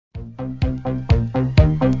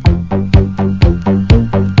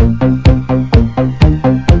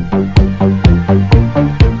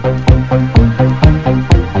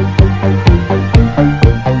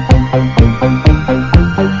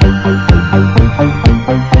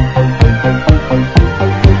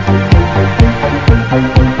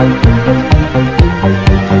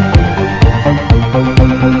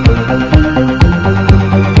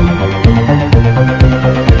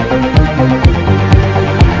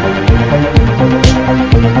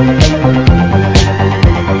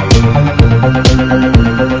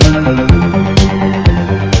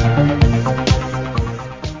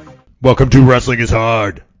Welcome to Wrestling is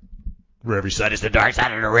Hard, where every side is the dark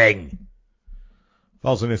side of the ring.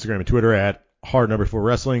 Follow us on Instagram and Twitter at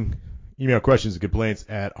hard4wrestling. Email questions and complaints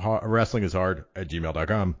at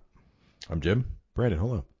wrestlingishard@gmail.com. I'm Jim. Brandon,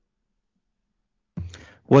 hello.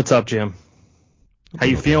 What's up, Jim? How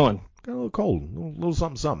you feeling? Got a little cold. A little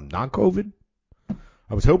something. Not COVID.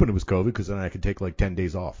 I was hoping it was COVID because then I could take like 10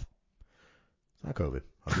 days off. It's not COVID.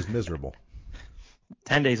 I'm just miserable.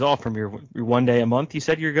 10 days off from your 1 day a month you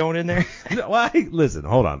said you're going in there? Well, listen,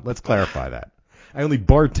 hold on. Let's clarify that. I only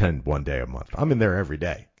bartend 1 day a month. I'm in there every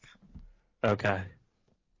day. Okay.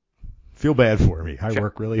 Feel bad for me. I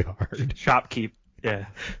work really hard. Shopkeep. Yeah.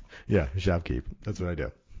 Yeah, shopkeep. That's what I do.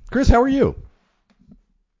 Chris, how are you?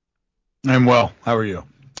 I'm well. How are you?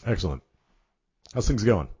 Excellent. How's things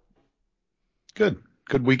going? Good.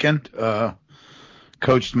 Good weekend.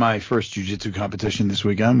 Coached my first jiu-jitsu competition this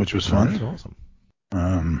weekend, which was fun. Right, awesome.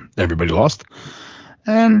 Everybody lost.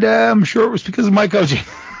 And I'm sure it was because of my coaching.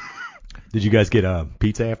 Did you guys get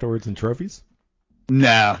pizza afterwards and trophies?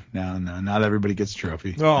 No. Not everybody gets a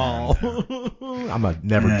trophy. Oh. I'm a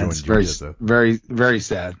never joined jiu-jitsu. Very, very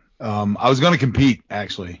sad. I was going to compete,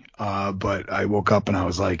 actually, but I woke up and I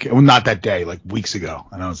was like, well, not that day, like weeks ago.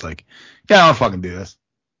 And I was like, yeah, I don't fucking do this.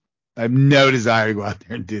 I have no desire to go out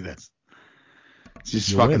there and do this. It's just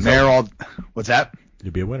You'll fucking win, there all. What's that?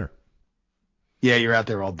 You'll be a winner. Yeah, you're out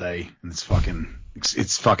there all day, and it's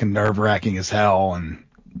fucking nerve-wracking as hell. And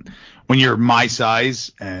when you're my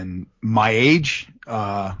size and my age,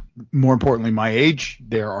 more importantly, my age,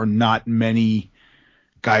 there are not many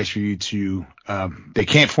guys for you to. They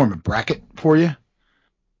can't form a bracket for you,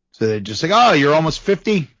 so they're just like, oh, you're almost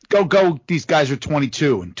 50. Go. These guys are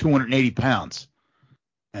 22 and 280 pounds,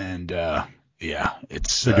 and yeah,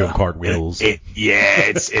 it's they're doing cartwheels.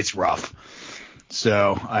 It's rough.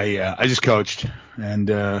 So I just coached, and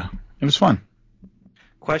it was fun.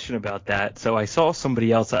 Question about that. So I saw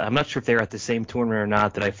somebody else, I'm not sure if they're at the same tournament or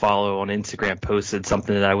not, that I follow on Instagram posted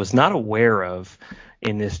something that I was not aware of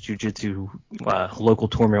in this jiu-jitsu local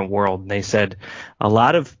tournament world. And they said a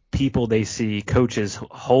lot of people they see coaches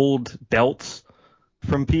hold belts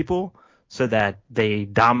from people so that they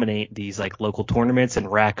dominate these like local tournaments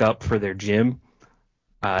and rack up for their gym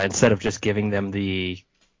instead of just giving them the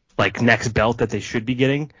like next belt that they should be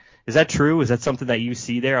getting. Is that true? Is that something that you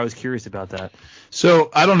see there? I was curious about that.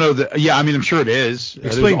 So I don't know that. Yeah, I mean, I'm sure it is.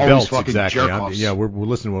 Explain belts exactly. We're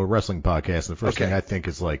listening to a wrestling podcast. And the first thing I think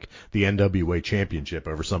is like the NWA championship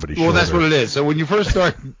over somebody's shoulder. Well, that's what it is. So when you first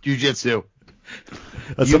start jiu-jitsu,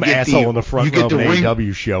 some asshole in the front row of an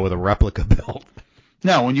AEW show with a replica belt.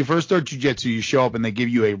 No, when you first start jiu-jitsu, you show up and they give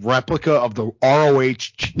you a replica of the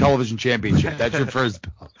ROH television championship. That's your first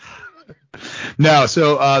belt. No,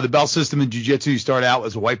 so the belt system in jiu-jitsu, you start out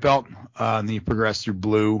as a white belt, and then you progress through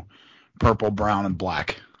blue, purple, brown, and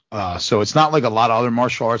black. So it's not like a lot of other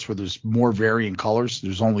martial arts where there's more varying colors.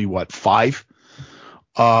 There's only, 5?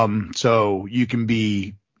 So you can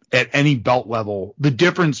be at any belt level. The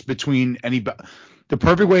difference between any belt – the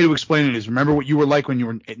perfect way to explain it is remember what you were like when you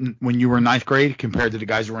were in ninth grade compared to the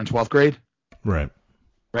guys who were in 12th grade? Right.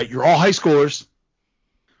 Right. You're all high schoolers.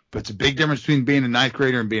 But it's a big difference between being a ninth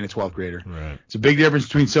grader and being a 12th grader. Right. It's a big difference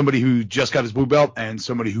between somebody who just got his blue belt and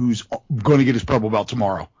somebody who's going to get his purple belt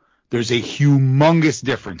tomorrow. There's a humongous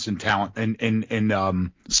difference in talent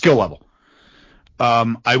and skill level.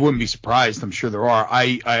 I wouldn't be surprised. I'm sure there are.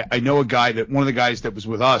 I know a guy one of the guys that was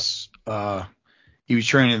with us, he was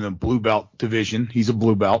training in the blue belt division. He's a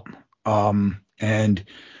blue belt. And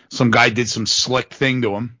some guy did some slick thing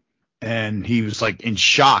to him. And he was like in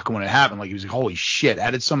shock when it happened. Like he was like, holy shit, how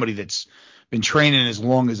did somebody that's been training as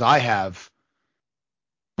long as I have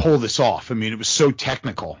pull this off? I mean, it was so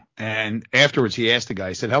technical. And afterwards he asked the guy,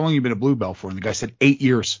 he said, how long have you been a blue belt for? And the guy said 8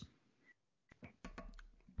 years.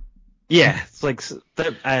 Yeah, it's like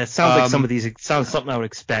it sounds like some of these. It sounds something I would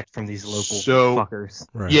expect from these local fuckers.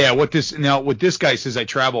 Right. Yeah, what this guy says, I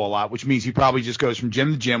travel a lot, which means he probably just goes from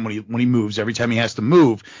gym to gym when he moves every time he has to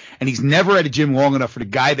move, and he's never at a gym long enough for the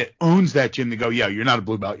guy that owns that gym to go, yeah, you're not a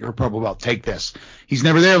blue belt, you're a purple belt, take this. He's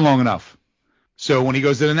never there long enough. So when he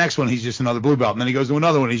goes to the next one, he's just another blue belt, and then he goes to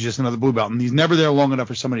another one, he's just another blue belt, and he's never there long enough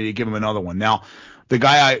for somebody to give him another one. Now, the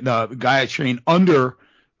guy I trained under,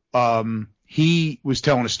 he was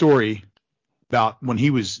telling a story about when he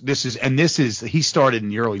started in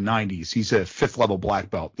the early 90s. He's a 5th level black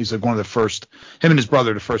belt. He's like one of the first, him and his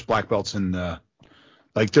brother, the first black belts in they're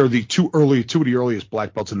the two of the earliest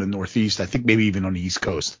black belts in the Northeast. I think maybe even on the East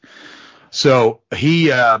Coast. So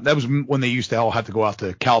that was when they used to all have to go out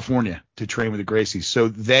to California to train with the Gracies. So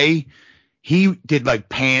he did like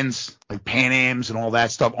Pans, like Pan Ams and all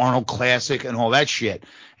that stuff, Arnold Classic and all that shit.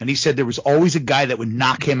 And he said there was always a guy that would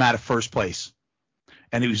knock him out of first place.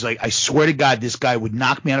 And he was like, I swear to God, this guy would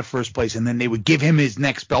knock me out of first place, and then they would give him his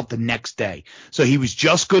next belt the next day. So he was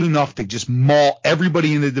just good enough to just maul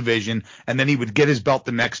everybody in the division, and then he would get his belt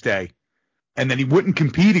the next day. And then he wouldn't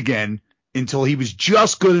compete again until he was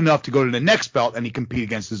just good enough to go to the next belt, and he compete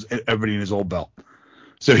against everybody in his old belt.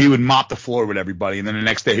 So he would mop the floor with everybody, and then the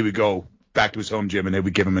next day he would go back to his home gym, and they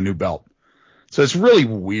would give him a new belt. So it's really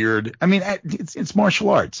weird. I mean, it's martial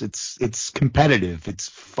arts. It's competitive. It's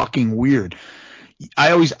fucking weird.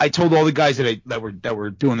 I told all the guys that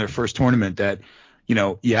were doing their first tournament that, you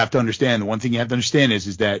know, you have to understand, the one thing you have to understand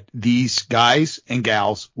is that these guys and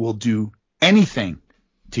gals will do anything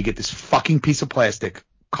to get this fucking piece of plastic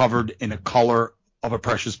covered in a color of a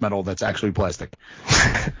precious metal that's actually plastic.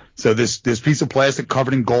 So this piece of plastic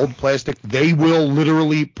covered in gold plastic, they will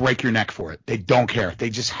literally break your neck for it. They don't care.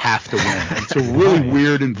 They just have to win. It's a really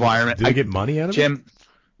weird environment. Do they get money out of it?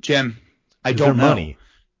 Jim, I don't know. Money?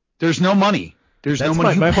 There's no money. There's no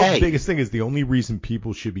money. My you pay. whole biggest thing is the only reason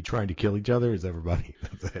people should be trying to kill each other is everybody.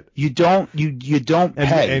 That's it. You don't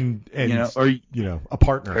pay. And you know, or you know, a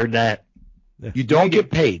partner. Heard that. You don't get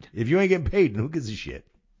paid. If you ain't getting paid, who gives a shit?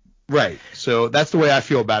 Right. So that's the way I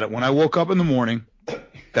feel about it. When I woke up in the morning,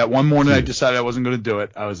 that one morning I decided I wasn't going to do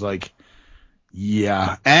it. I was like,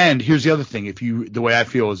 yeah. And here's the other thing. The way I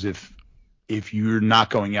feel is if you're not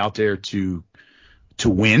going out there to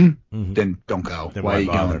win, then don't go. Then why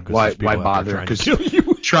bother? Why bother? Because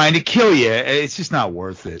trying to kill you, it's just not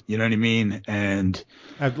worth it. You know what I mean? And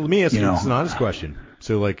let me ask you this is an honest question.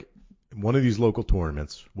 So, like, one of these local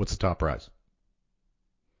tournaments, what's the top prize?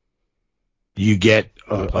 You get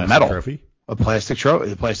a medal, trophy? a plastic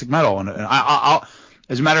trophy, a plastic medal, and I'll.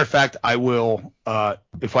 As a matter of fact, I will.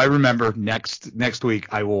 If I remember next week,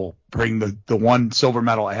 I will bring the one silver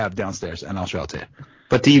medal I have downstairs, and I'll show it to you.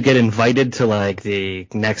 But do you get invited to like the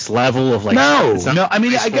next level of like? No. I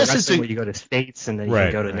mean, I guess it's where you go to states and then you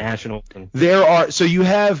can go to national. There are you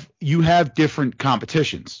have different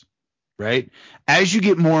competitions, right? As you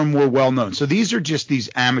get more and more well known. So these are just these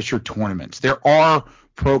amateur tournaments. There are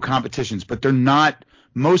pro competitions, but they're not.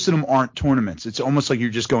 Most of them aren't tournaments. It's almost like you're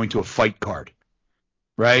just going to a fight card,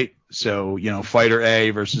 right? So, you know, fighter A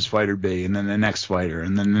versus fighter B, and then the next fighter,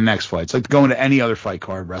 and then the next fight. It's like going to any other fight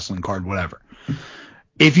card, wrestling card, whatever.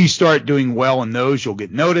 If you start doing well in those, you'll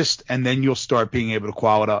get noticed, and then you'll start being able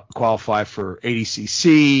to qualify for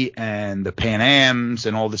ADCC and the Pan Ams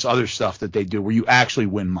and all this other stuff that they do where you actually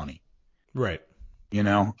win money. Right. You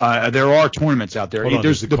know, there are tournaments out there.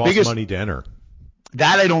 Does it cost money to enter?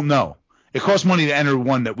 That I don't know. It costs money to enter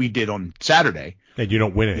one that we did on Saturday. And you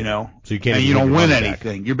don't win anything. You know, so you can't. And you don't win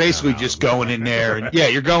anything. You're basically just going in there, and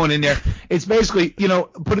you're going in there. It's basically, you know,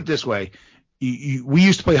 put it this way: we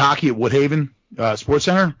used to play hockey at Woodhaven Sports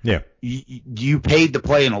Center. Yeah. You paid to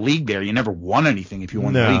play in a league there. You never won anything if you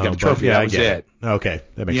won the league. Got a trophy. That was it. Okay,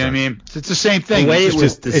 that makes sense. You know what I mean? It's the same thing. The way it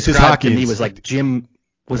was described to me was like gym.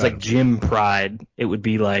 Like gym pride. It would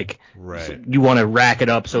be like you want to rack it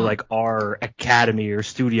up, so like our academy or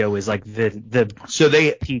studio is like the so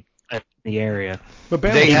they peak in the area. But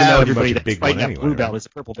they have everybody that's fighting anyway, blue belt is a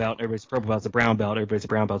purple belt, everybody's purple belt's a brown belt, everybody's a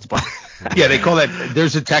brown belt's black. Yeah, they call that.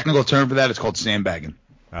 There's a technical term for that. It's called sandbagging.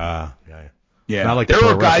 Yeah. Not like there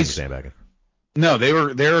the were guys sandbagging. No,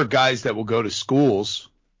 there are guys that will go to schools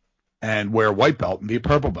and wear a white belt and be a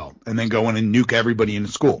purple belt, and then go in and nuke everybody in the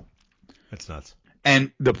school. That's nuts.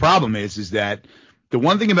 And the problem is that the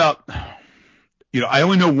one thing about, you know, I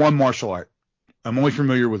only know one martial art. I'm only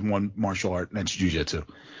familiar with one martial art, and that's jiu-jitsu.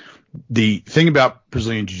 The thing about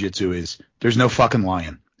Brazilian jiu-jitsu is there's no fucking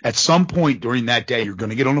lying. At some point during that day, you're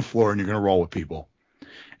going to get on the floor and you're going to roll with people.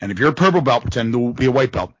 And if you're a purple belt pretending to be a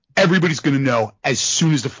white belt, everybody's going to know as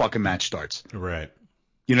soon as the fucking match starts. Right.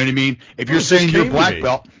 You know what I mean? If you're saying you're a black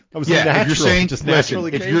belt, if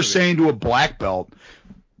you're saying to a black belt,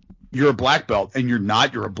 you're a black belt and you're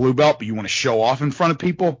not, you're a blue belt, but you want to show off in front of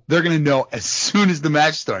people, they're going to know as soon as the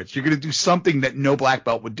match starts. You're going to do something that no black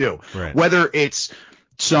belt would do. Right. Whether it's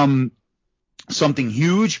something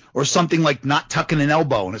huge or something like not tucking an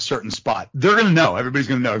elbow in a certain spot. They're going to know. Everybody's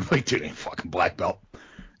going to know. Like, dude, ain't fucking black belt.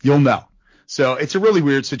 You'll know. So it's a really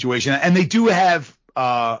weird situation. And they do have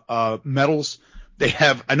medals. They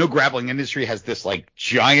have, I know Grappling Industry has this like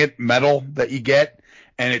giant medal that you get,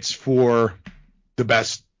 and it's for the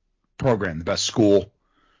best program, the best school,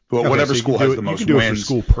 whatever school has the most wins. You can do it for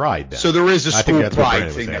school pride then. So there is a school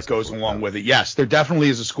pride thing that goes along with it. Yes, there definitely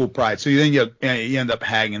is a school pride. So then you end up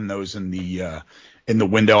hanging those in the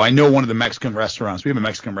window. I know one of the Mexican restaurants. We have a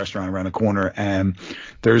Mexican restaurant around the corner, and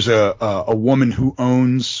there's a woman who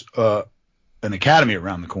owns an academy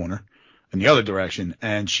around the corner in the other direction,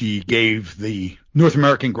 and she gave the North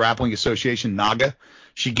American Grappling Association, NAGA,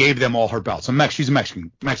 she gave them all her belts. She's a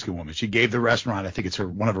Mexican woman. She gave the restaurant, I think it's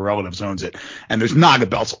one of her relatives owns it, and there's NAGA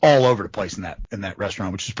belts all over the place in that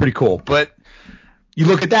restaurant, which is pretty cool. But you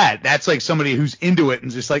look at that, that's like somebody who's into it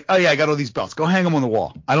and just like, oh yeah, I got all these belts. Go hang them on the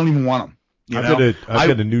wall. I don't even want them. I've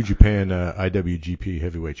got a New Japan IWGP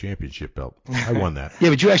Heavyweight Championship belt. I won that. Yeah,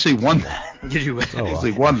 but you actually won that. You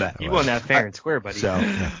actually won that. You won that fair and square, buddy. So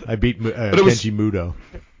I beat Kenji Muto.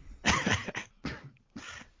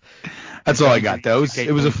 That's all I got, though.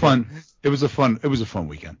 It was a fun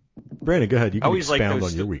weekend. Brandon, go ahead. You can expound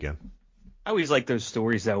on your weekend. I always like those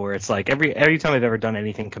stories though, where it's like every time I've ever done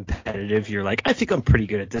anything competitive, you're like, I think I'm pretty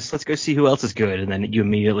good at this. Let's go see who else is good, and then you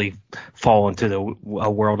immediately fall into a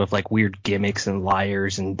world of like weird gimmicks and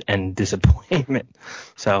liars and disappointment.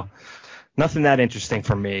 So nothing that interesting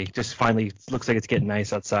for me. Just finally looks like it's getting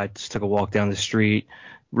nice outside. Just took a walk down the street,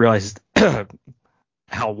 realized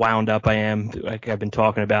how wound up I am. Like I've been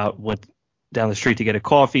talking about, went down the street to get a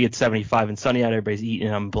coffee. It's 75 and sunny out. Everybody's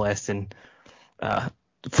eating. I'm blasting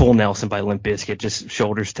Full Nelson by Limp Bizkit, just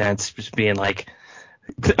shoulders tense, just being like,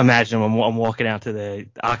 imagine I'm walking out to the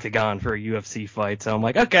octagon for a UFC fight. So I'm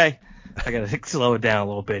like, okay, I got to slow it down a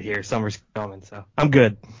little bit here. Summer's coming, so I'm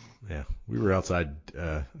good. Yeah, we were outside.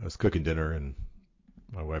 I was cooking dinner, and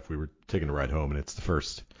my wife, we were taking a ride home, and it's the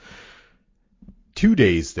first 2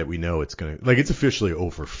 days that we know it's going to, like, it's officially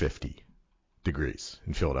over 50 degrees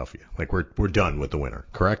in Philadelphia. Like we're done with the winter,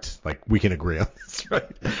 correct? Like we can agree on this, right?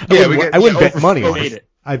 Yeah, I wouldn't bet money on it.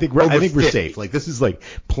 I think we're 50. safe. Like this is like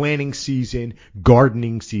planting season,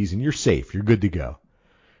 gardening season. You're safe. You're good to go.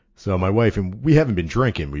 So my wife and we haven't been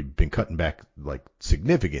drinking. We've been cutting back like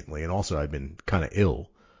significantly, and also I've been kind of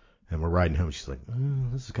ill. And we're riding home. She's like,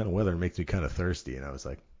 "This is kind of weather. It makes me kind of thirsty." And I was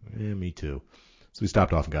like, "Yeah, me too." So we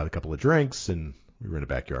stopped off and got a couple of drinks, and we were in the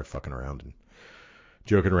backyard fucking around and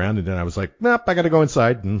joking around, and then I was like, nope, I got to go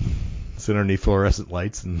inside and sit underneath fluorescent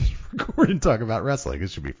lights and record and talk about wrestling. It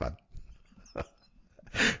should be fun.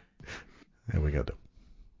 And we got to.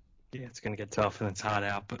 Yeah, it's going to get tough and it's hot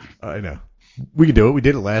out, but I know. We can do it. We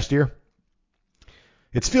did it last year.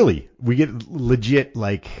 It's Philly. We get legit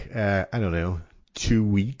like, I don't know, 2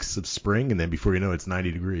 weeks of spring, and then before you know it, it's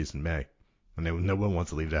 90 degrees in May. And then no one wants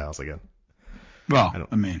to leave the house again. Well,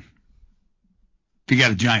 I mean, if you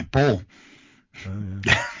got a giant pool,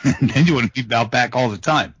 yeah. then you want to be out back all the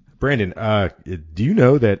time. Brandon, do you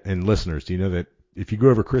know that, and listeners, do you know that if you go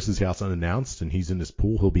over Chris's house unannounced and he's in this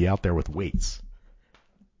pool, he'll be out there with weights?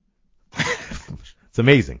 It's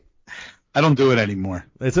amazing. I don't do it anymore.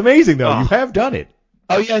 It's amazing, though. You have done it.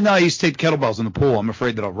 Oh, yeah, no, I used to take kettlebells in the pool. I'm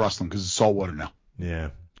afraid that I'll rust them because it's salt water now. Yeah.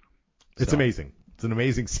 It's amazing. It's an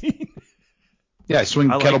amazing scene. Yeah, I swing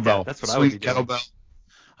kettlebell. That's what I would be doing. Kettlebell.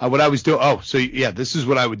 What I was doing. Oh, so yeah, this is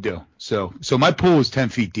what I would do. So my pool is 10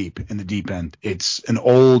 feet deep in the deep end. It's an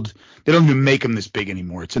old. They don't even make them this big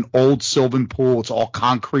anymore. It's an old Sylvan pool. It's all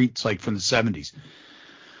concrete. It's like from the 70s.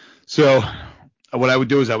 So what I would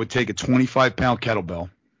do is I would take a 25-pound kettlebell,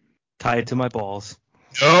 tie it to my balls.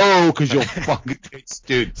 No, because you'll fucking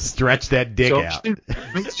dude. Stretch that dick out.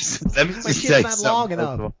 Let me just say not something. long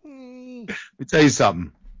enough. Let me tell you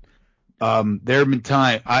something. There have been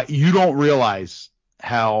times you don't realize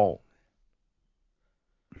how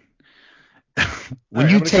when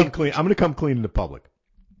you take clean. I'm gonna come clean in the public.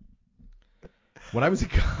 When I was in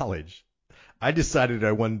college, I decided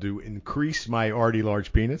I wanted to increase my already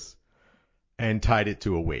large penis and tied it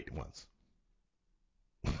to a weight once.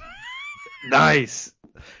 Nice.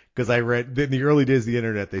 Because I read in the early days of the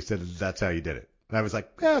internet, they said that's how you did it. And I was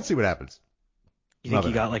like, yeah, let's see what happens. You think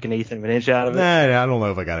you got like an eighth of an inch out of it? Nah, I don't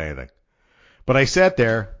know if I got anything. But I sat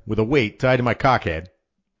there with a weight tied to my cockhead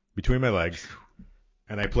between my legs,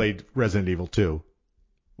 and I played Resident Evil 2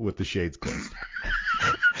 with the shades closed.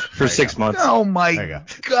 For 6 months. Oh, my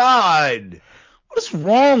God. What is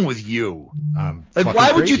wrong with you? Like,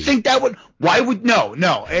 why would you think that would –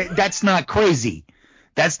 no, that's not crazy.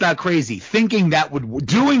 That's not crazy. Thinking that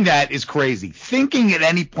doing that is crazy. Thinking at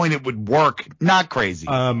any point it would work, not crazy.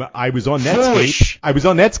 I was on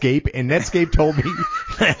Netscape. And Netscape told me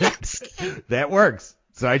that works.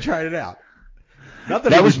 So I tried it out. Not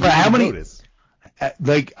that was how many? Notice.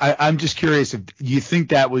 I'm just curious if you think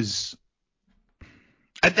that was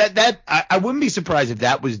I wouldn't be surprised if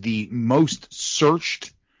that was the most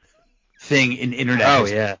searched thing in internet. Oh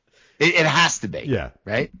history. yeah, it has to be. Yeah,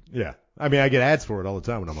 right. Yeah. I mean, I get ads for it all the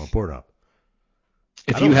time when I'm on Pornhub.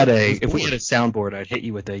 If we had a soundboard, I'd hit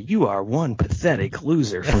you with a "You are one pathetic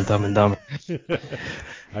loser" from Dumb and Dumber.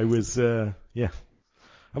 I was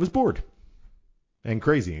bored and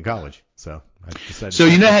crazy in college, so I decided. So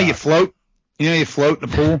you know how you float You know, you float in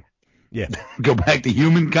the pool. Yeah. Go back to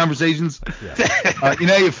human conversations. Yeah. You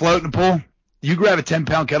know, you float in the pool. You grab a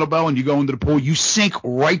 10-pound kettlebell and you go into the pool. You sink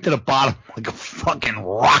right to the bottom like a fucking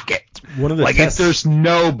rocket. One of the like tests, there's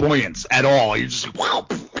no buoyance at all. You're just wow,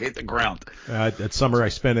 hit the ground. That summer I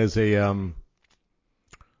spent as a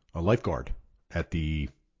lifeguard at the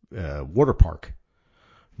water park.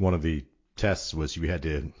 One of the tests was you had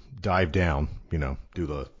to dive down, do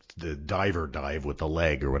the diver dive with the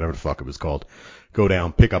leg or whatever the fuck it was called. Go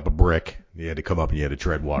down, pick up a brick. You had to come up and you had to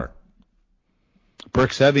tread water.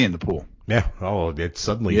 Brick's heavy in the pool. Yeah. Oh, it's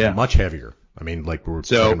suddenly much heavier. I mean, like we're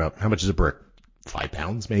talking about, how much is a brick? 5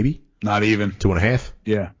 pounds, maybe? Not even. 2.5?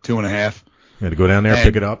 Yeah, 2.5. You had to go down there,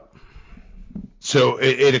 pick it up. So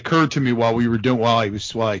it occurred to me while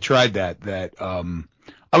I tried that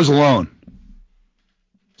I was alone.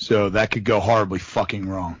 So that could go horribly fucking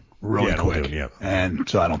wrong really quick. And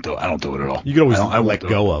so I don't do it at all. You can always let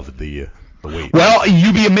go of the weight. Well,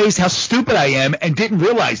 you'd be amazed how stupid I am and didn't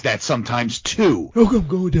realize that sometimes too. Oh, I'm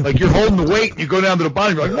going down. Like you're holding the weight and you go down to the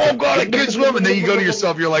bottom, you're like, oh God, I can't swim, and then you go to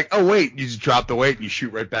yourself, you're like, oh wait, you just drop the weight and you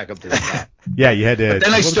shoot right back up to the top. Yeah, you had to.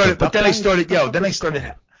 Then I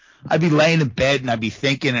started. I'd be laying in bed and I'd be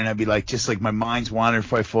thinking and I'd be like, just like my mind's wandering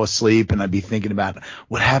before I fall asleep, and I'd be thinking about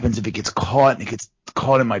what happens if it gets caught and it gets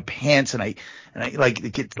caught in my pants and I like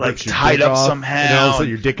it gets like tied up somehow. So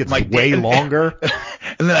your dick gets way longer.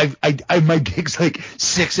 And then I my dick's like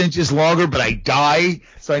 6 inches longer, but I die,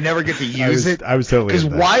 so I never get to use it. I was totally.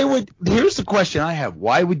 Because here's the question I have: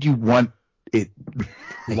 why would you want it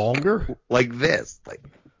longer like this?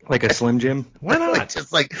 Like a Slim Jim? Why not? Like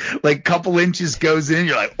just like couple inches goes in,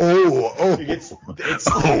 you're like, oh. It's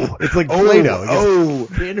like Play-Doh.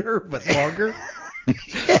 Thinner but longer.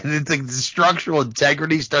 Yeah, it's like the structural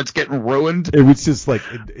integrity starts getting ruined. It was just like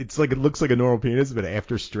it looks like a normal penis, but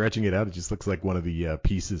after stretching it out, it just looks like one of the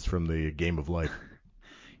pieces from the Game of Life.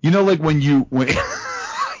 You know, like when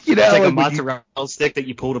it's like a mozzarella stick that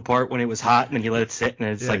you pulled apart when it was hot, and then you let it sit, and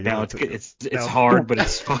it's now it's hard, but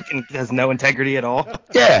it's fucking has no integrity at all.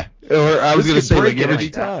 Yeah, or I was gonna say, like,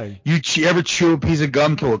 you ever chew a piece of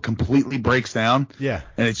gum till it completely breaks down? Yeah,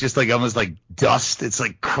 and it's just like almost like dust. It's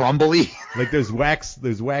like crumbly. Like those wax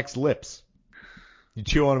lips. You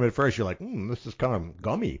chew on them at first, you're like, this is kind of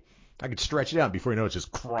gummy. I could stretch it out before you know it's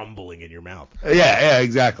just crumbling in your mouth. Yeah,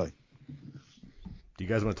 exactly. Do you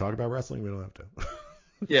guys want to talk about wrestling? We don't have to.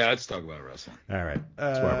 Yeah, let's talk about wrestling. All right.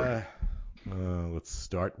 Let's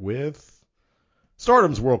start with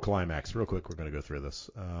Stardom's World Climax. Real quick, we're going to go through this.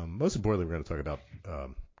 Most importantly, we're going to talk about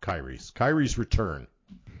Kairi's return.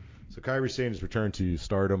 So Kairi Sane's return to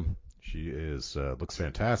Stardom. She looks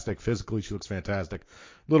fantastic. Physically, she looks fantastic.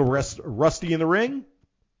 A little rusty in the ring,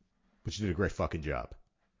 but she did a great fucking job.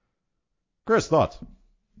 Chris, thoughts?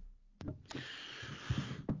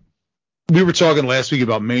 We were talking last week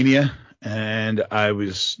about Mania. And I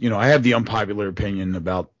have the unpopular opinion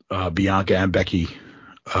about Bianca and Becky,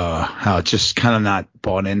 how it's just kind of not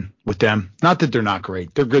bought in with them. Not that they're not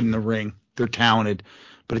great. They're good in the ring. They're talented.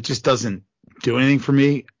 But it just doesn't do anything for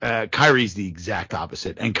me. Kairi's the exact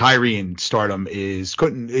opposite. And Kairi in Stardom is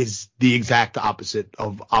the exact opposite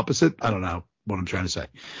of opposite. I don't know what I'm trying to say.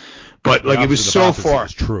 But like it was so far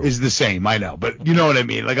is the same. I know, but you know what I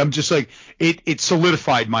mean. Like I'm just like it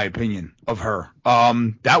solidified my opinion of her.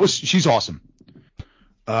 She's awesome.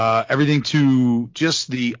 Everything to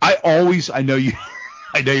just I know you're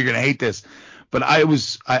gonna hate this, but I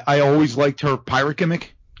always liked her pirate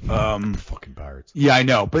gimmick. Fucking pirates. Yeah, I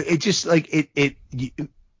know, but it just like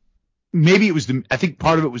maybe it was I think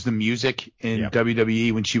part of it was the music in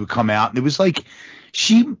WWE when she would come out, and it was like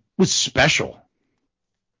she was special.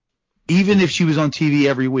 Even if she was on TV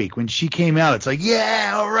every week, when she came out, it's like,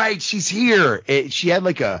 yeah, all right, she's here. She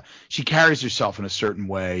had she carries herself in a certain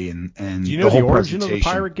way, and do you know the origin of the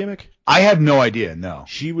pirate gimmick? I have no idea. No.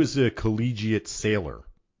 She was a collegiate sailor.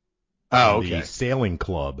 Oh, okay. The sailing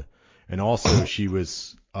club, and also she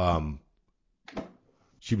was trying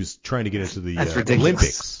to get into the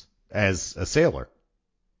Olympics as a sailor.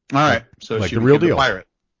 All right, so like she the real deal. Pirate.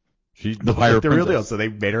 She's the pirate, the real deal. So they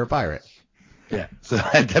made her a pirate. Yeah, so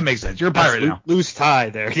that makes sense. You're a pirate now. Loose tie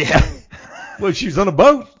there. Yeah. Look, she's on a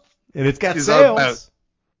boat, and it's got sails.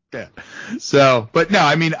 Yeah. So, but no,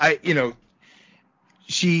 I mean, my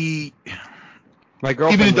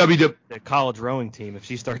girlfriend, even in the college rowing team, if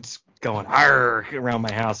she starts going around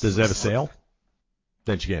my house. Does it have a sail?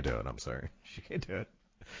 Then she can't do it. I'm sorry. She can't do it.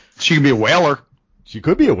 She can be a whaler. She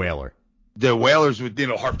could be a whaler. The whalers with,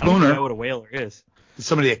 harpooner. I don't know what a whaler is. It's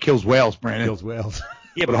somebody that kills whales, Brandon. Kills whales.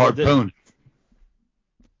 Yeah, but a harpoon.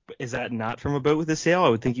 Is that not from a boat with a sail? I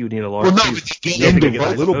would think you would need a large. Well, no, but you get into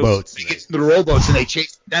little boats. They get into the rowboats and they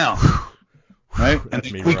chase it down. right? And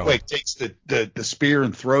That's then me, Queequeg bro. takes the spear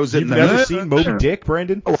and throws it. You've and then, never seen Moby Dick,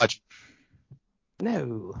 Brandon? I'll watch.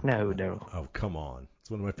 No. Oh, come on.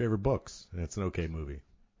 It's one of my favorite books, and it's an okay movie.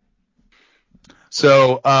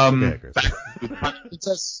 So, Okay, Chris.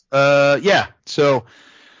 Princess, yeah. So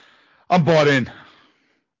I'm bought in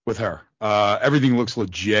with her. Everything looks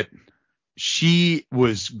legit. She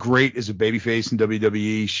was great as a babyface in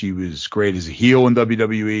WWE. She was great as a heel in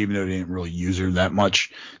WWE, even though they didn't really use her that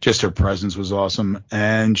much. Just her presence was awesome.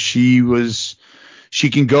 And she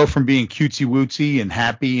can go from being cutesy wootsy and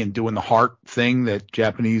happy and doing the heart thing that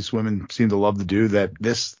Japanese women seem to love to do, that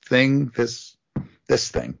this thing.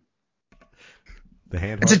 The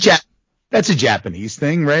hand That's a Japanese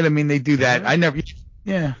thing, right? I mean, they do that.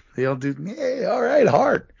 They all do. Yeah, all right,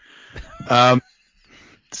 heart.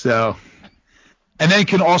 So, and then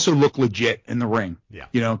can also look legit in the ring. Yeah.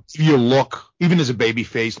 You look, even as a baby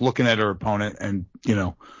face, looking at her opponent and,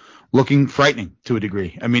 looking frightening to a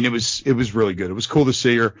degree. I mean, it was really good. It was cool to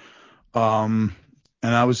see her. And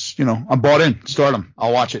I was, I'm bought in. Stardom.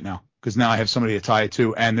 I'll watch it now because now I have somebody to tie it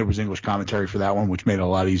to, and there was English commentary for that one, which made it a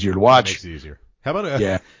lot easier to watch. Makes it easier. How about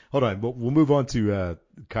yeah? Hold on, we'll move on to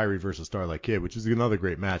Kairi versus Starlight Kid, which is another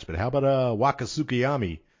great match. But how about Waka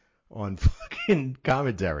Tsukiyami on fucking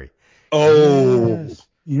commentary? Oh, yes.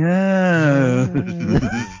 yeah.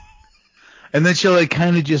 And then she'll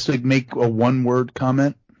kind of just make a one-word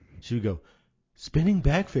comment. She would go, spinning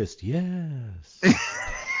back fist, yes.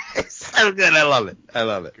 So good, I love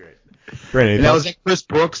it. Great. Brandon, now is that Chris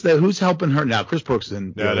Brooks? Who's helping her now? Chris Brooks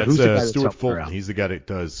and no, that's who's the guy that's Stuart helping her Fulton. out? He's the guy that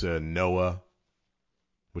does Noah,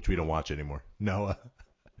 which we don't watch anymore. Noah.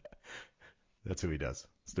 That's who he does.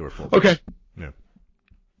 Stuart Fulton. Okay. Yeah.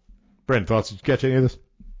 Brandon, thoughts? Did you catch any of this?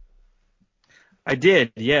 I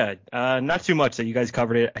did, yeah. Not too much that you guys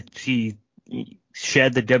covered it. She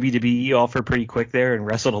shed the WWE offer pretty quick there and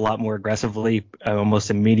wrestled a lot more aggressively almost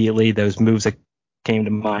immediately. Those moves that came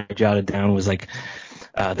to mind, jotted down, was like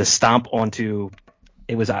the stomp onto,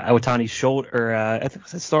 it was Iwatani's shoulder, or I think it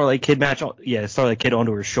was a Starlight Kid match. Yeah, Starlight Kid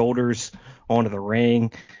onto her shoulders, onto the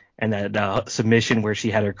ring, and that submission where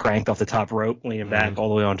she had her cranked off the top rope, leaning back all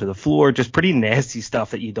the way onto the floor. Just pretty nasty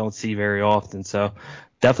stuff that you don't see very often. So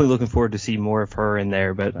definitely looking forward to see more of her in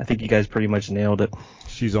there, but I think you guys pretty much nailed it.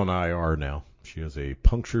 She's on IR now. She has a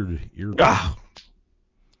punctured eardrum. Ah,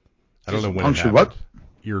 I don't know when punctured it happened.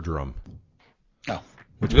 what? Eardrum. Oh.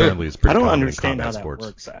 Which apparently is pretty I don't common understand in how combat that sports.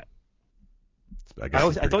 works. I guess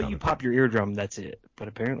it's I pretty thought common. you pop your eardrum, that's it, but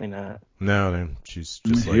apparently not. No, she's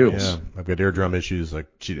just like, Heels. yeah, I've got eardrum issues. Like,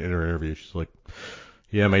 in her interview, she's like,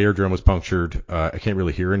 yeah, my eardrum was punctured. I can't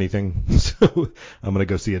really hear anything, so I'm gonna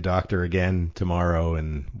go see a doctor again tomorrow,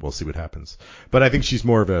 and we'll see what happens. But I think she's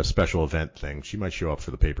more of a special event thing. She might show up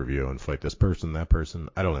for the pay-per-view and fight this person, that person.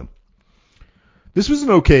 I don't know. This was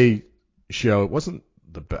an okay show. It wasn't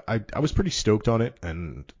the best. I was pretty stoked on it,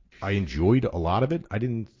 and I enjoyed a lot of it. I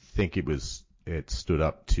didn't think it stood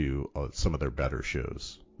up to some of their better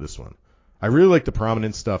shows. This one, I really like the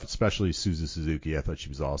prominent stuff, especially Suzu Suzuki. I thought she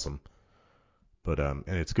was awesome. But and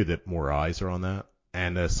it's good that more eyes are on that.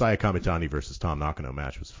 And Saya Kamitani versus Tom Nakano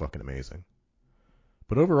match was fucking amazing.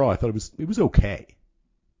 But overall, I thought it was okay.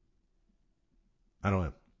 I don't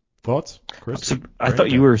know. Thoughts, Chris? I thought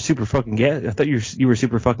you were super fucking gassed. I thought you were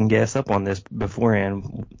super fucking gassed up on this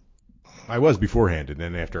beforehand. I was beforehand, and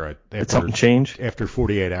then after Did something change? After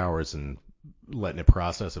 48 hours and letting it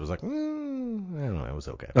process, it was like, I don't know, it was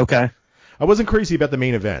okay. Okay. I wasn't crazy about the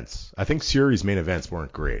main events. I think Syuri's main events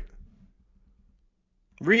weren't great.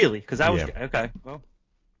 Really? Because I was Yeah. okay. Well,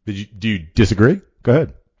 Do you disagree? Go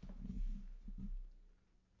ahead.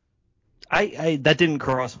 I that didn't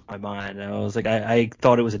cross my mind. I was like, I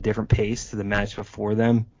thought it was a different pace to the match before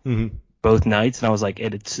them, both nights, and I was like,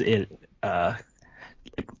 to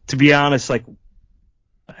be honest, like,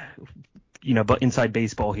 but inside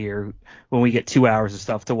baseball here, when we get 2 hours of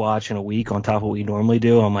stuff to watch in a week on top of what we normally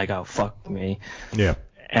do, I'm like, oh fuck me. Yeah.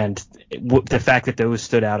 And the fact that those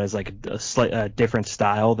stood out as like a slight different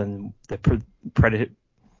style than the I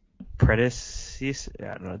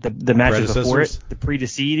don't know, the matches before it, the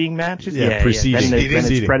preceding matches. Preceding.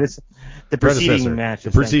 The preceding matches.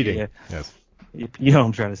 The preceding. Yes. You know what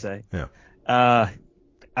I'm trying to say. Yeah.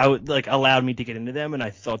 I would allowed me to get into them, and I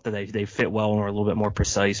thought that they fit well and were a little bit more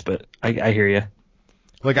precise. But I hear you.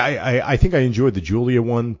 Like I think I enjoyed the Julia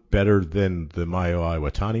one better than the Mayo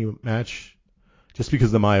Iwatani match, just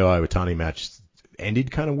because the Mayo Iwatani match ended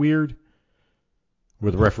kind of weird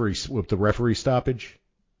with the referee stoppage.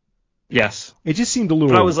 Yes. It just seemed a little.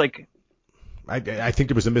 But I was like, I think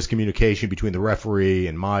there was a miscommunication between the referee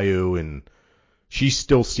and Mayu, and she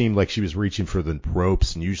still seemed like she was reaching for the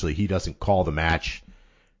ropes, and usually he doesn't call the match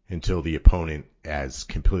until the opponent has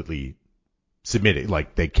completely submitted,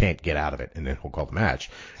 like they can't get out of it, and then he'll call the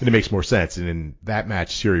match. And it makes more sense. And in that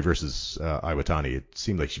match, Syuri versus Iwatani, it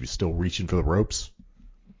seemed like she was still reaching for the ropes.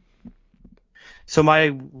 So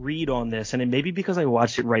my read on this, and it may be because I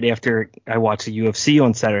watched it right after I watched the UFC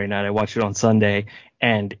on Saturday night. I watched it on Sunday,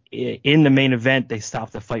 and in the main event, they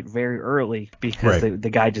stopped the fight very early because the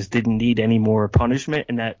guy just didn't need any more punishment,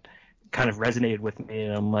 and that kind of resonated with me.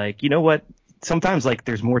 And I'm like, you know what? Sometimes like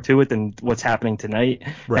there's more to it than what's happening tonight.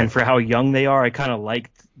 Right. And for how young they are, I kind of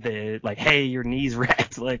liked the like, hey, your knee's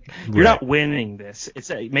wrecked. Like you're not winning this.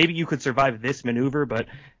 Maybe you could survive this maneuver, but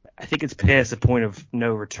I think it's past the point of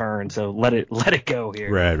no return. So let it go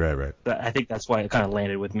here. Right. I think that's why it kind of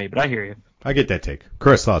landed with me. But I hear you. I get that take.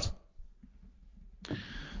 Chris, thoughts?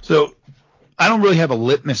 So I don't really have a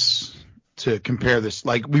litmus to compare this.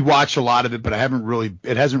 Like we watch a lot of it, but it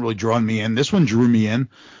hasn't really drawn me in. This one drew me in.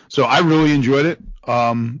 So I really enjoyed it.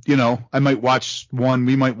 I might watch one,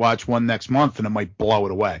 we might watch one next month and it might blow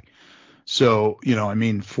it away. So,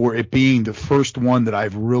 for it being the first one that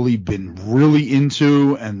I've really been really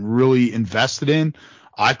into and really invested in,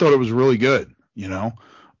 I thought it was really good.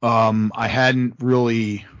 I hadn't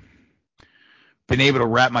really been able to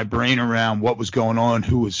wrap my brain around what was going on,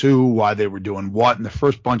 who was who, why they were doing what. And the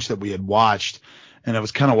first bunch that we had watched, and I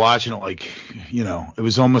was kind of watching it like, it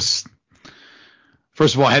was almost,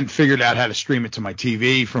 first of all, I hadn't figured out how to stream it to my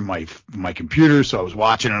TV from my computer. So I was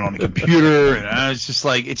watching it on the computer and I was just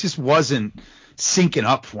like, it just wasn't syncing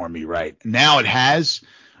up for me. Right now it has.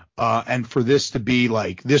 And for this to be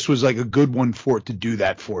like, this was like a good one for it to do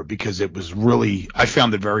that for, because it was really, I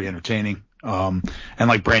found it very entertaining. And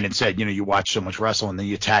like Brandon said, you watch so much wrestling, then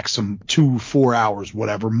you tack some 2-4 hours,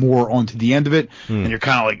 whatever, more onto the end of it. And you're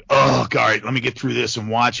kind of like, oh, all right, let me get through this and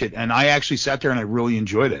watch it. And I actually sat there and I really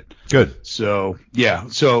enjoyed it. Good. So, yeah.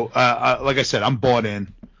 So, like I said, I'm bought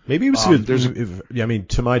in. Maybe it was good.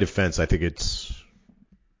 To my defense, I think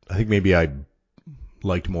maybe I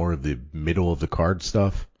liked more of the middle of the card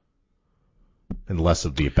stuff and less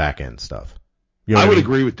of the back end stuff. I would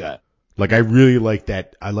agree with that. Like, I really like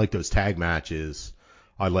that. I like those tag matches.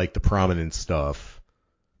 I like the prominent stuff.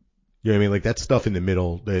 You know what I mean? Like, that stuff in the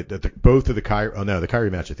middle. Both of the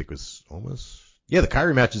Kyrie match, I think, was almost. Yeah, the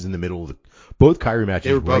Kyrie match is in the middle of the. Both Kyrie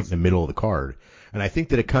matches were right in the middle of the card. And I think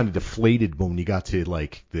that it kind of deflated when you got to,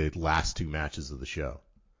 like, the last two matches of the show.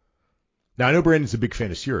 Now, I know Brandon's a big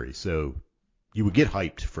fan of Syuri, so you would get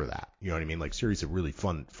hyped for that. You know what I mean? Like, Syuri's a really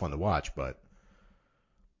fun to watch, but.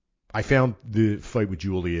 I found the fight with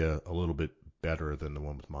Julia a little bit better than the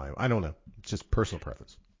one with Mayu. I don't know. It's just personal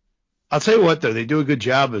preference. I'll tell you what, though. They do a good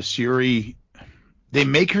job of Syuri. They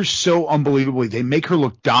make her so unbelievably. They make her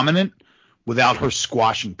look dominant without her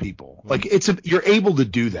squashing people. Like, you're able to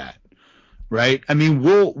do that, right? I mean,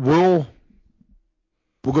 we'll go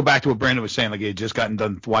back to what Brandon was saying. Like, he had just gotten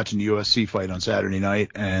done watching the UFC fight on Saturday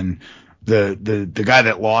night, and the guy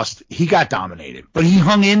that lost, he got dominated. But he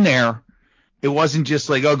hung in there. It wasn't just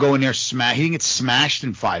like, go in there, smash. He didn't get smashed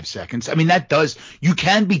in 5 seconds. I mean, you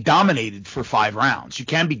can be dominated for 5 rounds. You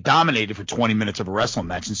can be dominated for 20 minutes of a wrestling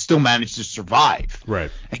match and still manage to survive.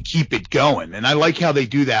 Right. And keep it going. And I like how they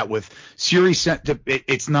do that with Syuri.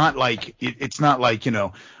 It's not like,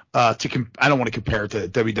 I don't want to compare it to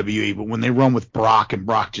WWE, but when they run with Brock and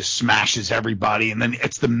Brock just smashes everybody, and then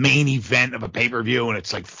it's the main event of a pay-per-view and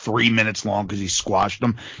it's like 3 minutes long because he squashed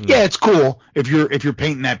them. Yeah, it's cool if you're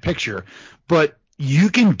painting that picture, but you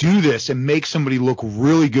can do this and make somebody look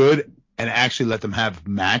really good and actually let them have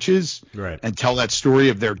matches, right, and tell that story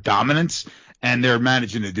of their dominance. And they're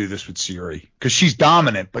managing to do this with Syuri because she's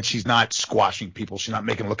dominant, but she's not squashing people. She's not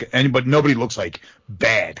making look at anybody. Nobody looks like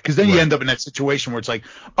bad, because then you end up in that situation where it's like,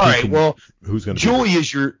 all right, well, who's going to Julie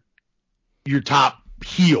is your top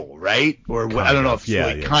heel, right? Or I don't know if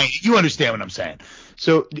you understand what I'm saying.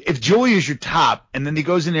 So if Julie is your top, and then he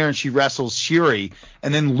goes in there and she wrestles Syuri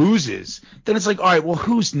and then loses, then it's like, all right, well,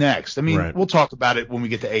 who's next? I mean, We'll talk about it when we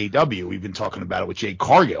get to AEW. We've been talking about it with Jade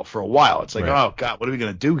Cargill for a while. It's like, oh God, what are we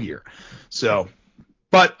going to do here? So,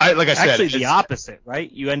 but like I said, actually the opposite,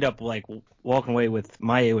 right? You end up like walking away with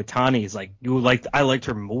Mayu Iwatani. Is like I liked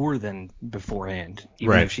her more than beforehand,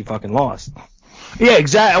 even if she fucking lost. Yeah,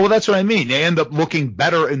 exactly. Well, that's what I mean. They end up looking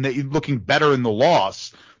better in the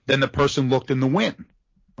loss than the person looked in the win.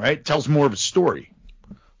 Right? It tells more of a story.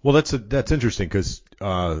 Well, that's interesting, because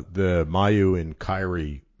the Mayu and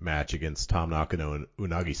Kyrie match against Tom Nakano and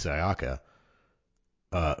Unagi Sayaka,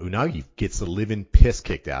 Unagi gets the living piss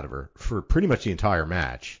kicked out of her for pretty much the entire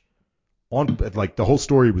match. The whole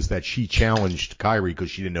story was that she challenged Kyrie because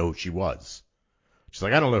she didn't know who she was. She's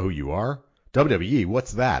like, I don't know who you are, WWE,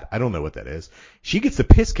 what's that? I don't know what that is. She gets the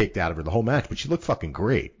piss kicked out of her the whole match, but she looked fucking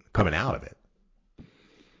great coming out of it.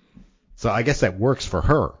 So I guess that works for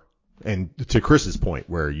her. And to Chris's point,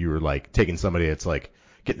 where you were like taking somebody that's like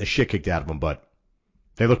getting the shit kicked out of them, but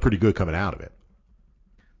they look pretty good coming out of it.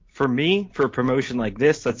 For me, for a promotion like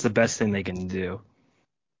this, that's the best thing they can do.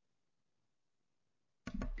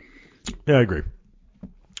 Yeah, I agree.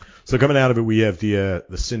 So coming out of it, we have the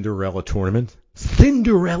Cinderella tournament.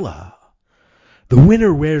 Cinderella. The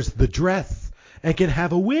winner wears the dress and can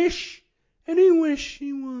have a wish, any wish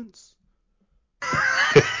he wants.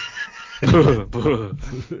 And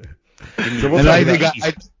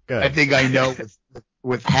I think I know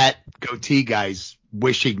with hat goatee guys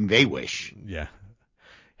wishing they wish. Yeah.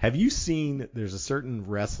 Have you seen? There's a certain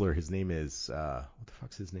wrestler. His name is what the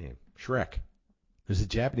fuck's his name? Shrek. There's a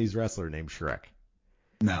Japanese wrestler named Shrek.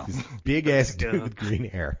 No. He's big ass dude with green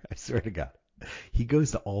hair. I swear to God. He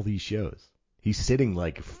goes to all these shows. He's sitting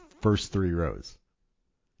like first 3 rows.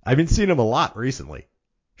 I've been seeing him a lot recently.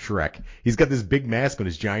 Shrek. He's got this big mask on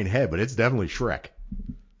his giant head, but it's definitely Shrek.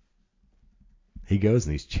 He goes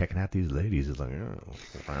and he's checking out these ladies. It's like, oh,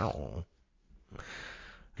 wow.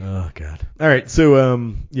 Oh, God. All right, so,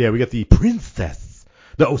 we got the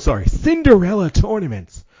Cinderella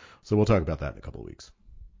tournaments. So we'll talk about that in a couple of weeks.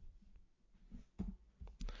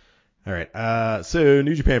 All right, so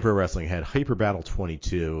New Japan Pro Wrestling had Hyper Battle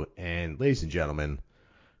 22, and ladies and gentlemen,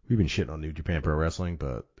 we've been shitting on New Japan Pro Wrestling,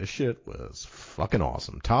 but this shit was fucking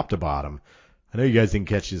awesome, top to bottom. I know you guys didn't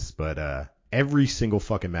catch this, but every single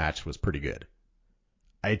fucking match was pretty good.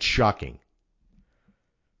 It's shocking.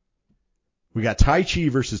 We got Tai Chi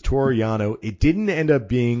versus Toru Yano. It didn't end up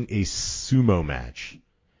being a sumo match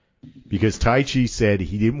because Tai Chi said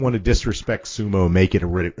he didn't want to disrespect sumo and make it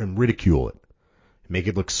and ridicule it, make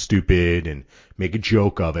it look stupid and make a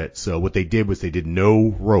joke of it. So what they did was they did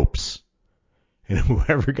no ropes, and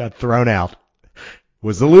whoever got thrown out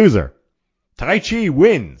was the loser. Tai Chi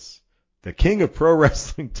wins the King of Pro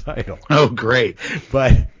Wrestling title. Oh, great.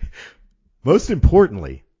 But most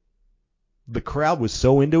importantly, the crowd was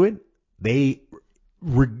so into it, they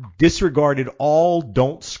disregarded all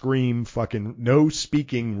don't scream fucking no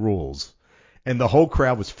speaking rules. And the whole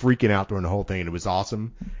crowd was freaking out during the whole thing, and it was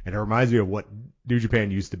awesome. And it reminds me of what New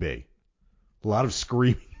Japan used to be. A lot of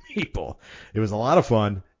screaming people. It was a lot of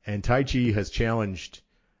fun. And Tai Chi has challenged,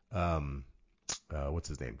 what's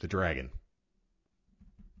his name? The Dragon.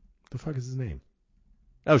 The fuck is his name?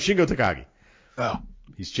 Oh, Shingo Takagi. Oh.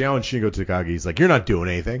 He's challenged Shingo Takagi. He's like, you're not doing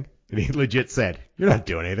anything. And he legit said, you're not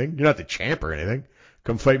doing anything. You're not the champ or anything.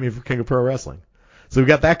 Come fight me for King of Pro Wrestling. So we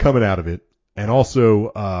got that coming out of it. And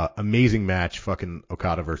also, amazing match, fucking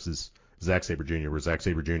Okada versus Zack Sabre Jr., where Zack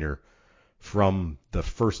Sabre Jr. from the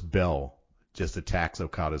first bell just attacks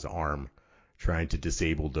Okada's arm, trying to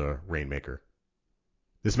disable the Rainmaker.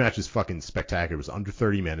 This match is fucking spectacular. It was under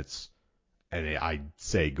 30 minutes. And I'd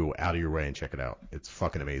say go out of your way and check it out. It's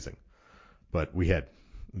fucking amazing. But we had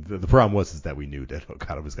the problem was that we knew that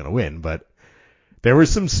Okada was going to win, but there was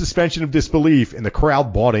some suspension of disbelief, and the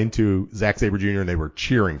crowd bought into Zack Sabre Jr. and they were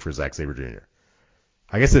cheering for Zack Sabre Jr.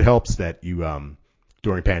 I guess it helps that you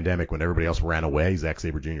during pandemic when everybody else ran away, Zack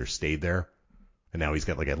Sabre Jr. stayed there, and now he's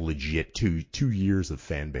got like a legit two years of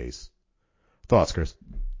fan base. Thoughts, Chris?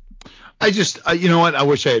 I just you know what? I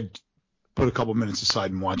wish I had put a couple minutes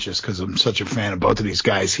aside and watched this because I'm such a fan of both of these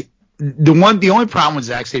guys. The only problem with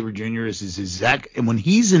Zack Sabre Jr. is Zack, and when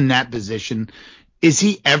he's in that position, is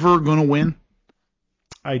he ever going to win?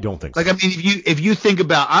 I don't think so. Like, I mean, if you think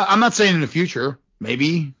about, I'm not saying in the future,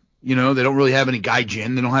 maybe, they don't really have any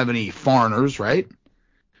gaijin, they don't have any foreigners, right?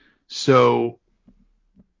 So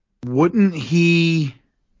wouldn't he?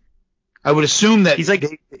 I would assume that he's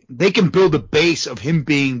like they can build a base of him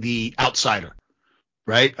being the outsider,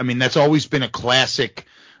 right? I mean, that's always been a classic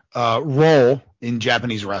role in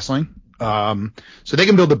Japanese wrestling. So they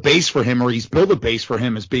can build a base for him, or he's built a base for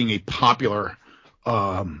him as being a popular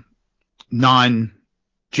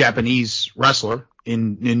non-Japanese wrestler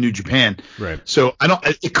in New Japan. Right. So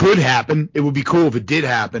it could happen. It would be cool if it did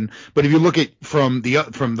happen. But if you look at from the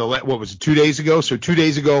what was it, 2 days ago? So 2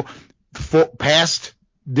 days ago, past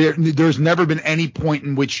there's never been any point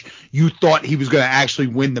in which you thought he was going to actually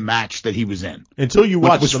win the match that he was in until you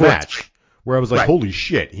watched the match, where I was like, right. Holy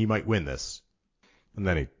shit, he might win this. And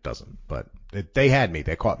then he doesn't. But they had me.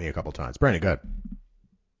 They caught me a couple times. Brandon, go ahead.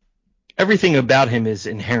 Everything about him is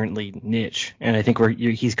inherently niche, and I think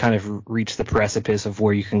he's kind of reached the precipice of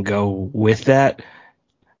where you can go with that.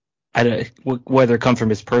 whether it comes from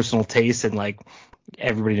his personal taste and like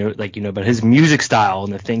everybody know, like, you know, but his music style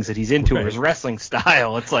and the things that he's into, or his wrestling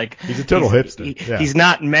style, it's like he's a total hipster. He's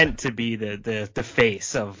not meant to be the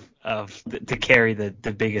face to carry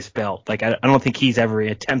the biggest belt. Like I don't think he's ever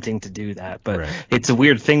attempting to do that, but it's a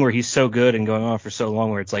weird thing where he's so good and going on for so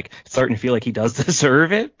long where it's like starting to feel like he does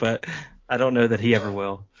deserve it, but I don't know that he ever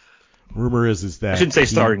will. Rumor is that I shouldn't say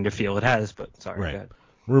starting to feel, it has, but sorry. Right.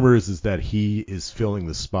 Rumor is that he is filling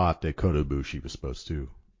the spot that Kota Ibushi was supposed to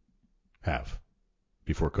have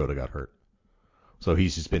before Kota got hurt. So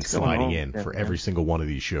he's just been sliding in for every single one of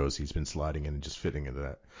these shows. He's been sliding in and just fitting into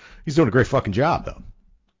that. He's doing a great fucking job, though.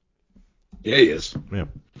 Yeah, he is. Yeah.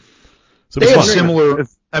 So they have similar.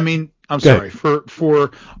 I mean, I'm sorry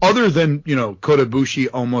for other than, you know, Kota Ibushi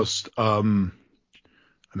almost.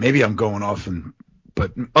 Maybe I'm going off,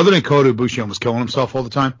 but other than Kota Ibushi almost killing himself all the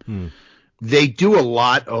time, they do a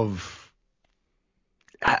lot of.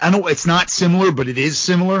 I know it's not similar, but it is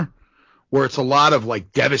similar. Where it's a lot of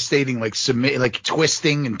like devastating, like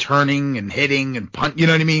twisting and turning and hitting and punt, you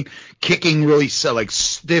know what I mean? Kicking really like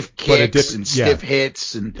stiff kicks and stiff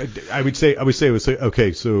hits. And I would say it was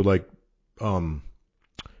okay. So like, Kota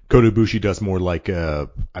Ibushi does more like I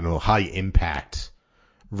don't know, high impact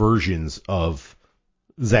versions of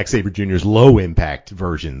Zack Sabre Jr.'s low impact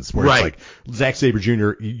versions, where it's like Zack Sabre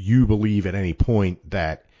Jr. You believe at any point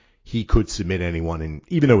that he could submit anyone, and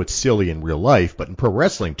even though it's silly in real life, but in pro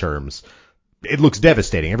wrestling terms, it looks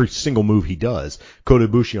devastating. Every single move he does. Kota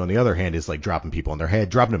Ibushi, on the other hand, is like dropping people on their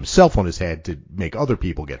head, dropping himself on his head to make other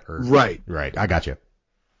people get hurt. Right. I got you.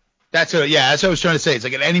 That's what I was trying to say. It's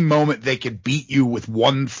like at any moment they could beat you with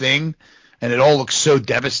one thing, and it all looks so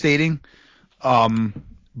devastating.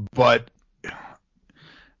 But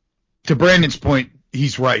to Brandon's point,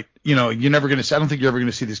 he's right. You know, you're never going to – I don't think you're ever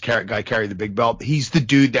going to see this guy carry the big belt. He's the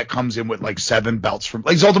dude that comes in with like 7 belts from –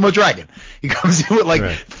 like Ultimo Dragon. He comes in with like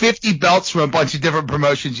 50 belts from a bunch of different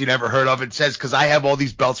promotions you never heard of. It says, because I have all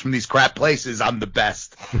these belts from these crap places, I'm the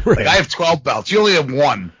best. Like I have 12 belts. You only have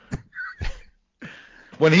 1.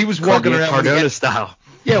 When he was walking around – Cardona style.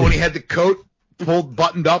 Yeah, when he had the coat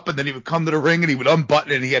buttoned up, and then he would come to the ring and he would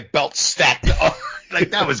unbutton it and he had belts stacked up.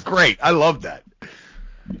 Like that was great. I loved that.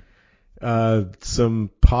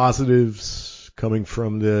 Some positives coming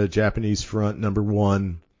from the Japanese front. Number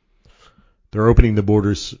one, they're opening the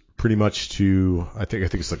borders pretty much to, I think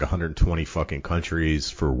it's like 120 fucking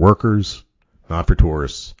countries for workers, not for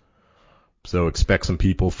tourists. So expect some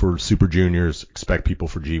people for Super Juniors, expect people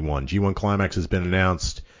for G1. G1 Climax has been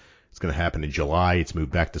announced. It's going to happen in July. It's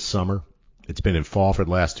moved back to summer. It's been in fall for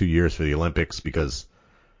the last 2 years for the Olympics because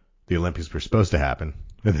the Olympics were supposed to happen,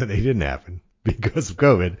 and then they didn't happen because of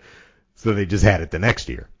COVID. So they just had it the next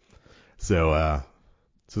year. So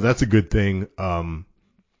that's a good thing.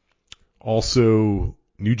 Also,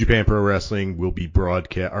 New Japan Pro Wrestling will be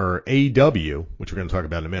broadcast, or AEW, which we're going to talk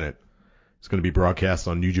about in a minute. It's going to be broadcast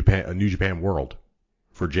on New Japan World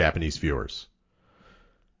for Japanese viewers.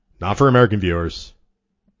 Not for American viewers,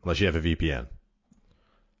 unless you have a VPN.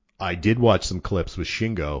 I did watch some clips with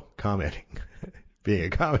Shingo commenting.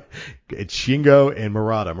 It's Shingo and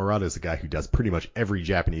Murata. Murata is the guy who does pretty much every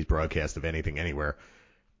Japanese broadcast of anything anywhere.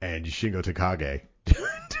 And Shingo Takagi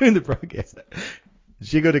doing the broadcast.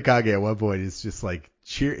 Shingo Takagi at one point is just like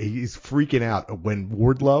he's freaking out when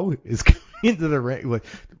Wardlow is coming into the ring.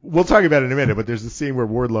 We'll talk about it in a minute, but there's a scene where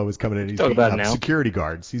Wardlow is coming in and he's beating up security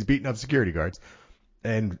guards. He's beating up security guards.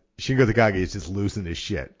 And Shingo Takagi is just losing his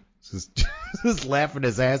shit. Just laughing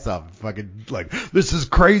his ass off. Fucking like, this is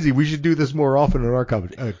crazy. We should do this more often in our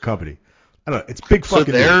company. I don't know. It's big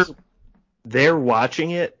fucking news. They're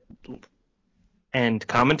watching it and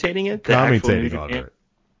commentating it? Commentating on it.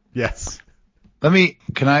 Yes.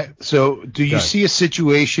 So do you see a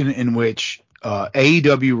situation in which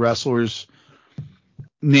AEW wrestlers,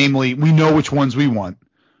 namely, we know which ones we want,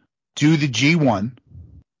 do the G1,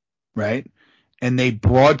 right? And they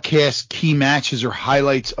broadcast key matches or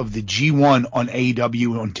highlights of the G1 on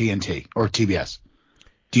AEW on TNT or TBS.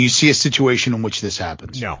 Do you see a situation in which this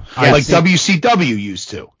happens? No. Like WCW used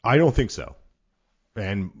to. I don't think so.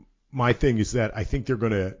 And my thing is that I think they're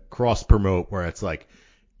going to cross-promote where it's like,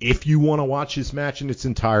 if you want to watch this match in its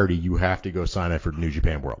entirety, you have to go sign up for New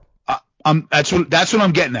Japan World. That's what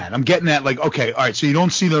I'm getting at. I'm getting at like, okay, all right, so you don't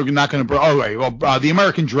see they're not going to – all right, well, the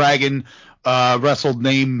American Dragon – wrestled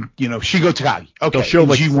name, Shingo Takagi. Okay. They'll show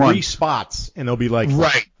like G1. 3 spots and they'll be like,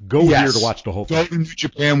 go here to watch the whole thing. Go to New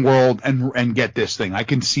Japan World and get this thing. I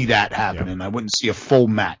can see that happening. Yeah. I wouldn't see a full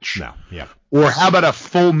match. No. Yeah. Or how about a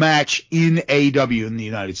full match in AEW in the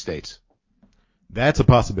United States? That's a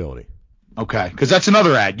possibility. Okay. Because that's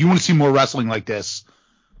another ad. You want to see more wrestling like this.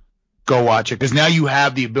 go watch it, because now you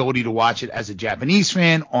have the ability to watch it as a Japanese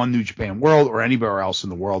fan on New Japan World or anywhere else in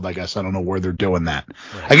the world. I guess I don't know where they're doing that.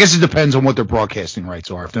 Right. I guess it depends on what their broadcasting rights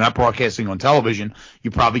are. If they're not broadcasting on television, you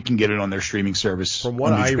probably can get it on their streaming service. From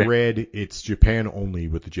what I read, it's Japan only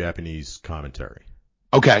with the Japanese commentary.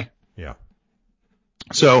 Okay. Yeah.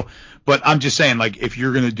 So, but I'm just saying, like, if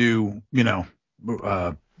you're gonna do,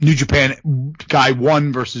 New Japan guy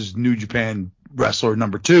 1 versus New Japan wrestler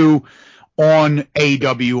number 2 on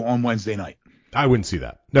AEW on Wednesday night. I wouldn't see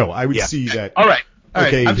that. No, I would see that. All right.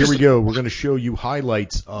 Okay, here we go. We're going to show you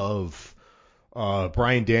highlights of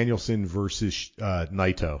Bryan Danielson versus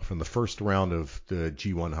Naito from the first round of the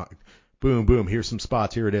G1. Boom, boom. Here's some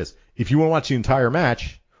spots. Here it is. If you want to watch the entire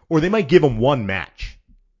match, or they might give them one match.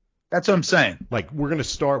 That's what I'm saying. Like, we're going to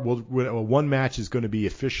start. One match is going to be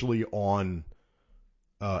officially on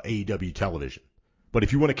AEW television. But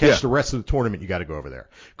if you want to catch the rest of the tournament, you got to go over there,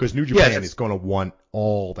 because New Japan is going to want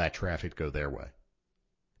all that traffic to go their way.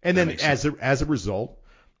 And then as a result,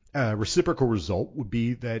 reciprocal result would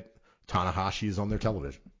be that Tanahashi is on their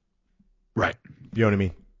television. Right. You know what I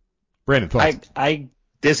mean? Brandon, thoughts? I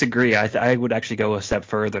disagree. I would actually go a step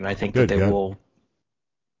further, and I think that they will.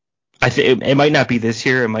 I think it might not be this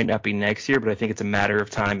year, it might not be next year, but I think it's a matter of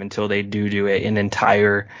time until they do an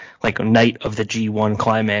entire night of the G1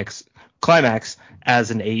 climax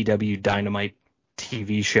as an AEW Dynamite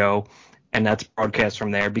TV show, and that's broadcast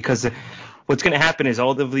from there. Because what's going to happen is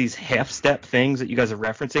all of these half-step things that you guys are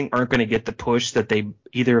referencing aren't going to get the push that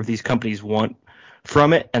either of these companies want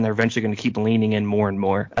from it, and they're eventually going to keep leaning in more and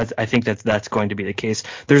more. I think that's going to be the case.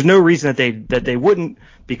 There's no reason that they wouldn't,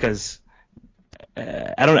 because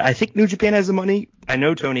I don't know. I think New Japan has the money. I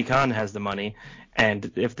know Tony Khan has the money.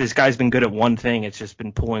 And if this guy's been good at one thing, it's just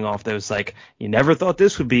been pulling off those, you never thought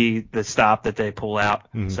this would be the stop that they pull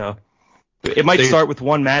out. Mm-hmm. So it might start with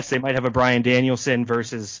one match. They might have a Bryan Danielson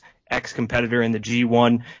versus ex-competitor in the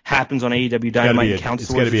G1, happens on AEW Dynamite and counts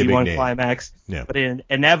towards the G1 climax. Yeah. But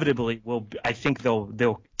inevitably, I think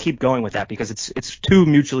they'll keep going with that, because it's too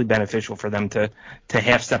mutually beneficial for them to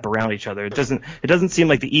half step around each other. It doesn't seem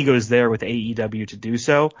like the ego is there with AEW to do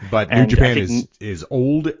so. But New Japan is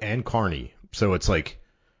old and carny. So it's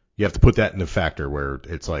you have to put that in the factor where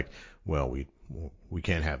it's well, we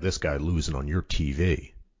can't have this guy losing on your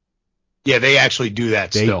TV. Yeah, they actually do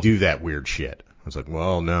that still. They do that weird shit. I was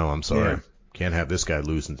well, no, I'm sorry. Yeah. Can't have this guy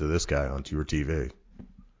losing to this guy onto your TV.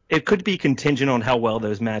 It could be contingent on how well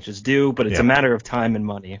those matches do, but it's a matter of time and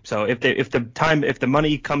money. So if the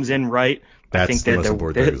money comes in right, I think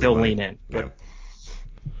that they'll lean in. Yeah.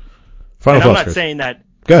 I'm not saying that.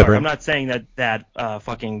 I'm not saying that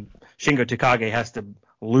fucking Shingo Takagi has to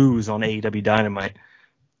lose on AEW Dynamite.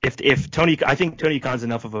 I think Tony Khan's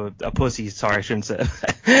enough of a pussy. Sorry, I shouldn't say.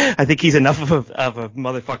 I think he's enough of a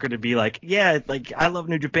motherfucker to be I love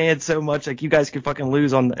New Japan so much. You guys can fucking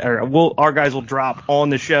lose our guys will drop on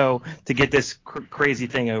the show to get this crazy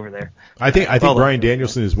thing over there. I think Bryan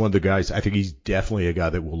Danielson is one of the guys. I think he's definitely a guy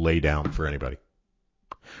that will lay down for anybody.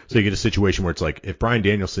 So you get a situation where it's if Bryan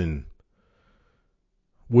Danielson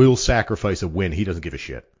will sacrifice a win, he doesn't give a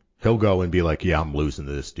shit. He'll go and be yeah, I'm losing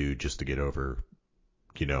to this dude just to get over,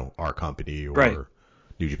 our company or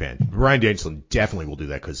New Japan. Bryan Danielson definitely will do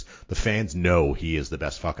that, because the fans know he is the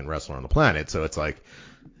best fucking wrestler on the planet. So it's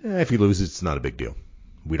if he loses, it's not a big deal.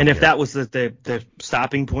 If that was the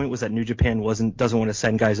stopping point, was that New Japan doesn't want to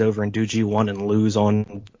send guys over and do G1 and lose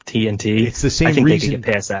on TNT, it's the same I think reason, they could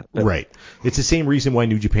get past that. But. Right. It's the same reason why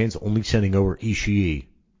New Japan's only sending over Ishii,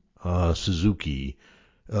 Suzuki,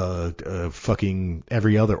 fucking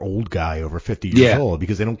every other old guy over 50 years old,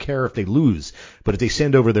 because they don't care if they lose. But if they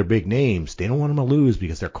send over their big names, they don't want them to lose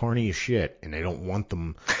because they're carny as shit, and they don't want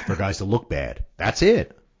them for guys to look bad. That's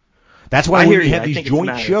it. That's why when we have these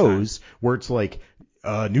joint shows where it's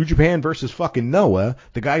New Japan versus fucking Noah,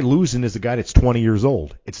 the guy losing is the guy that's 20 years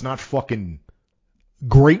old. It's not fucking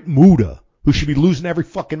Great Muta, who should be losing every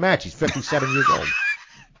fucking match. He's 57 years old.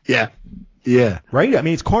 Yeah. Yeah. Right? I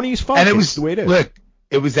mean, it's corny as fuck. And it was the way it is. Look,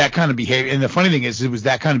 it was that kind of behavior. And the funny thing is, it was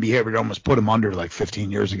that kind of behavior that almost put him under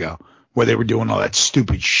 15 years ago, where they were doing all that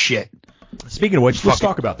stupid shit. Speaking of which, let's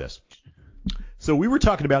talk about this. So we were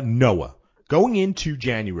talking about Noah. Going into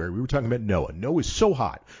January, we were talking about Noah. Noah's so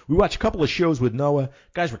hot. We watched a couple of shows with Noah.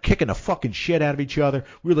 Guys were kicking the fucking shit out of each other.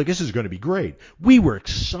 We were like, this is going to be great. We were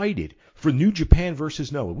excited for New Japan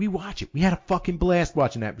versus Noah. We watched it. We had a fucking blast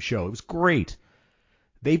watching that show. It was great.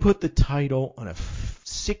 They put the title on a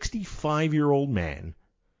 65-year-old man,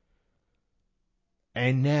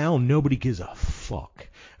 and now nobody gives a fuck.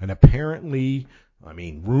 And apparently, I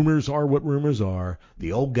mean, rumors are what rumors are.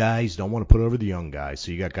 The old guys don't want to put over the young guys.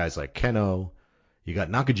 So you got guys like Keno. You got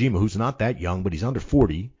Nakajima, who's not that young, but he's under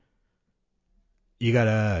 40. You got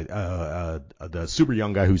the super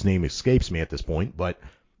young guy whose name escapes me at this point, but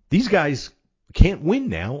these guys can't win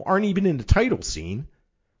now, aren't even in the title scene,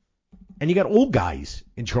 and you got old guys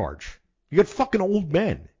in charge. You got fucking old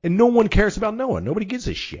men, and no one cares about Noah. Nobody gives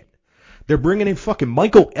a shit. They're bringing in fucking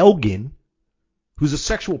Michael Elgin, who's a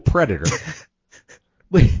sexual predator.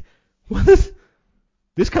 Like, what is...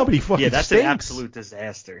 This company fucking that's stinks. an absolute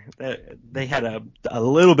disaster. They had a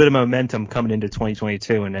little bit of momentum coming into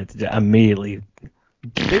 2022, and it immediately.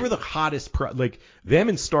 They were the hottest, them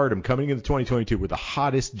and Stardom coming into 2022 were the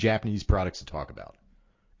hottest Japanese products to talk about.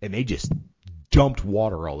 And they just dumped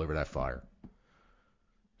water all over that fire.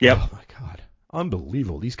 Yep. Oh, my God.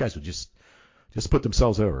 Unbelievable. These guys would just put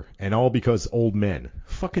themselves over. And all because old men.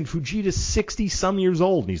 Fucking Fujita's 60-some years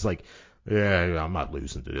old, and he's like, yeah, I'm not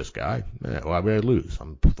losing to this guy. Yeah, why would I lose?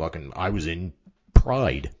 I was in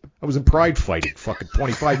Pride. I was in Pride fighting fucking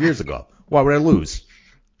 25 years ago. Why would I lose?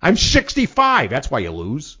 I'm 65. That's why you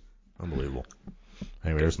lose. Unbelievable.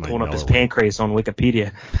 Anyway, there's my pulling up his pancreas on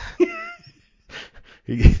Wikipedia.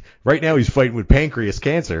 Right now he's fighting with pancreas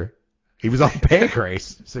cancer. He was on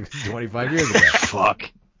pancreas 25 years ago.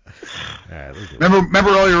 Fuck. Right, remember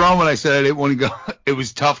earlier on when I said I didn't want to go? It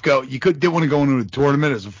was tough go. Didn't want to go into a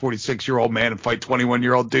tournament as a 46-year-old man and fight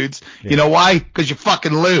 21-year-old dudes. Yeah. You know why? Because you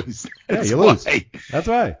fucking lose. Yeah, you lose. That's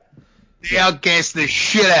right. They outgas the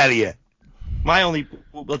shit out of you.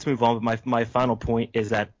 Let's move on. But my final point is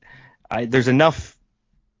that there's enough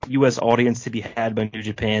U.S. audience to be had by New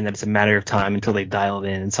Japan that it's a matter of time until they dial it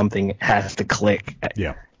in and something has to click.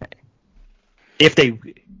 Yeah. If they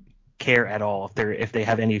care at all, if they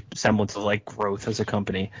have any semblance of like growth as a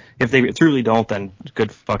company. If they truly don't, then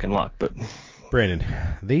good fucking luck. But Brandon,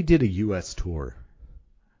 they did a U.S. tour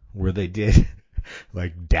where they did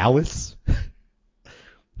like Dallas,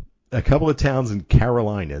 a couple of towns in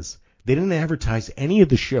Carolinas. They didn't advertise any of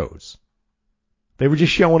the shows. They were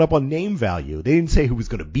just showing up on name value. They didn't say who was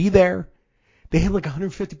going to be there. They had like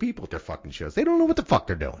 150 people at their fucking shows. They don't know what the fuck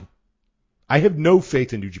they're doing. I have no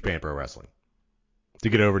faith in New Japan Pro Wrestling to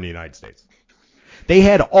get over in the United States. They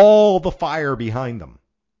had all the fire behind them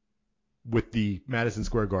with the Madison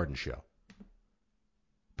Square Garden show.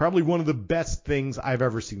 Probably one of the best things I've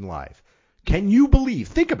ever seen live. Can you believe?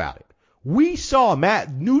 Think about it. We saw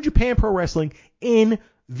New Japan Pro Wrestling in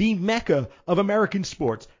the mecca of American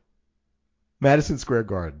sports, Madison Square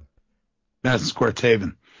Garden. Madison Square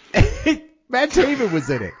Taven. Matt Taven was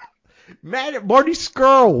in it. Marty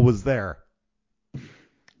Scurll was there.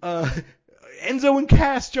 Enzo and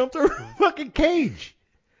Cass jumped over a fucking cage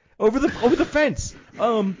over the fence.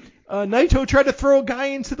 Naito tried to throw a guy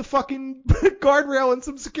into the fucking guardrail, and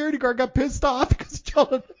some security guard got pissed off because he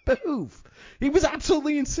told him to move. He was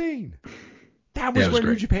absolutely insane. That was where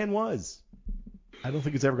New Japan was. I don't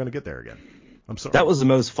think it's ever going to get there again. I'm sorry. That was the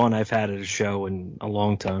most fun I've had at a show in a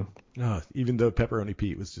long time. Even though Pepperoni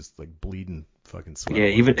Pete was just like bleeding fucking sweat. Yeah,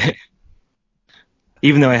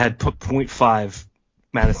 even though I had put 0.5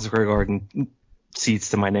 Madison Square Garden seats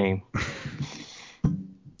to my name.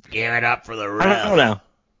 Give it up for the ref. I don't know.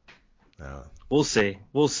 No. We'll see.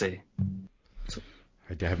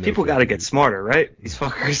 People got to get smarter, right? These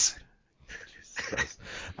fuckers.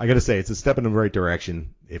 I got to say, it's a step in the right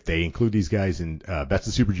direction. If they include these guys in Best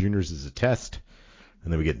of Super Juniors as a test,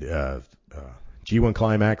 and then we get G1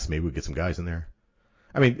 Climax, maybe we get some guys in there.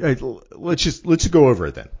 I mean, let's just go over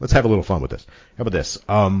it then. Let's have a little fun with this. How about this?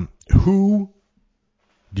 Who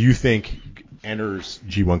do you think enters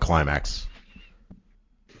G1 Climax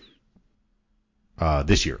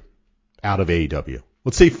this year out of AEW?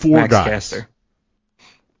 Let's say four guys. Caster.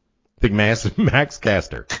 Think Max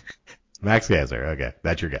Caster. Max Caster. Okay,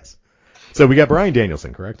 that's your guess. So we got Bryan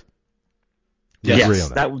Danielson, correct? Yes,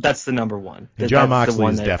 that's the number one. And John Moxley the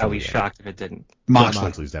one is definitely. I'd be shocked if it didn't. John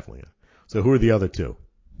Moxley's definitely in. So who are the other two?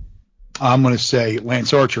 I'm going to say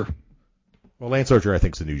Lance Archer. Well, Lance Archer, I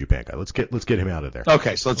think, is a New Japan guy. Let's get him out of there.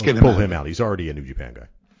 Okay, so let's pull him out. He's already a New Japan guy.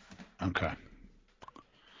 Okay.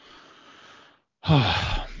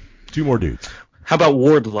 Two more dudes. How about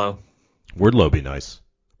Wardlow? Wardlow would be nice,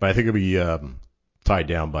 but I think it'll be tied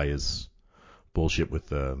down by his bullshit with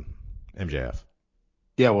MJF.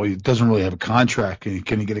 Yeah, well, he doesn't really have a contract.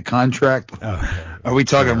 Can he get a contract? Oh, are we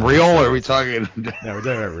talking real or are we talking? No, we're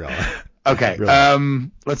talking real. Okay.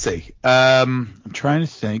 Real. Let's see. I'm trying to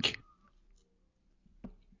think.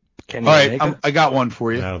 Kenny All right, Omega? I got one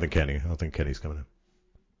for you. I don't think Kenny's coming in.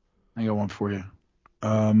 I got one for you.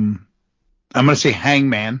 I'm going to say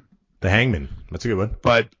Hangman. The Hangman. That's a good one.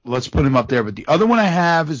 But let's put him up there. But the other one I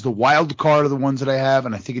have is the wild card of the ones that I have,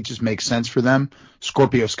 and I think it just makes sense for them.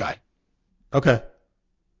 Scorpio Sky. Okay.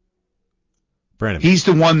 Brandon. He's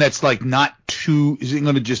the one that's like isn't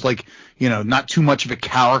going to just like, not too much of a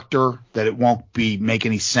character that it won't make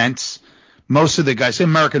any sense. Most of the guys, say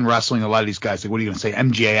American wrestling, a lot of these guys, like, what are you going to say?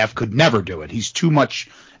 MJF could never do it. He's too much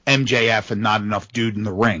MJF and not enough dude in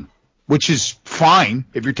the ring, which is fine.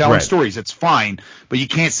 If you're telling stories, it's fine. But you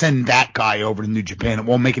can't send that guy over to New Japan. It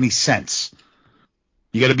won't make any sense.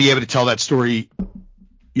 You got to be able to tell that story,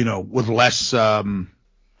 with less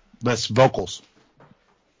vocals.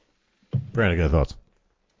 Brandon, got thoughts?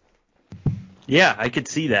 Yeah, I could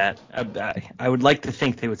see that. I would like to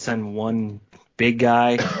think they would send one big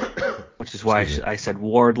guy, which is why I said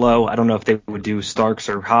Wardlow. I don't know if they would do Starks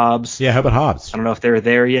or Hobbs. Yeah, how about Hobbs? I don't know if they're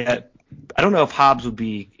there yet. I don't know if Hobbs would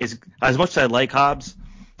be as much as I like Hobbs.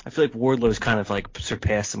 I feel like Wardlow's kind of like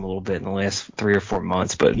surpassed him a little bit in the last 3 or 4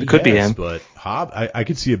 months, but it could be him. But Hobbs, I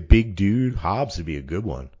could see a big dude. Hobbs would be a good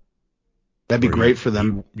one. That'd be great for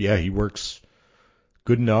them. He works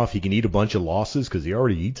good enough. He can eat a bunch of losses because he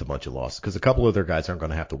already eats a bunch of losses because a couple of their guys aren't going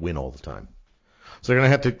to have to win all the time. So they're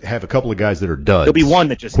going to have a couple of guys that are duds. There'll be one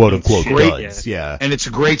that just quote unquote shit. duds. Yeah. And it's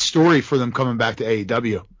a great story for them coming back to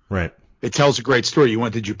AEW. Right. It tells a great story. You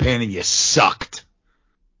went to Japan and you sucked.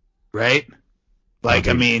 Right? Like,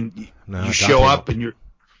 you show up and you're... I'm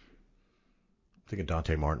thinking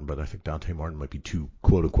Dante Martin, but I think Dante Martin might be too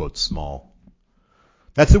quote unquote small.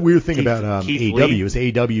 That's the weird thing about AEW is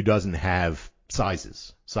AEW doesn't have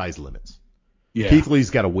size limits. Yeah. Keith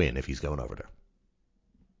Lee's got to win if he's going over there.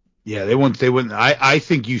 Yeah, they wouldn't. I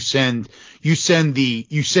think you send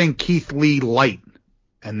Keith Lee light,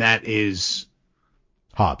 and that is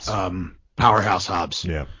Hobbs. Powerhouse Hobbs.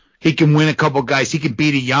 Yeah. He can win a couple guys. He can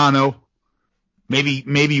beat a Yano. Maybe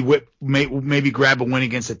grab a win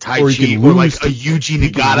against a Tai Chi or like a Yuji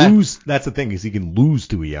Nagata. That's the thing is he can lose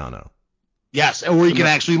to a Yano. Yes, or he can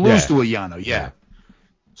actually lose to a Yano. Yeah.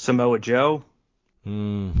 Samoa Joe.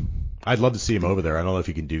 I'd love to see him over there. I don't know if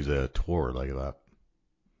he can do the tour like that.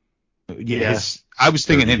 Yeah, I was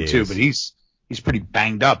thinking him too, but he's pretty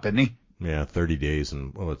banged up, isn't he? Yeah, 30 days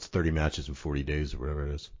and it's 30 matches in 40 days or whatever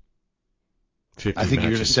it is. I think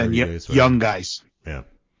you're going to send young guys. Yeah.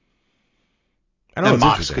 I know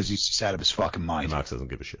Mox because he's just out of his fucking mind. And Mox doesn't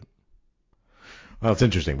give a shit. Well, it's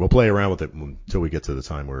interesting. We'll play around with it until we get to the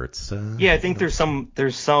time where it's. I think there's some.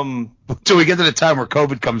 Until we get to the time where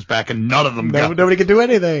COVID comes back and none of them. Nobody can do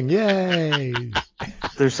anything. Yay!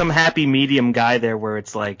 There's some happy medium guy there where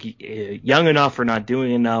it's like young enough or not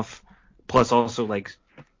doing enough, plus also like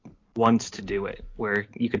wants to do it. Where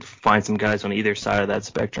you could find some guys on either side of that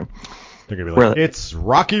spectrum. They're gonna be like, it's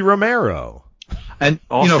Rocky Romero. And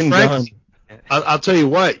Frank. I'll tell you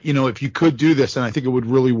what, if you could do this, and I think it would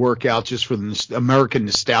really work out just for the American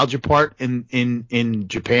nostalgia part in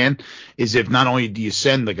Japan, is if not only do you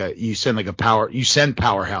send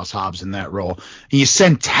Powerhouse Hobbs in that role, and you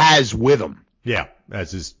send Taz with him. Yeah,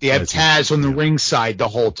 you have Taz on the ringside the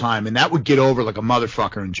whole time, and that would get over like a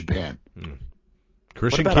motherfucker in Japan.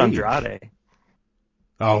 Christian what about Cage? Andrade?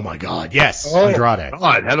 Oh my God, yes, Andrade.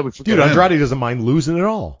 God, how do we forget him? Andrade doesn't mind losing at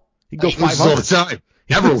all. He can go 500 all the time.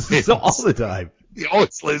 Never wins. All the time.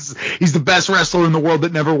 He's the best wrestler in the world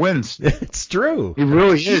that never wins. It's true. He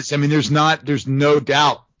really is. I mean, there's no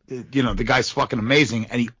doubt. The guy's fucking amazing,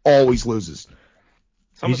 and he always loses.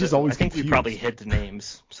 He's just always. I think confused. we probably hit the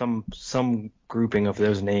names. Some grouping of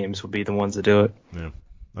those names would be the ones that do it. Yeah,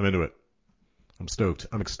 I'm into it. I'm stoked.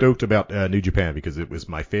 I'm stoked about New Japan because it was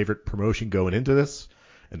my favorite promotion going into this,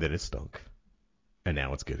 and then it stunk, and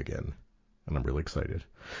now it's good again. And I'm really excited.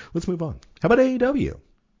 Let's move on. How about AEW?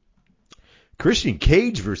 Christian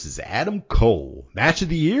Cage versus Adam Cole. Match of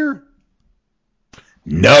the year?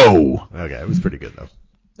 No. Okay, it was pretty good, though.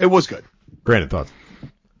 It was good. Brandon, thoughts?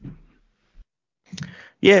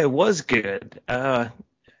 Yeah, it was good. I'll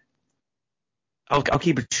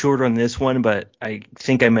keep it short on this one, but I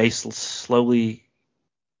think I may slowly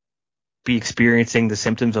be experiencing the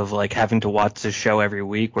symptoms of like having to watch this show every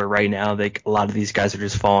week, where right now a lot of these guys are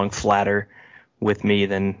just falling flatter with me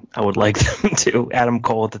than I would like them to. Adam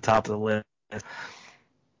Cole at the top of the list.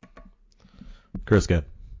 Chris, go.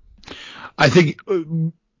 I think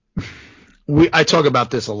I talk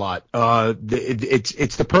about this a lot.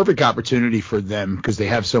 It's the perfect opportunity for them because they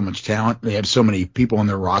have so much talent. They have so many people on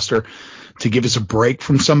their roster to give us a break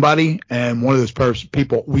from somebody. And one of those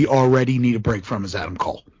people we already need a break from is Adam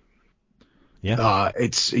Cole. Yeah.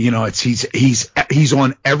 He's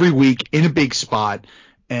on every week in a big spot,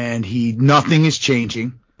 and nothing is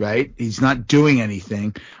changing. Right? He's not doing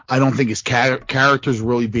anything. I don't think his character's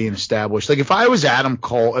really being established. Like if I was Adam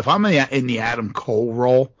Cole, if I'm in the Adam Cole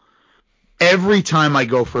role, every time I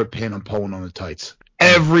go for a pin, I'm pulling on the tights.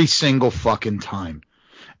 Every single fucking time.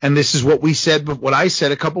 And this is what we said, what I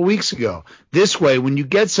said a couple weeks ago. This way, when you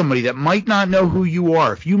get somebody that might not know who you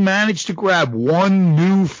are, if you manage to grab one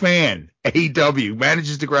new fan, AEW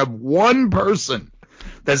manages to grab one person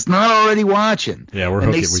that's not already watching. Yeah, we're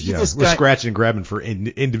hooking. We're scratching and grabbing for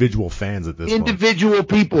individual fans at this point. Individual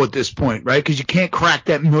people at this point, right? Because you can't crack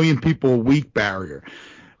that million people a week barrier.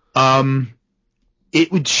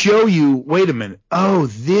 It would show you, wait a minute, oh,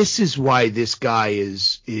 this is why this guy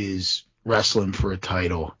is wrestling for a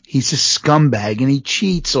title. He's a scumbag and he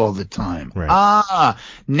cheats all the time. Right.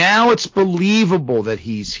 Now it's believable that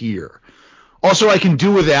he's here. Also, I can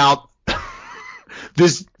do without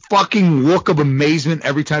this fucking look of amazement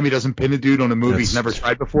every time he doesn't pin a dude on a movie he's never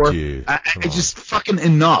tried before. Dude, it's just fucking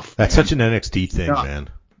enough. That's such an NXT thing, man.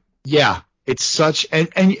 Yeah, it's such, and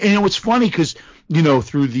it's funny because,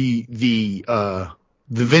 through the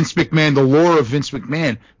Vince McMahon, the lore of Vince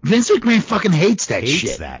McMahon fucking hates that shit.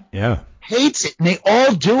 Hates that, yeah. Hates it, and they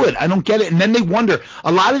all do it. I don't get it. And then they wonder,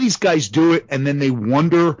 a lot of these guys do it, and then they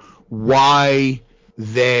wonder why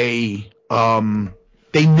they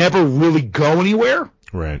never really go anywhere.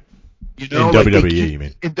 Right. In WWE, you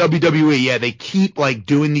mean? In WWE, yeah, they keep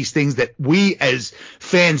doing these things that we as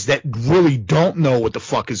fans that really don't know what the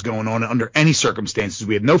fuck is going on under any circumstances,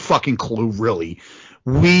 we have no fucking clue really.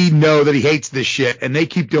 We know that he hates this shit, and they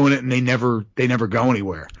keep doing it, and they never go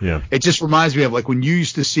anywhere. Yeah. It just reminds me of when you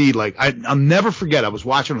used to see I'll never forget. I was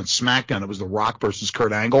watching on SmackDown. It was The Rock versus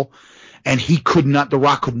Kurt Angle, and The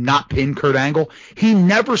Rock could not pin Kurt Angle. He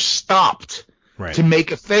never stopped. Right. To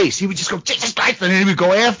make a face. He would just go, Jesus Christ, and then he would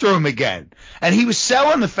go after him again. And he was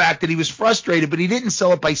selling the fact that he was frustrated, but he didn't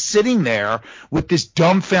sell it by sitting there with this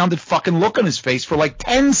dumbfounded fucking look on his face for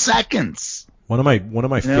 10 seconds. One of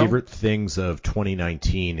my favorite things of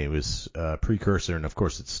 2019, it was a precursor, and of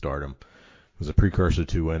course it's Stardom. It was a precursor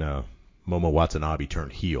to when Momo Watanabe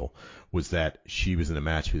turned heel, was that she was in a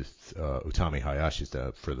match with Utami Hayashi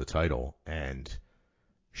for the title, and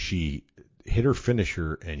she hit her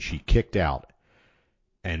finisher and she kicked out.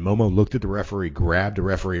 And Momo looked at the referee, grabbed the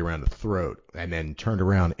referee around the throat, and then turned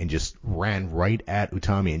around and just ran right at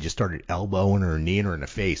Utami and just started elbowing her, kneeing her in the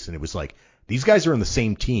face. And it was like, these guys are on the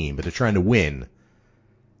same team, but they're trying to win.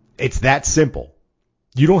 It's that simple.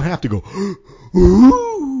 You don't have to go,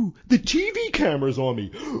 ooh, the TV camera's on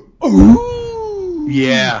me. Ooh.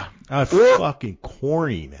 Yeah. Fucking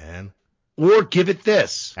corny, man. Or give it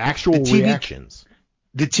this. Actual reactions.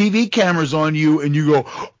 The TV camera's on you, and you go,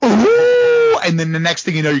 ooh. And then the next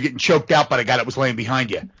thing you know, you're getting choked out by the guy that was laying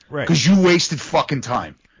behind you. Right. Because you wasted fucking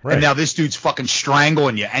time. Right. And now this dude's fucking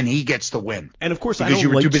strangling you, and he gets the win. And of course, because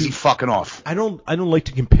you were too busy fucking off. I don't like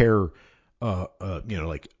to compare,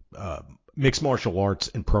 mixed martial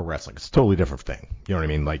arts and pro wrestling. It's a totally different thing. You know what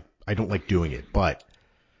I mean? I don't like doing it. But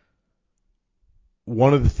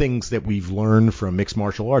one of the things that we've learned from mixed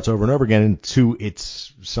martial arts over and over again, and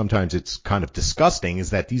sometimes it's kind of disgusting,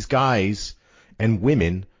 is that these guys and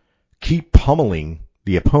women keep pummeling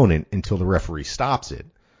the opponent until the referee stops it.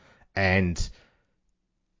 And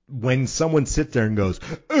when someone sits there and goes,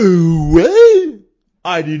 oh, what?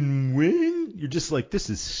 I didn't win. You're just like, this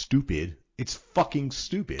is stupid. It's fucking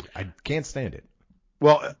stupid. I can't stand it.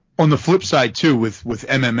 Well, on the flip side too, with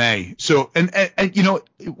MMA. So, and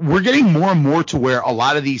we're getting more and more to where a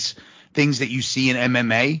lot of these things that you see in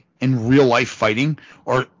MMA in real life fighting,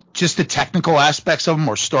 or just the technical aspects of them,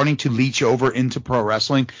 are starting to leach over into pro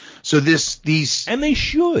wrestling. So these, and they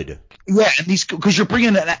should. Yeah, and because you're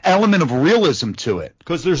bringing an element of realism to it.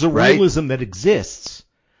 Because there's a realism that exists.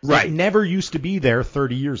 Right. That never used to be there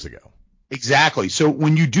 30 years ago. Exactly. So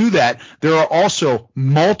when you do that, there are also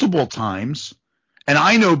multiple times, and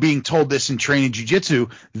I know being told this in training jiu-jitsu,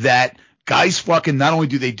 that guys fucking not only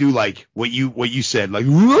do they do what you said,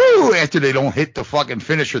 woo, after they don't hit the fucking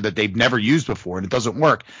finisher that they've never used before and it doesn't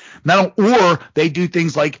work. Or they do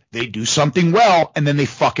things like they do something well and then they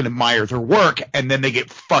fucking admire their work and then they get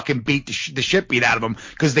fucking beat the shit beat out of them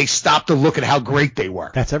because they stop to look at how great they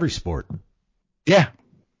were. That's every sport. Yeah.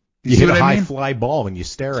 You hit a high fly ball and you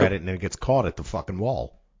stare at it and it gets caught at the fucking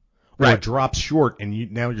wall. Or it drops short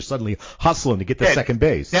and now you're suddenly hustling to get to second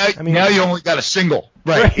base. Now you only got a single.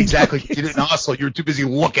 Right. Exactly. You didn't hustle. You were too busy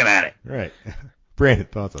looking at it. Right. Brandon,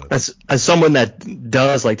 thoughts on it? As someone that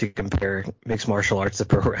does like to compare mixed martial arts to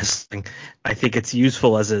pro wrestling, I think it's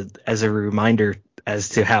useful as a reminder as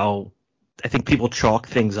to how I think people chalk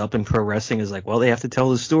things up in pro wrestling as they have to tell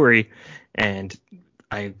the story. And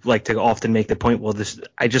I like to often make the point,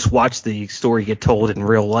 I just watched the story get told in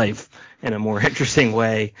real life in a more interesting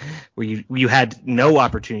way where you had no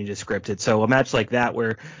opportunity to script it. So a match like that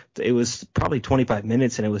where it was probably 25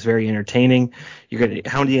 minutes and it was very entertaining,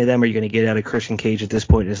 how many of them are you going to get out of Christian Cage at this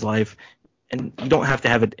point in his life? and you don't have to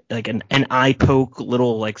have an eye poke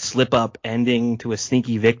little like slip up ending to a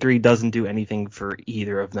sneaky victory. Doesn't do anything for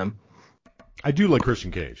either of them. I do like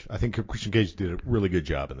Christian Cage. I think Christian Cage did a really good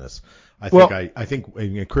job in this. I think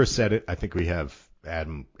and Chris said it. I think we have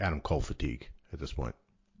Adam Cole fatigue at this point.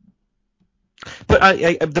 But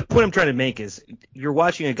the point I'm trying to make is you're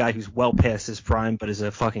watching a guy who's well past his prime, but is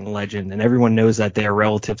a fucking legend, and everyone knows that they're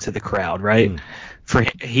relative to the crowd, right?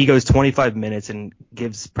 He goes 25 minutes and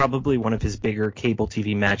gives probably one of his bigger cable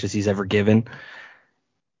TV matches he's ever given.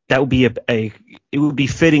 That would be it would be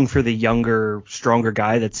fitting for the younger, stronger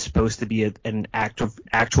guy that's supposed to be an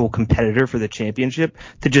actual competitor for the championship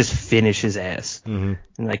to just finish his ass. And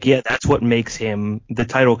that's what makes him the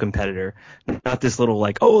title competitor, not this little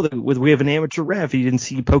we have an amateur ref. He didn't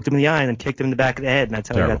see you poked him in the eye and then kicked him in the back of the head, and that's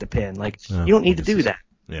how he got the pin. You don't need to do that.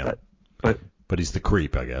 Yeah, but he's the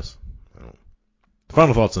creep, I guess.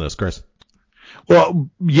 Final thoughts on this, Chris? Well,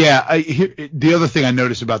 yeah. The other thing I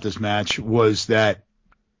noticed about this match was that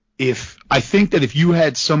I think that if you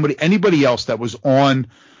had anybody else that was on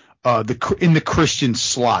in the Christian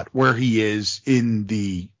slot where he is in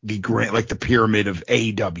the like the pyramid of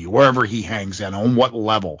AEW, wherever he hangs at, on what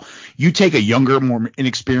level, you take a younger, more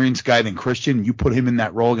inexperienced guy than Christian, you put him in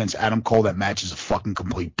that role against Adam Cole, that match is a fucking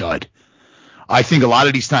complete dud. I think a lot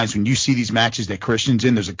of these times when you see these matches that Christian's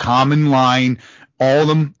in, there's a common line. All of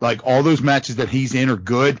them, like all those matches that he's in are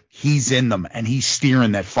good. He's in them and he's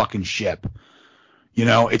steering that fucking ship.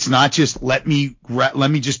 It's not just let me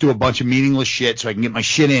just do a bunch of meaningless shit so I can get my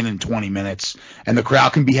shit in 20 minutes and the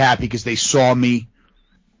crowd can be happy because they saw me,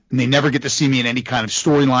 and they never get to see me in any kind of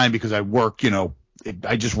storyline because I work,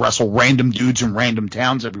 I just wrestle random dudes in random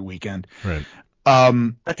towns every weekend. Right.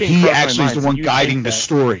 He actually is the one guiding the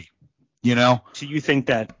story, So you think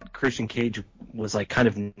that Christian Cage was kind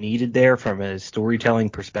of needed there from a storytelling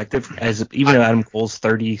perspective, even though Adam Cole's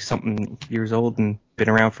 30-something years old and been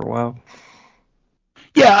around for a while?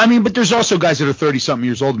 Yeah, but there's also guys that are 30-something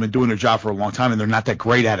years old and been doing their job for a long time, and they're not that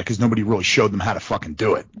great at it because nobody really showed them how to fucking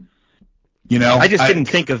do it. I just didn't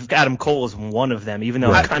think of Adam Cole as one of them, even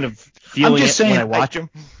though I'm kind of feeling when I watch him.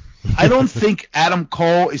 I don't think Adam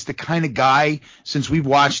Cole is the kind of guy, since we've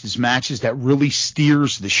watched his matches, that really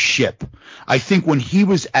steers the ship. I think when he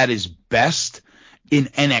was at his best in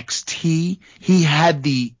NXT, he had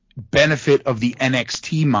the benefit of the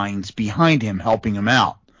NXT minds behind him helping him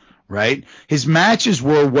out. Right? His matches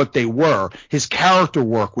were what they were. His character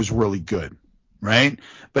work was really good. Right?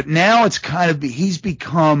 But now it's he's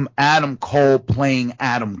become Adam Cole playing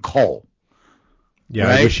Adam Cole. Yeah,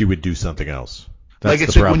 right? I wish he would do something else.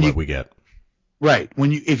 That's the problem that we get. Right.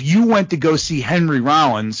 If you went to go see Henry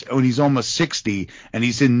Rollins when he's almost 60 and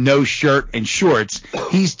he's in no shirt and shorts,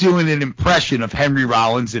 he's doing an impression of Henry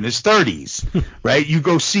Rollins in his 30s. Right? You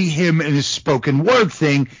go see him in his spoken word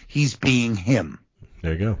thing, he's being him.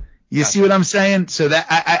 There you go. You see what I'm saying? So that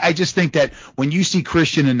I just think that when you see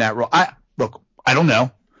Christian in that role, I don't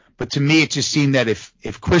know, but to me it just seemed that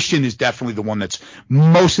if Christian is definitely the one that's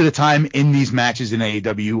most of the time in these matches in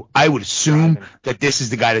AEW, I would assume that this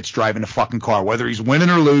is the guy that's driving the fucking car, whether he's winning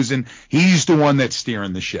or losing. He's the one that's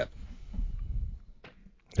steering the ship.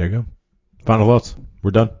 There you go. Final thoughts.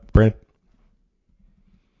 We're done. Brandon?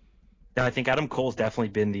 No, I think Adam Cole's definitely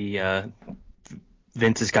been the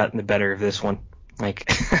Vince has gotten the better of this one.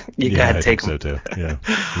 You gotta take him. I think so too. Yeah.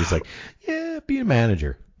 He's like, yeah, be a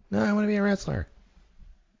manager. No, I want to be a wrestler.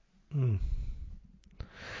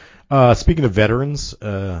 Speaking of veterans,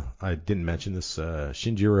 I didn't mention this.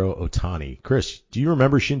 Shinjiro Otani. Chris, do you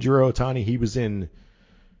remember Shinjiro Otani? He was in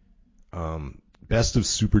Best of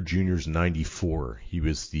Super Juniors '94. He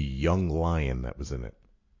was the young lion that was in it.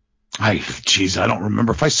 I don't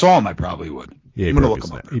remember. If I saw him, I probably would. Yeah, I'm gonna look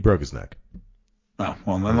him up. He broke his neck. Oh,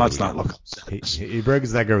 well, then let's not look. He broke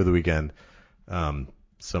his neck over the weekend.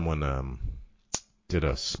 Someone did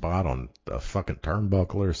a spot on a fucking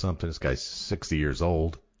turnbuckle or something. This guy's 60 years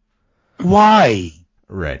old. Why?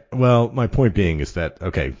 Right. Well, my point being is that,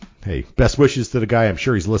 okay, hey, best wishes to the guy. I'm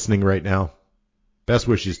sure he's listening right now. Best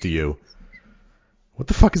wishes to you. What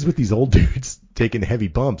the fuck is with these old dudes taking heavy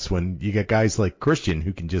bumps when you got guys like Christian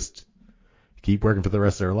who can just keep working for the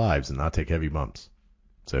rest of their lives and not take heavy bumps?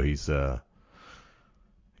 So he's, yeah,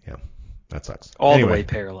 that sucks. All the way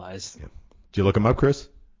paralyzed. Yeah. Did you look him up, Chris?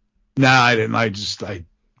 No, I didn't. I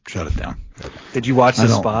shut it down. Did you watch the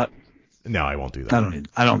spot? No, I won't do that.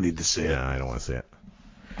 I don't need to see it. No, I don't want to see it.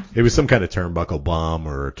 It was some kind of turnbuckle bomb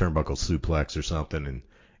or a turnbuckle suplex or something, and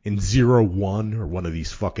in 0-1 or one of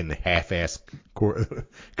these fucking half-ass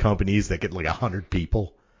companies that get like 100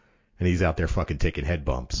 people, and he's out there fucking taking head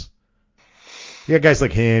bumps. You got guys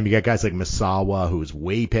like him. You got guys like Misawa, who's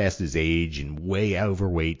way past his age and way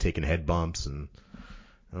overweight, taking head bumps, and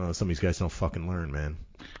I don't know. Some of these guys don't fucking learn, man.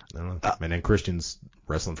 I don't know. And then Christian's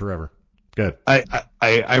wrestling forever. Good.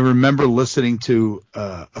 I remember listening to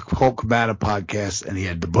a Colt Cabana podcast, and he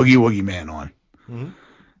had the Boogie Woogie Man on. Mm-hmm.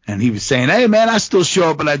 And he was saying, hey, man, I still show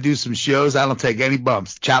up and I do some shows. I don't take any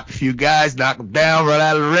bumps. Chop a few guys, knock them down, run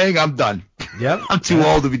out of the ring. I'm done. Yep. I'm too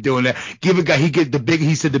old to be doing that. Give a guy,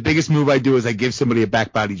 he said the biggest move I do is I give somebody a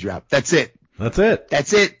back body drop. That's it. That's it.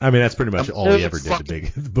 That's it. I mean, that's pretty much all he ever did,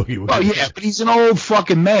 the Boogie Woogie. Oh, yeah, but he's an old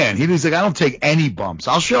fucking man. He's like, I don't take any bumps.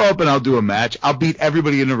 I'll show up and I'll do a match. I'll beat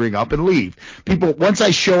everybody in the ring up and leave. People, once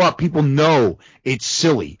I show up, people know it's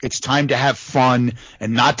silly. It's time to have fun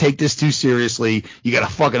and not take this too seriously. You got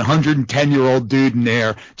a fucking 110-year-old dude in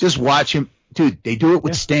there. Just watch him. Dude, they do it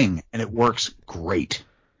with Sting, and it works great.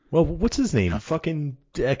 Well, what's his name? Fucking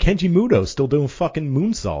Kenji Muto still doing fucking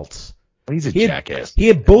moonsaults. He's a jackass. He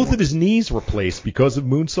had both of his knees replaced because of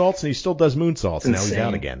moonsaults, and he still does moonsaults. Now he's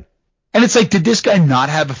out again. And it's like, did this guy not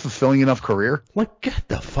have a fulfilling enough career? Like, get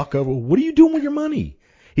the fuck over. What are you doing with your money?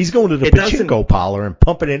 He's going to the pachinko parlor and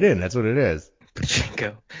pumping it in. That's what it is.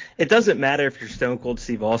 Pachinko. It doesn't matter if you're Stone Cold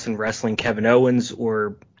Steve Austin wrestling Kevin Owens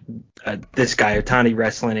or this guy Otani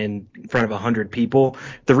wrestling in front of 100 people.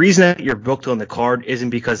 The reason that you're booked on the card isn't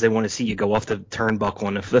because they want to see you go off the turnbuckle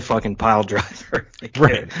on the fucking pile driver. Like,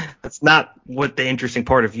 right. That's not what the interesting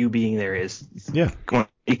part of you being there is. Yeah. Come on,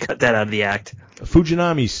 you cut that out of the act.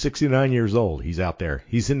 Fujinami's 69 years old. He's out there.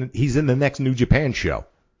 He's in the next New Japan show.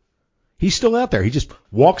 He's still out there. He just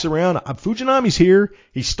walks around. Fujinami's here.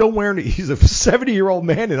 He's still he's a 70-year-old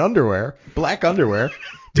man in underwear, black underwear,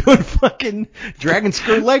 doing fucking dragon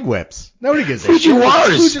skirt leg whips. Nobody gives a shit. Fujiwara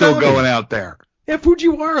is still going out there. Yeah,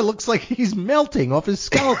 Fujiwara looks like he's melting off his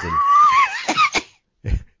skeleton.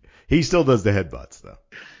 He still does the headbutts, though.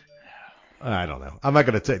 I don't know. I'm not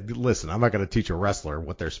going to teach a wrestler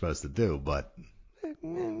what they're supposed to do, but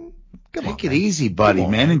Take it easy, buddy,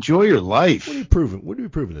 man. Enjoy your life. What are you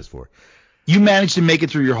proving this for? You managed to make it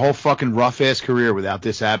through your whole fucking rough-ass career without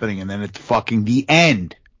this happening, and then it's fucking the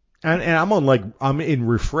end. And I'm in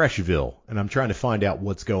Refreshville, and I'm trying to find out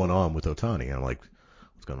what's going on with Otani. And I'm like,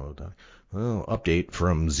 what's going on with Otani? Well, update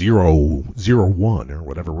from 001 or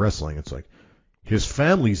whatever wrestling. It's like, his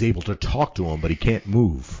family's able to talk to him, but he can't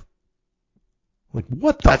move. Like,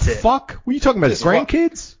 what the fuck? What are you talking about, his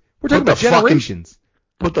grandkids? We're talking about generations.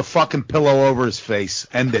 Put the fucking pillow over his face.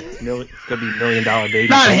 End it. It's going to be $1 million baby.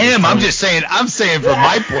 Not him. I'm saying from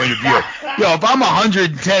my point of view. Yo, if I'm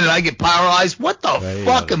 110 and I get paralyzed, what the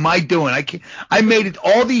fuck am I doing? I made it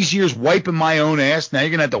all these years wiping my own ass. Now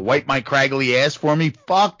you're going to have to wipe my craggly ass for me?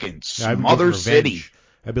 Fucking Smother City.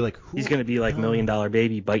 I'd be like, he's going to be like $1 million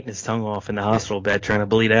baby biting his tongue off in the hospital bed trying to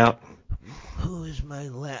bleed out.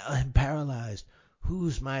 I'm paralyzed.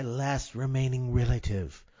 Who's my last remaining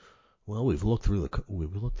relative? Well, we've looked through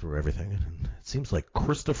everything, and it seems like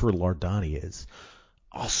Christopher Lardani is.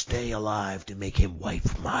 I'll stay alive to make him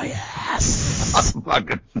wipe my ass. I'm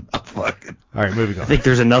fucking. All right, moving on. I think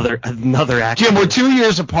there's another actor. Jim, we're 2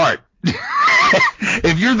 years apart.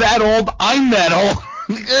 If you're that old, I'm that old.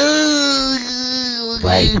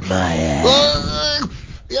 Wipe my ass.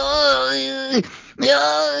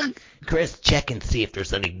 Chris, check and see if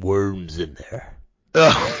there's any worms in there.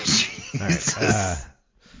 Oh, Jesus.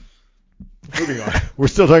 Moving on. We're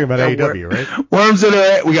still talking about AEW, right?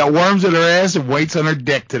 We got worms in her ass and weights on her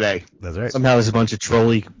dick today. That's right. Somehow there's a bunch of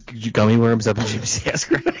trolley gummy worms up in Jimmy's ass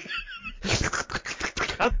crack.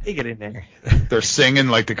 How they get in there? They're singing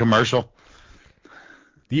like the commercial.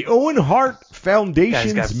 The Owen Hart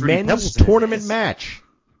Foundation's men's tournament match.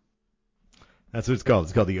 That's what it's called.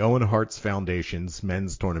 It's called the Owen Hart Foundation's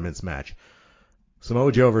men's tournaments match.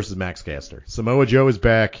 Samoa Joe versus Max Caster. Samoa Joe is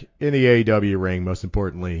back in the AEW ring, most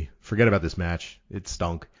importantly. Forget about this match. It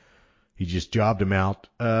stunk. He just jobbed him out.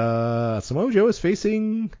 Samoa Joe is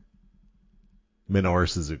facing Minoru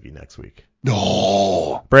Suzuki next week.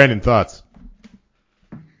 Oh. Brandon, thoughts?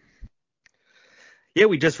 Yeah,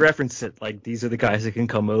 we just referenced it. Like, these are the guys that can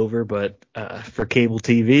come over, but for cable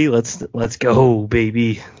TV, let's go,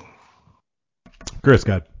 baby. Chris,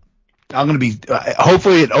 go ahead. I'm going to be,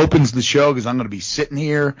 hopefully it opens the show because I'm going to be sitting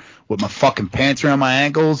here with my fucking pants around my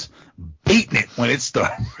ankles, beating it when it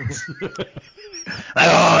starts.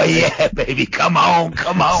 Oh, yeah, baby. Come on.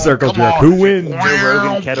 Circle jerk. Who wins?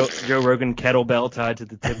 Joe Rogan kettlebell tied to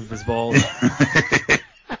the tip of his balls.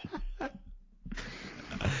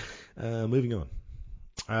 Moving on.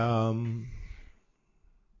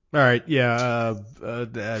 All right. Yeah.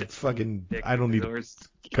 Fucking, I don't need to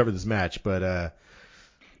cover this match, but,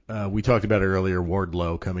 we talked about it earlier,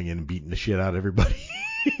 Wardlow coming in and beating the shit out of everybody.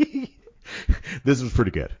 This was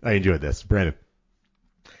pretty good. I enjoyed this. Brandon.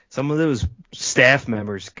 Some of those staff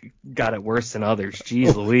members got it worse than others.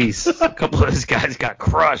 Jeez Louise. A couple of those guys got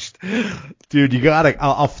crushed. Dude, you gotta.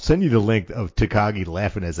 I'll send you the link of Takagi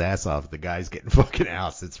laughing his ass off. The guy's getting fucking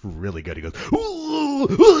house. It's really good. He goes, ooh,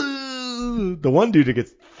 ooh. The one dude that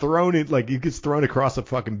gets thrown in, like he gets thrown across a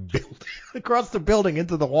fucking building, across the building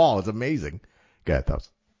into the wall. It's amazing. Go ahead, Thomas.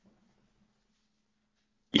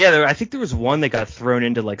 Yeah, I think there was one that got thrown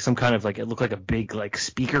into like some kind of like, it looked like a big like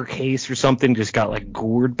speaker case or something, just got like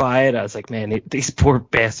gored by it. I was like, man, these poor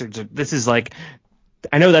bastards. This is like,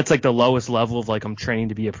 I know that's like the lowest level of like I'm training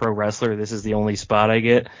to be a pro wrestler. This is the only spot I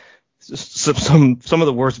get. Some of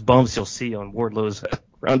the worst bumps you'll see on Wardlow's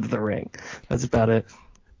round to the ring. That's about it.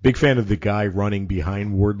 Big fan of the guy running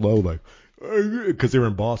behind Wardlow, like, because they were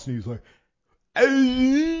in Boston. He's like,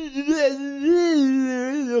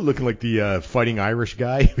 looking like the fighting Irish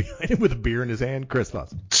guy behind him with a beer in his hand. Chris,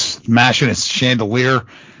 thoughts? Smashing his chandelier.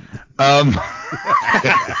 At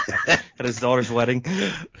his daughter's wedding.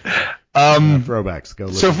 Throwbacks. Go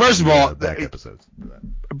listen so first to of all, back episodes.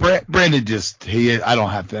 Brandon I don't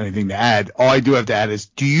have anything to add. All I do have to add is,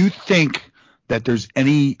 do you think that there's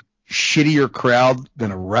any shittier crowd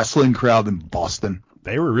than a wrestling crowd in Boston?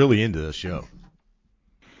 They were really into this show.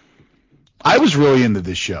 I was really into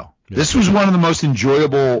this show. Yeah. This was one of the most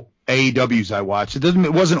enjoyable AEWs I watched. It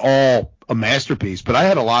wasn't all a masterpiece, but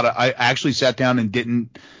I actually sat down and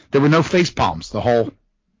there were no face palms. I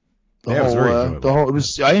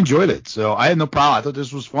enjoyed it. So I had no problem. I thought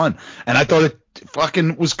this was fun. And I thought it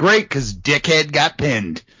fucking was great because Dickhead got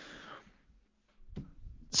pinned.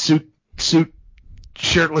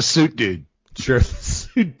 Shirtless suit dude. Shirtless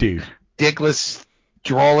suit dude. Dickless,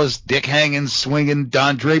 drawless, dick hanging, swinging,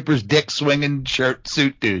 Don Draper's dick swinging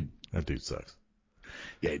suit dude. That dude sucks.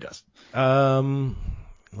 Yeah, he does.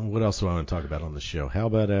 What else do I want to talk about on the show? How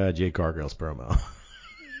about Jade Cargill's promo?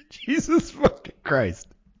 Jesus fucking Christ.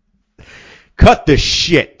 Cut the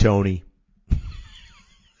shit, Tony.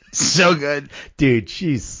 So good. Dude,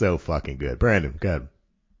 she's so fucking good. Brandon, go ahead.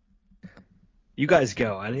 You guys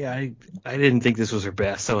go. I didn't think this was her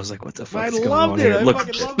best. I was like, what the fuck is going on here? here? I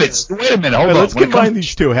fucking loved it. Wait a minute. Hold on. Let's combine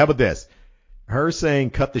these two. How about this? Her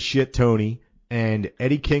saying, cut the shit, Tony, and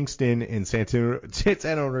Eddie Kingston and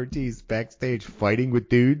Santana Ortiz backstage fighting with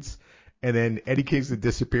dudes, and then Eddie Kingston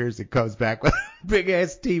disappears and comes back with a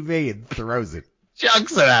big-ass TV and throws it.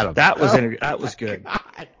 Chucks it at him. That was good.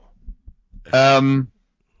 God.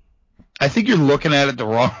 I think you're looking at it the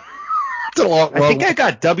wrong I think I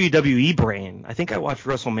got WWE brain. I think I watched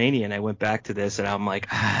WrestleMania and I went back to this and I'm like,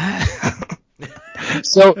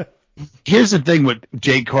 So here's the thing with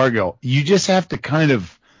Jade Cargill. You just have to kind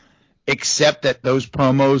of accept that those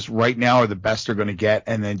promos right now are the best they're going to get,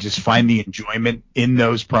 and then just find the enjoyment in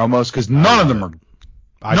those promos, because none of them.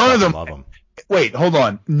 Love them. Wait, hold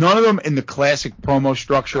on. None of them in the classic promo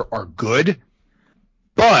structure are good,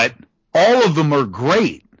 but all of them are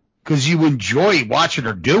great because you enjoy watching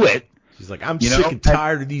her do it. She's like, I'm sick and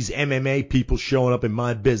tired of these MMA people showing up in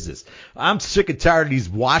my business. I'm sick and tired of these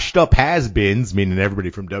washed up has-beens, meaning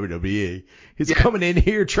everybody from WWE, is coming in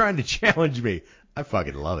here trying to challenge me. I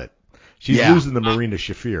fucking love it. She's losing to Marina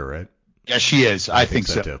Shafir, right? Yeah, she is. I think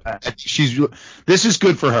so. Too. This is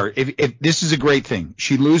good for her. If this is a great thing.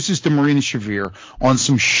 She loses to Marina Shafir on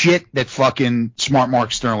some shit that fucking Smart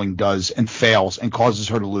Mark Sterling does and fails and causes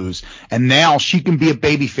her to lose. And now she can be a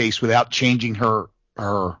babyface without changing her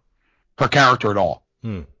character at all.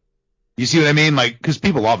 You see what I mean? Like, because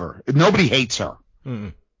people love her. Nobody hates her.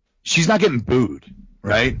 She's not getting booed,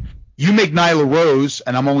 right? You make Nyla Rose,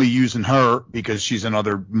 and I'm only using her because she's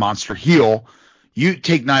another monster heel. You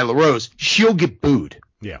take Nyla Rose, she'll get booed.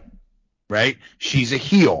 Yeah. Right? She's a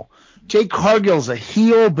heel. Jade Cargill's a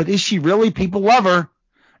heel, but is she really? People love her,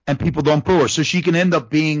 and people don't boo her. So she can end up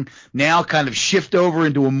being now kind of shift over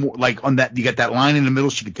into a more, like on that, you got that line in the middle.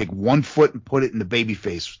 She can take 1 foot and put it in the baby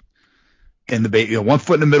face. 1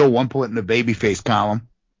 foot in the middle, 1 foot in the baby face column,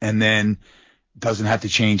 and then doesn't have to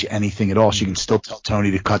change anything at all. She can still tell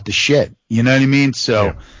Tony to cut the shit. You know what I mean? So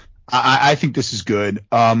yeah. I think this is good.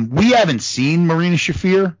 We haven't seen Marina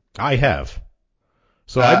Shafir. I have.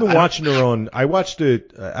 So I've been watching her on. I watched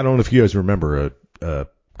it. I don't know if you guys remember. A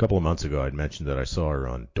couple of months ago, I'd mentioned that I saw her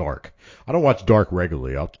on Dark. I don't watch Dark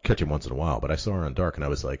regularly. I'll catch it once in a while, but I saw her on Dark, and I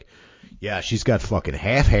was like, yeah, she's got fucking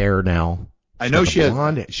half hair now. I know she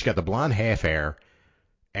has. She's got the blonde half hair,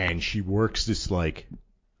 and she works this like.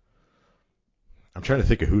 I'm trying to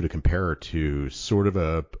think of who to compare her to. Sort of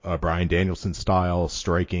a Bryan Danielson style,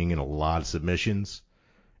 striking and a lot of submissions,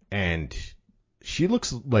 and she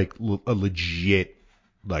looks like a legit,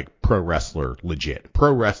 like pro wrestler, legit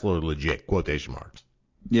quotation marks.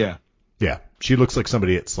 Yeah. Yeah, she looks like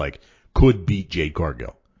somebody that's like could beat Jade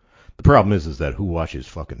Cargill. The problem is that who watches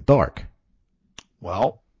fucking Dark?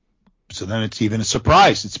 Well, so then it's even a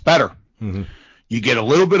surprise. It's better. Mm-hmm. You get a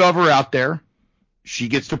little bit of her out there. She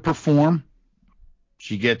gets to perform.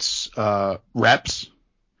 She gets reps.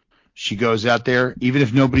 She goes out there, even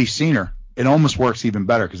if nobody's seen her. It almost works even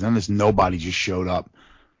better because then this nobody just showed up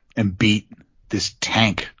and beat this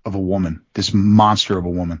tank of a woman, this monster of a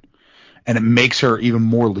woman, and it makes her even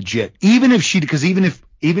more legit. Even if she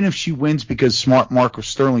wins because Smart Marco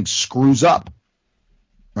Sterling screws up,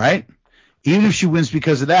 right? Even if she wins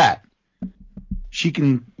because of that, she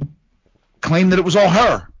can claim that it was all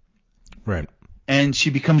her. Right. And she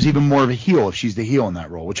becomes even more of a heel if she's the heel in that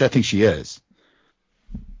role, which I think she is.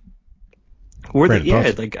 I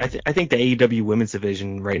think the AEW women's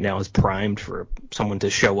division right now is primed for someone to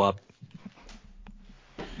show up.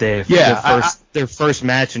 Their first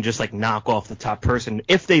match and just like knock off the top person.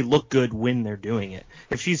 If they look good when they're doing it,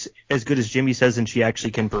 if she's as good as Jimmy says and she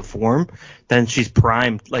actually can perform, then she's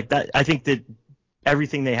primed like that. I think that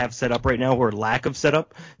everything they have set up right now, or lack of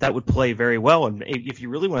setup, that would play very well. And if you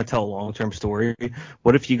really want to tell a long-term story,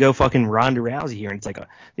 what if you go fucking Ronda Rousey here and it's like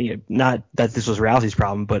not that this was Rousey's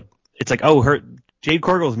problem, but it's like, her Jade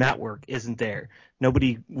Cargill's mat work isn't there.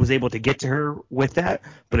 Nobody was able to get to her with that.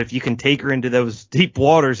 But if you can take her into those deep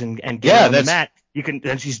waters and get her on the mat, you can.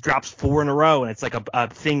 Then she drops 4 in a row, and it's like a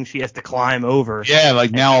thing she has to climb over. Yeah,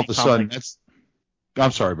 like now all of a sudden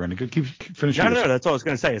I'm sorry, Brandon. Keep finishing. No, that's all I was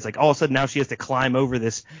going to say. It's like all of a sudden now she has to climb over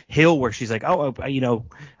this hill where she's like, all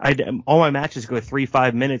my matches go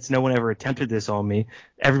 3-5 minutes. No one ever attempted this on me.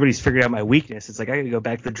 Everybody's figured out my weakness. It's like I got to go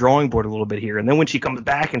back to the drawing board a little bit here. And then when she comes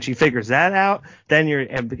back and she figures that out, then you're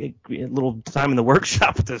a little time in the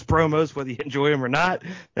workshop with those promos, whether you enjoy them or not.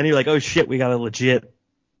 Then you're like, oh shit, we got a legit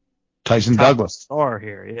Tyson Douglas star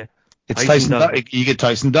here. Yeah, it's Tyson Douglas. You get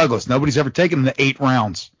Tyson Douglas. Nobody's ever taken him to 8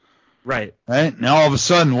 rounds. Right. Now all of a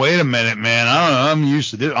sudden, wait a minute, man. I don't know. I'm used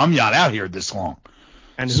to this. I'm not out here this long.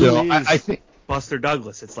 And I think Buster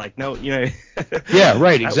Douglas. It's like yeah,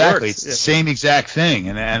 right. Exactly. It's the same exact thing.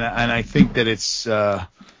 And I think that it's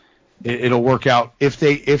it'll work out if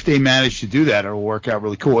they manage to do that. It'll work out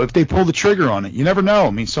really cool. If they pull the trigger on it, you never know. I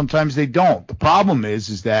mean, sometimes they don't. The problem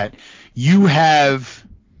is that you have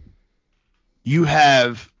Jade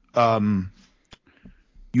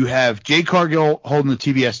Cargill holding the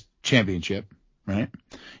TBS championship, right?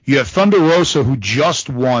 You have Thunder Rosa, who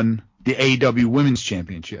just won the AEW Women's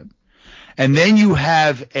Championship, and then you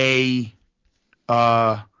have a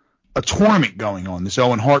tournament going on, this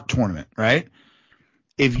Owen Hart tournament, right?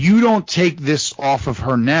 If you don't take this off of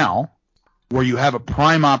her now, where you have a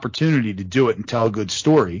prime opportunity to do it and tell a good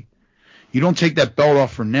story, you don't take that belt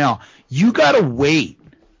off her now, you gotta wait.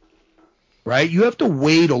 Right? You have to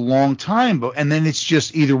wait a long time, and then it's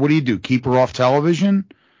just either what do? Keep her off television?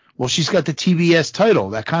 Well, she's got the TBS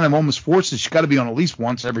title. That kind of almost forces she's got to be on at least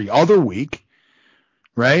once every other week,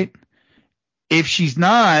 right? If she's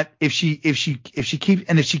not, if she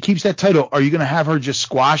keeps that title, are you going to have her just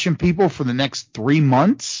squashing people for the next 3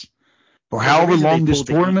 months or however long this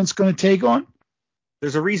tournament's going to take on?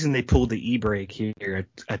 There's a reason they pulled the e-break here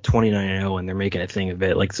at 29-0 and they're making a thing of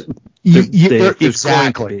it. Like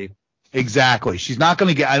exactly. Exactly. She's not going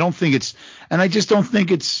to get – I don't think it's – and I just don't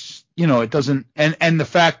think it's – it doesn't – and the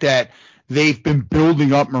fact that they've been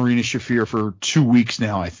building up Marina Shafir for 2 weeks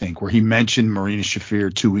now, I think, where he mentioned Marina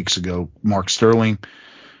Shafir 2 weeks ago, Mark Sterling,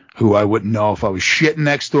 who I wouldn't know if I was shitting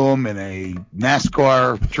next to him in a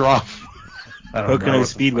NASCAR trough. Pocono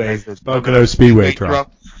Speedway. Pocono Speedway trough.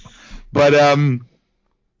 But,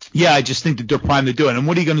 yeah, I just think that they're primed to do it. And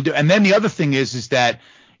what are you going to do? And then the other thing is that,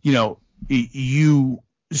 so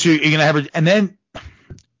you're going to have her, and then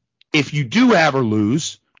if you do have her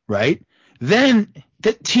lose, right, then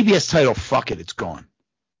the TBS title, fuck it, it's gone.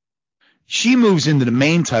 She moves into the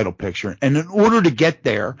main title picture, and in order to get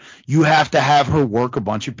there, you have to have her work a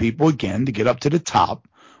bunch of people again to get up to the top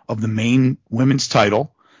of the main women's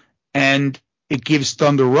title, and it gives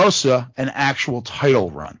Thunder Rosa an actual title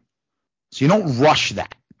run. So you don't rush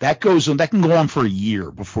that. That can go on for a year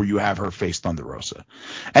before you have her face Thunder Rosa.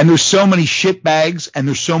 And there's so many shitbags and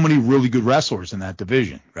there's so many really good wrestlers in that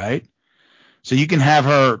division, right? So you can have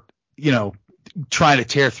her, trying to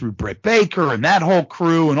tear through Britt Baker and that whole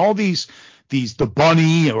crew and all these the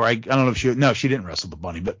Bunny, or I don't know if she didn't wrestle the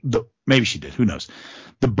Bunny, but maybe she did, who knows?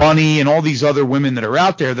 The Bunny and all these other women that are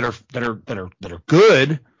out there that are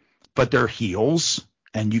good, but they're heels.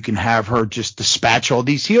 And you can have her just dispatch all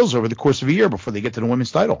these heels over the course of a year before they get to the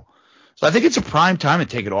women's title. So I think it's a prime time to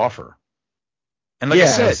take it off her. And like I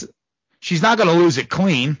said, she's not going to lose it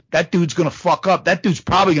clean. That dude's going to fuck up. That dude's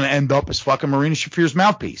probably going to end up as fucking Marina Shafir's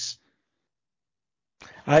mouthpiece.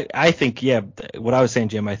 I think, yeah, what I was saying,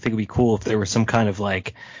 Jim, I think it'd be cool if there was some kind of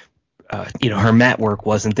like, her mat work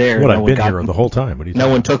wasn't there. What, I've been here the whole time. What are you No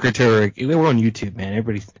talking one took her to her. They were on YouTube, man.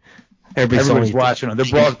 Everybody's watching them. They're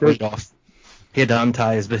She got brought weight off. He had to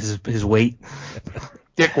untie his weight.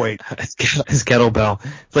 dick weight. His kettlebell.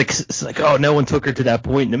 It's like, oh, no one took her to that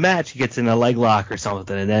point in the match. He gets in a leg lock or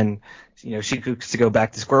something, and then, she goes to go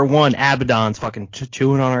back to square one. Abaddon's fucking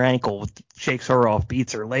chewing on her ankle, shakes her off,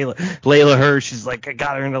 beats her. Layla Hirsch, she's like, I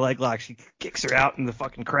got her in the leg lock. She kicks her out in the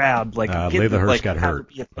fucking crowd. Layla Hirsch got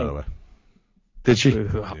hurt, by the way. Did she?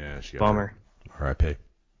 Yeah, she got Bummer. hurt. R.I.P.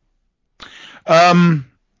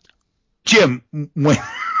 Jim,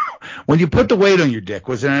 when you put the weight on your dick,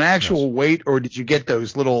 was it an actual weight, or did you get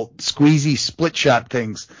those little squeezy split shot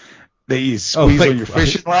things that you squeeze on your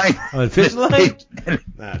fishing line? On the fishing line?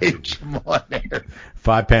 Nah, Pitch them on there.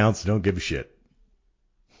 5 pounds, don't give a shit.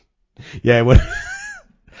 Yeah, when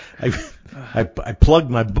I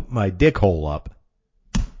plugged my dick hole up.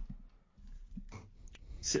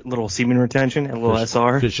 Little semen retention, a little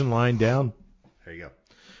SR. Fishing line down. There you go.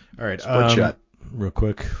 All right. Split shot. Real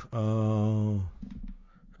quick. Hikaru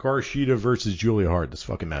Shida versus Julia Hart. This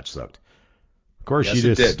fucking match sucked. Hikaru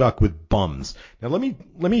Shida is stuck with bums. Now let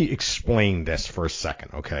me explain this for a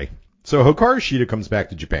second, okay? So Hikaru Shida comes back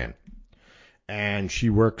to Japan, and she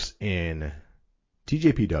works in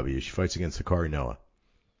TJPW. She fights against Hikaru Noah.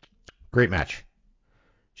 Great match.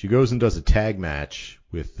 She goes and does a tag match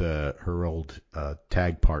with her old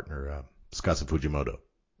tag partner, Tsukasa Fujimoto,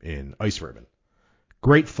 in Ice Ribbon.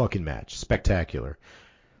 Great fucking match. Spectacular.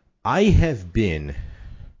 I have been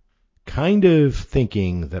kind of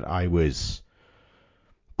thinking that I was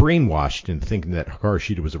brainwashed into thinking that Hikaru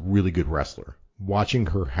Shida was a really good wrestler. Watching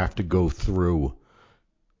her have to go through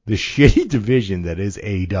the shitty division that is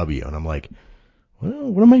AEW. And I'm like,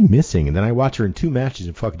 well, what am I missing? And then I watch her in 2 matches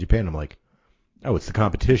in fucking Japan. I'm like, oh, it's the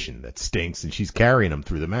competition that stinks, and she's carrying them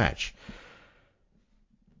through the match.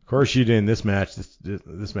 Hikaru Shida in this match,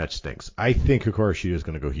 this match stinks. I think Hikaru Shida is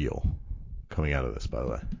going to go heel coming out of this, by the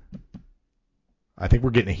way. I think we're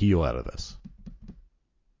getting a heel out of this.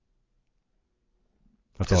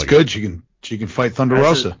 That's good. She can fight Thunder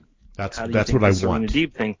Rosa. That's what I want. Serena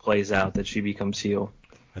Deeb thing plays out that she becomes heel.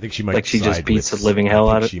 I think she might. Like she just beats the living hell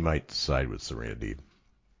out of it. She might side with Serena Deeb.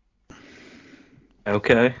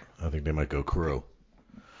 Okay. I think they might go crew.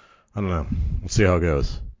 I don't know. We'll see how it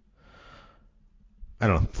goes. I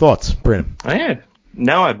don't know. Thoughts, Brandon?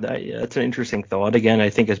 No, that's an interesting thought. Again,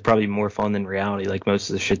 I think it's probably more fun than reality, like most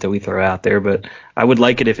of the shit that we throw out there. But I would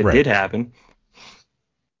like it if it did happen.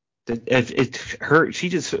 She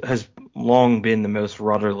just has long been the most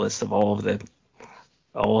rudderless of all of the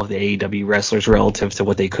AEW wrestlers relative to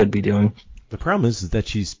what they could be doing. The problem is that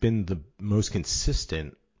she's been the most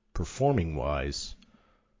consistent performing-wise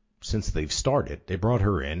since they've started. They brought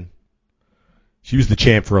her in. She was the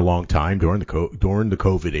champ for a long time during the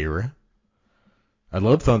COVID era. I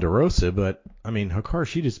love Thunder Rosa, but, I mean, Hikaru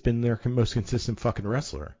Shida's been their most consistent fucking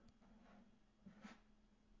wrestler.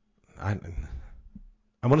 I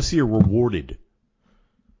want to see her rewarded.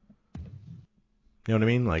 You know what I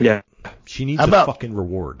mean? Like, yeah. She needs a fucking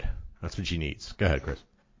reward. That's what she needs. Go ahead, Chris.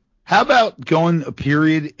 How about going a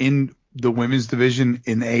period in the women's division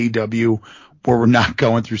in AEW where we're not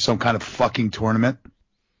going through some kind of fucking tournament?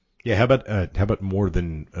 Yeah, how about more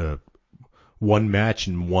than one match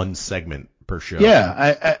and one segment per show?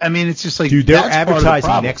 Yeah, I mean, it's just like, dude, they're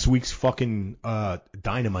advertising next week's fucking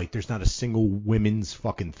Dynamite. There's not a single women's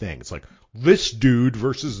fucking thing. It's like this dude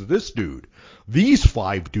versus this dude, these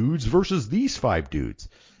 5 dudes versus these 5 dudes.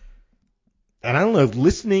 And I don't know,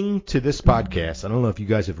 listening to this podcast, I don't know if you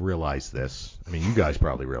guys have realized this. I mean, you guys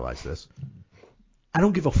probably realize this. I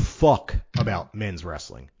don't give a fuck about men's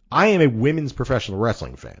wrestling. I am a women's professional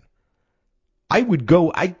wrestling fan. I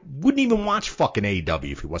wouldn't even watch fucking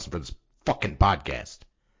AEW if it wasn't for this fucking podcast.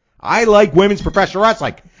 I like women's professional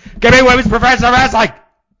wrestling. Give me women's professional wrestling!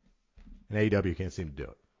 And AEW can't seem to do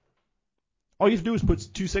it. All you have to do is put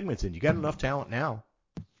 2 segments in. You got enough talent now.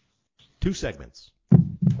 2 segments. They're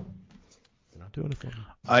not doing it for me.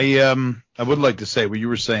 I would like to say what you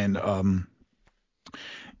were saying.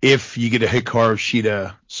 If you get a Hikaru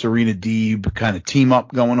Shida, Serena Deeb kind of team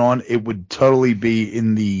up going on, it would totally be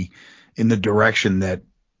in the direction that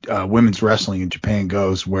women's wrestling in Japan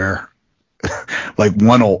goes, where like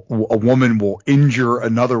a woman will injure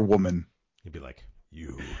another woman. You'd be like,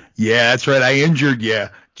 you. Yeah, that's right. I injured you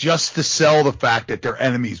just to sell the fact that they're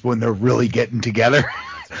enemies when they're really getting together.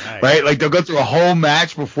 Right? Like they'll go through a whole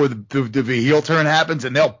match before the heel turn happens,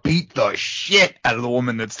 and they'll beat the shit out of the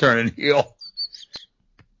woman that's turning heel.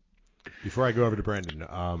 Before I go over to Brandon,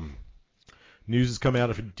 News has come out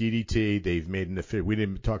of DDT. They've made an we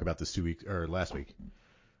didn't talk about this last week.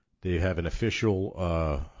 They have an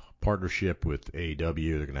official partnership with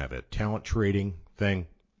AEW. They're going to have a talent trading thing.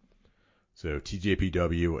 So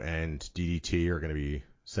TJPW and DDT are going to be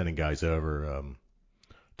sending guys over.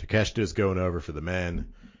 Takeshita's going over for the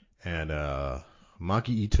men, and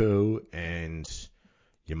Maki Ito and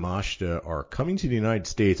Yamashita are coming to the United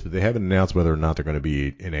States, but they haven't announced whether or not they're going to be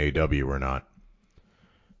in AEW or not.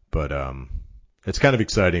 But it's kind of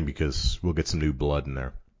exciting because we'll get some new blood in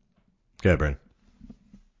there. Go ahead, Brandon.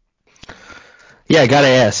 Yeah, I gotta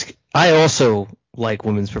ask. I also like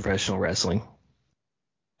women's professional wrestling,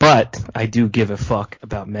 but I do give a fuck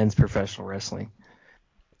about men's professional wrestling.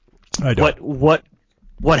 I don't.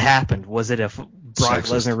 What happened? Was it a Brock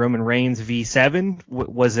Sexist. Lesnar Roman Reigns V7?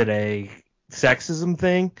 Was it a sexism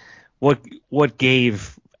thing? What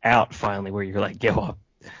gave out finally where you're like, yo,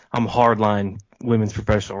 I'm hardline women's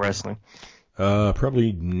professional wrestling?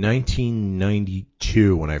 Probably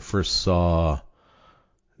 1992 when I first saw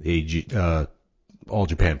All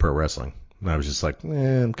Japan Pro Wrestling. And I was just like,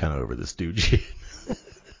 I'm kind of over this dude shit.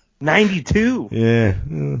 92. Yeah.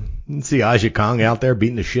 You see Aja Kong out there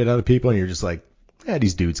beating the shit out of people, and you're just like,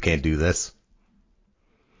 these dudes can't do this.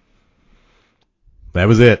 That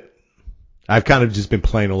was it. I've kind of just been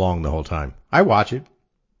playing along the whole time. I watch it.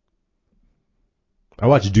 I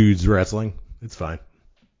watch dudes wrestling. It's fine.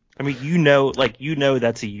 I mean,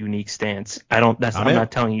 that's a unique stance. I'm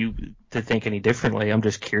not telling you to think any differently. I'm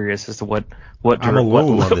just curious as to what I'm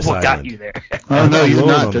alone on this got island. you there. Oh, no, you're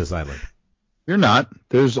alone not. on this island. You're not.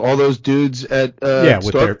 There's all those dudes at with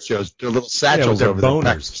Star their shows. Their little with satchels their over boners.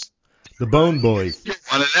 their pecs. The Bone Boys. You're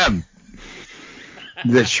one of them.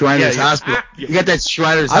 The Shriners Hospital. You got that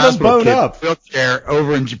Shriners I don't Hospital bone kid up. wheelchair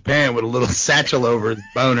over in Japan with a little satchel over his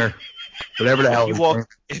boner. Whatever the hell.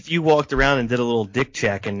 If you walked around and did a little dick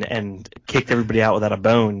check and kicked everybody out without a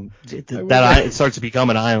bone, it starts to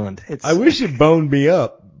become an island. I wish it boned me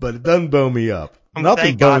up, but it doesn't bone me up. Nothing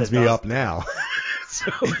thank God bones it me does. up now.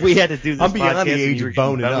 So, we had to do this. I'm beyond the podcast age and you of were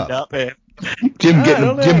boning boned up. Jim I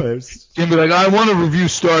don't know. Jim be like, I want to review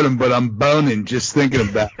Stardom, but I'm boning just thinking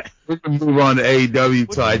about it. We can move on to AEW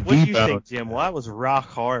till I What do you debone. think, Jim? Well, I was rock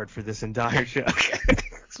hard for this entire show.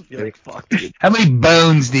 Be like, fuck. How many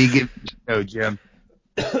bones do you give the show, Jim?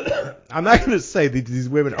 I'm not going to say that these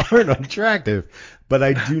women aren't attractive, but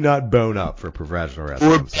I do not bone up for professional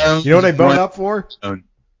wrestling. I'm sorry. You know what I bone up for?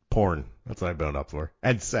 Porn. That's what I bone up for.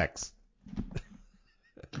 And sex.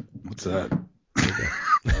 What's that?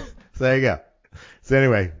 So there you go. So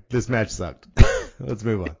anyway, this match sucked. Let's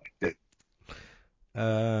move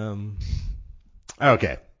on.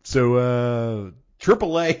 Okay. So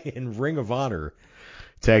AAA and Ring of Honor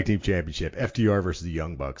Tag Team Championship, FTR versus the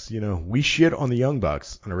Young Bucks. You know, we shit on the Young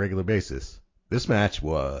Bucks on a regular basis. This match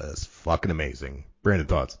was fucking amazing. Brandon,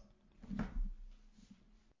 thoughts?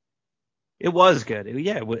 It was good.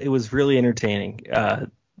 It was really entertaining.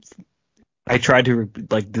 I tried to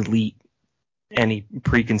delete any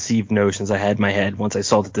preconceived notions I had in my head once I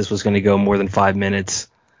saw that this was going to go more than 5 minutes.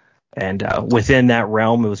 And within that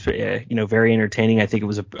realm, it was very entertaining. I think it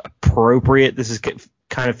was appropriate. This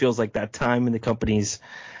kind of feels like that time in the company's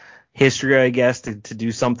history, I guess, to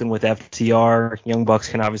do something with FTR. Young Bucks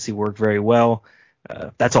can obviously work very well.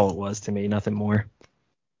 That's all it was to me, nothing more.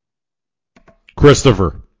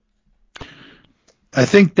 Christopher. I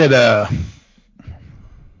think that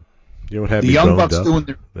You know what had the me Young boned Bucks up? doing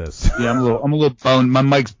their This. yeah, I'm a little boned. My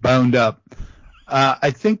mic's boned up.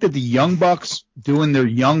 I think that the Young Bucks doing their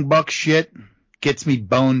Young Buck shit gets me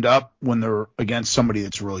boned up when they're against somebody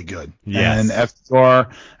that's really good. Yes. And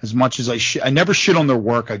FTR, as much as I never shit on their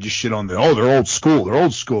work, I just shit on they're old school. They're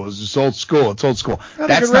old school. It's old school. It's old school. They're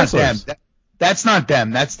That's good not wrestlers. them. That's not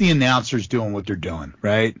them. That's the announcers doing what they're doing,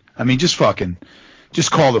 right? I mean, just call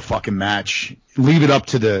the fucking match. Leave it up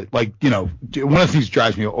to the, one of the things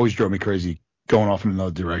always drove me crazy going off in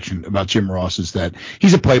another direction about Jim Ross is that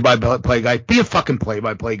he's a play-by-play guy. Be a fucking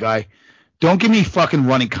play-by-play guy. Don't give me fucking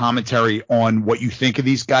running commentary on what you think of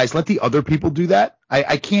these guys. Let the other people do that.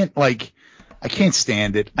 I can't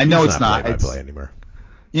stand it. I know it's not. Play-by-play anymore.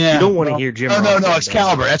 Yeah. You don't want to hear Jim Ross. No,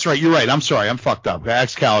 Excalibur. That's right. You're right. I'm sorry. I'm fucked up.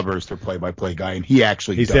 Excalibur is their play-by-play guy, and he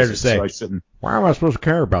actually He's does there to it, say, so I shouldn't. why am I supposed to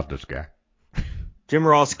care about this guy? Jim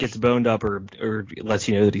Ross gets boned up or lets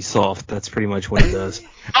you know that he's soft. That's pretty much what he does.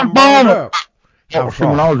 I'm boned up. I'm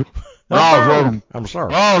sorry.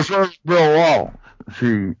 I'm sorry, Bill Wall.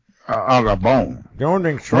 See, I got bone. The only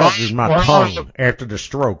thing soft is my tongue after the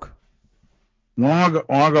stroke. When I got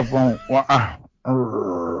bone,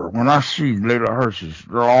 when I see Layla Hirsch's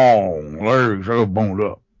long legs, I go boned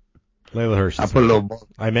up. Layla Hirsch. I put a little.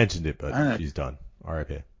 I mentioned it, but she's done.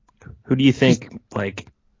 R.I.P. Who do you think, like...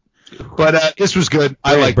 But this was good.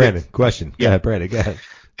 I like Brandon, it. question. Yeah. Go ahead, Brandon. Go ahead.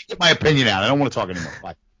 Get my opinion out. I don't want to talk anymore.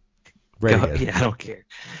 Bye. Yeah, I don't care.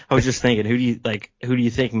 I was just thinking, who do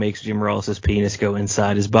you think makes Jim Ross's penis go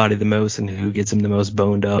inside his body the most, and who gets him the most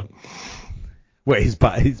boned up? Wait,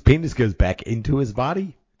 his penis goes back into his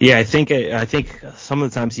body? Yeah, I think some of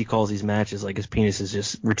the times he calls these matches like his penis is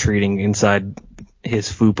just retreating inside his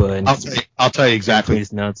fupa, and I'll tell you exactly.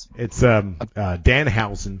 His nuts. It's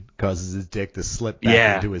Danhausen causes his dick to slip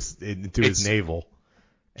back into his navel,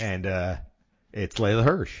 and it's Layla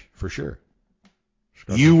Hirsch for sure.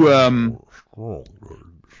 I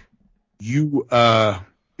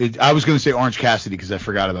was going to say Orange Cassidy because I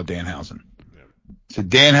forgot about Danhausen. So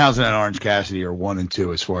Danhausen and Orange Cassidy are 1 and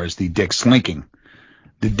 2 as far as the dick slinking.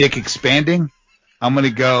 The dick expanding, I'm going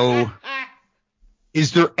to go,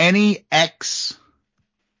 is there any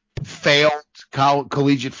failed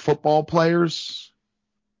collegiate football players?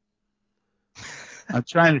 I'm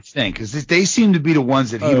trying to think, because they seem to be the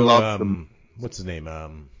ones that he loved. What's his name?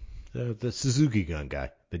 The Suzuki gun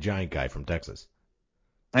guy, the giant guy from Texas.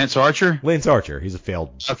 Lance Archer? Lance Archer. He's a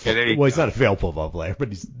failed. Okay, there you go. He's not a failed football player, but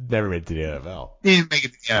he's never made it to the NFL. He didn't make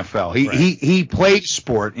it to the NFL. He played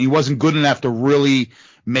sport, and he wasn't good enough to really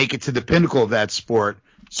make it to the pinnacle of that sport,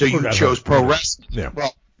 so you chose pro wrestling. Yeah.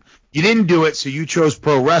 Well, you didn't do it, so you chose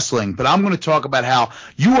pro wrestling, but I'm going to talk about how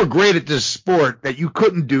you were great at this sport that you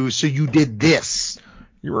couldn't do, so you did this.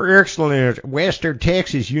 You were excellent at Western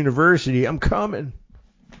Texas University. I'm coming.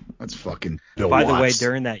 That's fucking Bill By Watts. the way,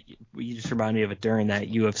 during that, you just remind me of it during that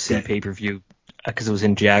UFC pay-per-view, because it was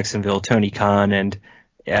in Jacksonville, Tony Khan and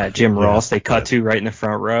Jim Ross, they cut to right in the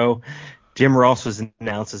front row. Jim Ross was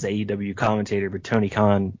announced as AEW commentator, but Tony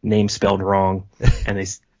Khan name spelled wrong, and they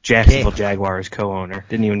Jacksonville Jaguars co-owner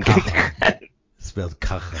didn't even get that. Spelled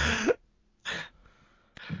Khan.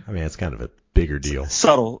 I mean, it's kind of a bigger deal.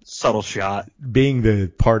 Subtle shot. Being the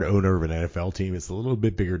part owner of an NFL team is a little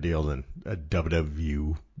bit bigger deal than a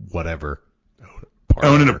WWE whatever.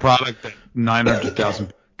 Owning a product that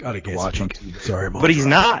 900,000 gotta get watch on TV. Sorry, but he's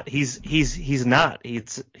not. He's not.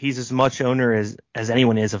 He's as much owner as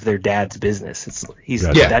anyone is of their dad's business. That's what he does.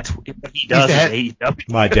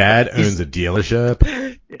 My dad owns a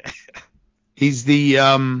dealership. He's the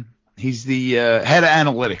head of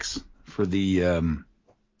analytics for the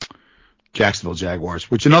Jacksonville Jaguars,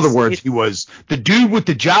 which in other words, he was the dude with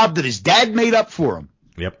the job that his dad made up for him.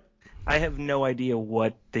 Yep. I have no idea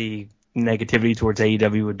what the negativity towards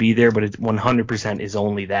AEW would be there, but it 100% is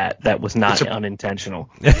only that. That was not unintentional.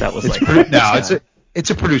 That was it's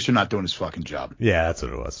a producer not doing his fucking job. Yeah, that's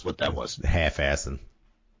what it was. What that was. Half-assing.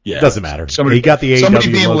 Yeah. Doesn't matter. He got the AEW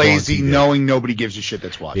somebody being logo lazy, on TV. knowing nobody gives a shit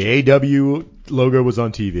that's watching. The AEW logo was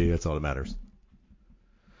on TV. That's all that matters.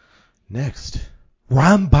 Next,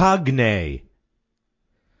 Rampagne.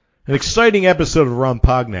 An exciting episode of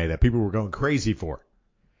Rampagne that people were going crazy for.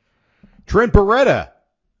 Trent Beretta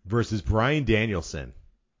versus Bryan Danielson.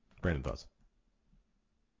 Brandon, thoughts?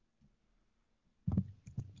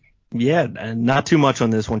 Yeah, and not too much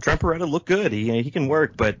on this one. Trent Beretta looked good. He can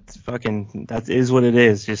work, but fucking that is what it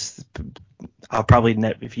is. Just I'll probably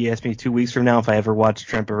if you ask me 2 weeks from now if I ever watch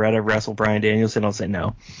Trent Beretta wrestle Bryan Danielson, I'll say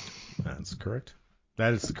no. That's correct.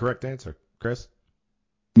 That is the correct answer, Chris.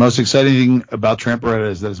 Most exciting thing about Trent Beretta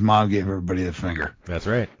is that his mom gave everybody the finger. That's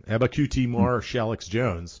right. How about QT Marsh, Alex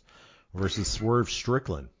Jones versus Swerve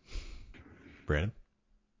Strickland? Brandon?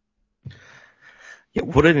 Yeah,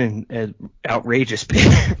 what an outrageous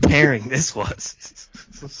pairing this was.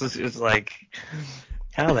 It's like,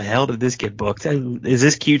 how the hell did this get booked? Is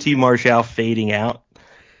this QT Marshall fading out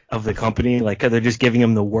of the company? Like, they're just giving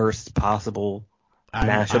him the worst possible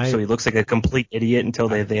mashup, so he looks like a complete idiot until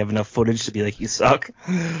they have enough footage to be like, you suck.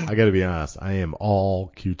 I got to be honest. I am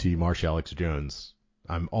all QT Marsh Alex Jones.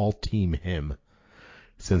 I'm all team him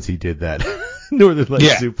since he did that Northern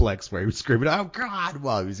Lights suplex where he was screaming, "Oh God!"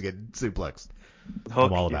 while he was getting suplexed.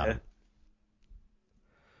 I'm all about it.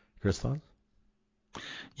 Chris, thoughts?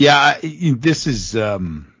 Yeah, this is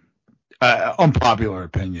unpopular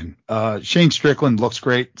opinion. Shane Strickland looks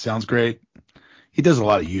great, sounds great. He does a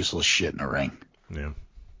lot of useless shit in the ring. Yeah.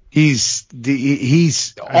 He's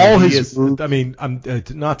I mean, I'm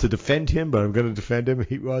not to defend him, but I'm going to defend him.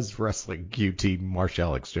 He was wrestling QT Marsh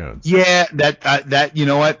Alex Jones. Yeah, that you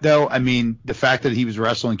know what though? I mean, the fact that he was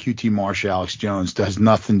wrestling QT Marsh Alex Jones does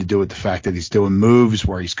nothing to do with the fact that he's doing moves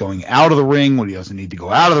where he's going out of the ring when he doesn't need to go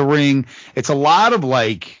out of the ring. It's a lot of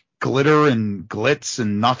like glitter and glitz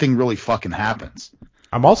and nothing really fucking happens.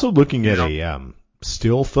 I'm also looking at a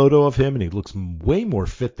still photo of him, and he looks way more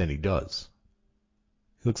fit than he does.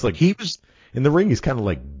 He looks like in the ring. He's kind of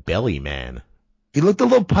like Belly Man. He looked a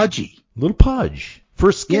little pudgy. Little pudge. For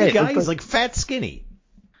a skinny Yeah, guy, he's like fat skinny.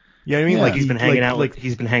 You know what I mean? Yeah. Like He's been hanging out. like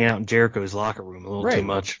He's been hanging out in Jericho's locker room a little Right. too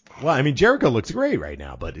much. Well, I mean, Jericho looks great right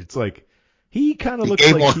now, but it's like he kind of looks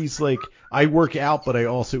ate like more. he's like, I work out, but I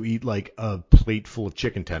also eat like a plate full of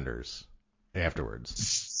chicken tenders afterwards.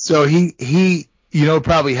 So he you know what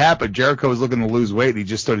probably happened. Jericho was looking to lose weight and he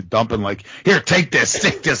just started dumping like, here, take this.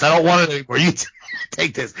 I don't want it anymore. You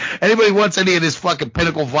take this. Anybody wants any of this fucking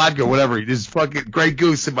Pinnacle vodka or whatever, this fucking Grey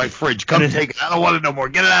Goose in my fridge. Come take it. I don't want it no more.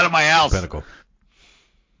 Get it out of my house. Pinnacle.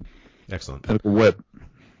 Excellent. Pinnacle Whip.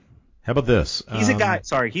 How about this? He's a guy.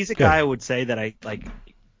 Sorry, he's a good. guy I would say that I like.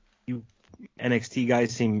 You NXT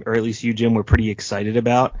guys seem, or at least you, Jim, were pretty excited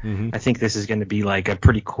about. Mhm. I think this is going to be like a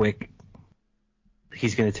pretty quick.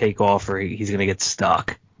 He's going to take off, or he's going to get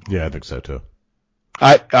stuck. Yeah, I think so too.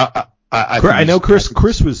 I I know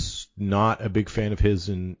Chris was not a big fan of his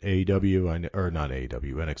in AEW, or not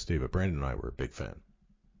AEW, NXT, but Brandon and I were a big fan.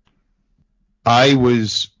 I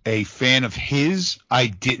was a fan of his. I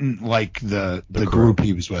didn't like the group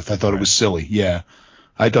he was with. I thought it was silly. Yeah.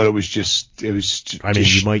 I thought it was just I mean,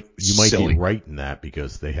 you might silly. be right in that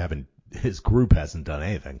because his group hasn't done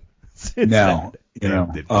anything. No,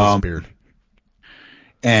 they've disappeared.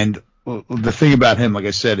 And the thing about him, like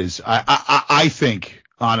I said, is I think,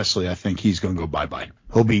 honestly, I think he's going to go bye-bye.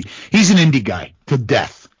 He's an indie guy to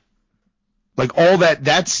death. Like all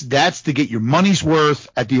that's to get your money's worth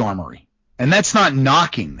at the Armory. And that's not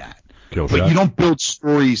knocking that. But you don't build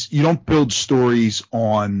stories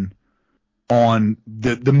on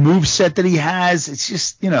the move set that he has. It's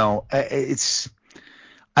just, I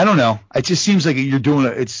don't know. It just seems like you're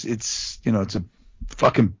doing it's a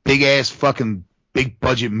fucking big ass fucking big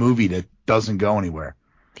budget movie that doesn't go anywhere.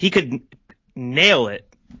 He could nail it.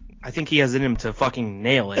 I think he has in him to fucking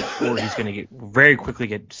nail it, or he's going to very quickly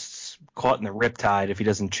get caught in the riptide if he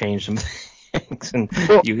doesn't change some things, and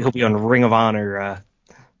he'll be on Ring of Honor.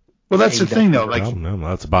 Well, that's the thing, though. Like, no,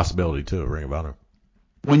 that's a possibility too. Ring of Honor.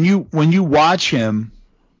 When you watch him,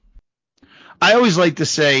 I always like to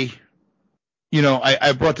say,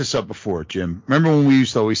 I brought this up before, Jim. Remember when we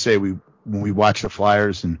used to always say when we watch the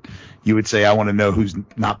Flyers and you would say, I want to know who's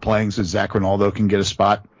not playing so Zach Ronaldo can get a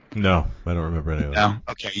spot? No, I don't remember any of that. No?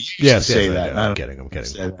 Okay. You used to say that. I'm kidding.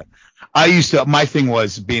 I used to, my thing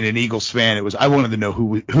was being an Eagles fan, I wanted to know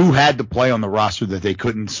who had to play on the roster that they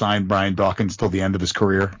couldn't sign Brian Dawkins till the end of his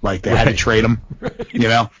career. Like they had to trade him,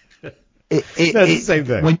 That's the same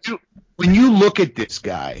thing. When you look at this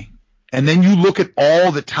guy, and then you look at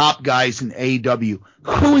all the top guys in AEW,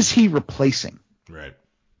 who is he replacing? Right.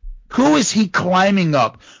 Who is he climbing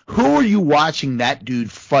up? Who are you watching that dude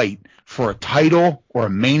fight for a title or a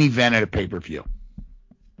main event at a pay-per-view?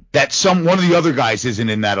 That one of the other guys isn't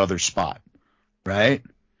in that other spot, right?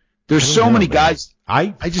 There's so many guys.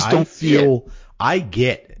 I just don't feel. I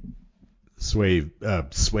get Swerve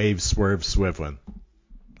Swiftwind.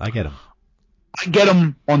 I get him. I get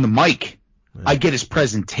him on the mic. Yeah. I get his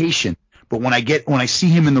presentation. But when I see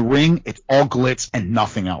him in the ring, it's all glitz and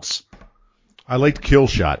nothing else. I liked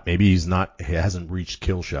Killshot. Maybe he hasn't reached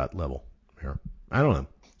Killshot level here. I don't know.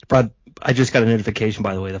 But I just got a notification,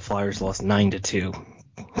 by the way, the Flyers lost 9-2.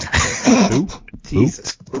 Who?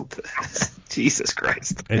 Jesus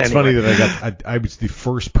Christ. It's funny that I was the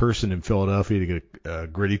first person in Philadelphia to get a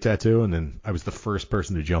Gritty tattoo, and then I was the first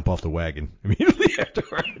person to jump off the wagon immediately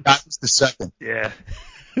afterwards. That was the second. Yeah.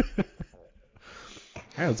 All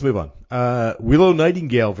right, let's move on. Willow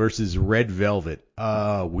Nightingale versus Red Velvet.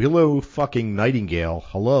 Willow fucking Nightingale.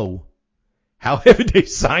 Hello. How haven't they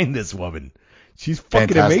signed this woman? She's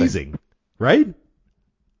fucking amazing, right?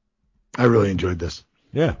 I really enjoyed this.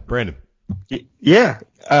 Yeah, Brandon. Yeah.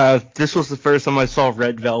 This was the first time I saw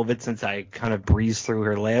Red Velvet since I kind of breezed through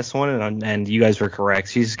her last one, and you guys were correct.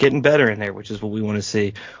 She's getting better in there, which is what we want to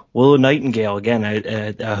see. Willow Nightingale, again,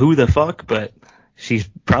 who the fuck, but she's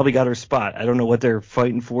probably got her spot. I don't know what they're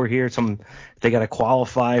fighting for here. They got to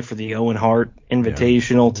qualify for the Owen Hart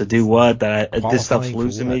Invitational to do what? This stuff's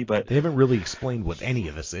losing me, but they haven't really explained what any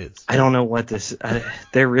of this is. I don't know what this.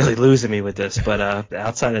 They're really losing me with this, but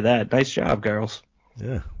outside of that, nice job, girls.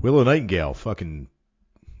 Yeah, Willow Nightingale, fucking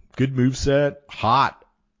good moveset, hot,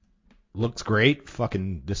 looks great.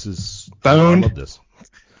 Fucking, this is boned. I love this.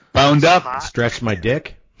 Boned up. Stretch my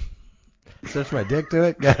dick. Stretch my dick to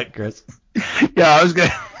it. Yeah, Chris. Yeah, I was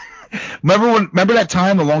gonna. Remember that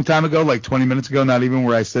time a long time ago, like 20 minutes ago, not even,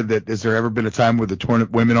 where I said that has there ever been a time where the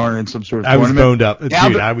women aren't in some sort of tournament? I was boned up, dude.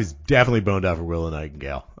 I was definitely boned up for Willow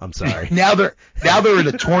Nightingale. I'm sorry. Now they're in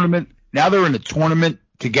a tournament. Now they're in a tournament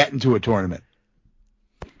to get into a tournament.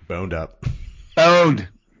 Boned up. Boned.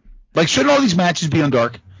 Like, shouldn't all these matches be on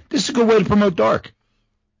Dark? This is a good way to promote Dark.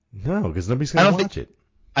 No, because nobody's gonna watch it.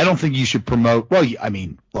 I don't think you should promote. Well, I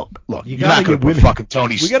mean, look, You you're not going to put fucking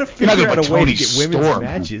Tony's. We got to you're not figure gonna out put a way to Tony get women's Storm.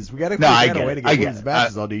 matches. We got to No, figure I out a get way it. to I get get women's it.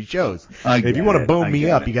 matches on these shows. I If you get want to it. bone I me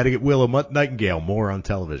get up, it. you got to get Willow Nightingale more on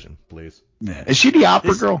television, please. Yeah. Is she the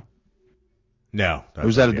opera girl? No. Or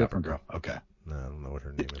was that a different girl? Okay. No, I don't know what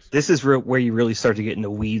her name is. This is where you really start to get in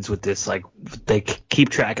the weeds with this. Like, they keep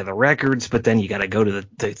track of the records, but then you got to go to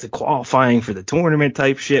the qualifying for the tournament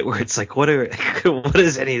type shit, where it's like, what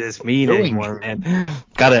does any of this mean anymore, man?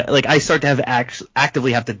 I start to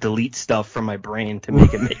actively have to delete stuff from my brain to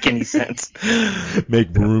make it make any sense.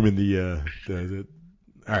 Make room in the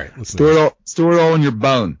all right. Let's Store it all in your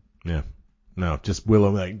bone. Yeah. No, just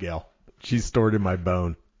Willow Nightingale. She's stored in my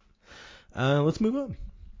bone. Let's move on.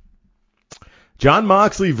 Jon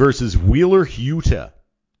Moxley versus Wheeler Yuta,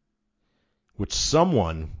 which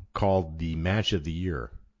someone called the match of the year.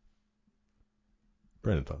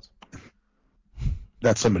 Brandon, thoughts?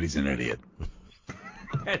 That somebody's an idiot.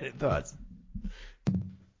 Brandon, thoughts?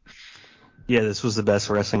 Yeah, this was the best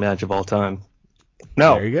wrestling match of all time.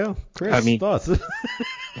 No. There you go. Chris, thoughts?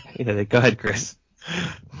 Yeah, go ahead, Chris.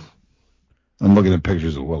 I'm looking at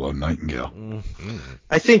pictures of Willow Nightingale. Mm-hmm.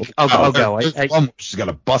 I think I'll go. She's got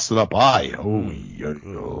a busted up eye. Oh,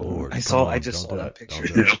 Lord. I just saw that picture.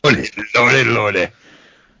 Lordy.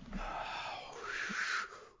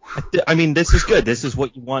 I mean, this is good. This is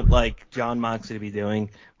what you want, like, Jon Moxley to be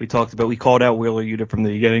doing. We called out Wheeler Yuta from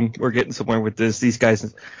the beginning. We're getting somewhere with this. These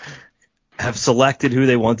guys have selected who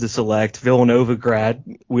they want to select. Villanova grad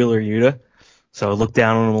Wheeler Yuta. So I looked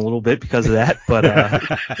down on him a little bit because of that, but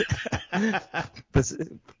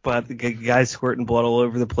the guys squirting blood all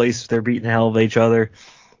over the place. They're beating the hell of each other.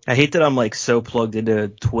 I hate that I'm like so plugged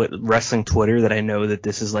into wrestling Twitter that I know that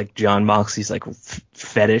this is like Jon Moxley's like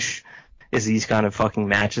fetish is these kind of fucking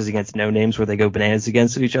matches against no names where they go bananas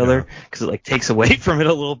against each other because it like takes away from it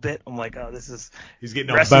a little bit. I'm like, oh, this is he's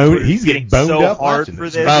getting boned. He's getting boned so up hard for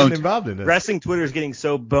this. this. Involved in this. Wrestling Twitter is getting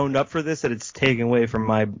so boned up for this that it's taking away from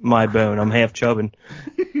my bone. I'm half chubbing,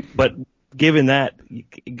 but given that,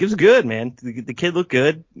 it gives good, man. The kid looked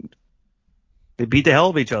good. They beat the hell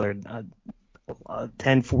of each other.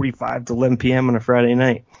 10:45 to 11 p.m. on a Friday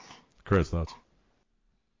night. Chris, thoughts?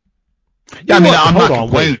 Yeah, I mean, I'm not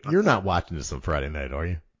complaining. Wait. You're not watching this on Friday night, are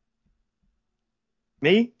you?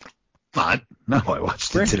 Me? Not. No, I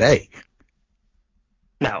watched it today.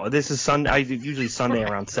 No, this is Sunday. Usually Sunday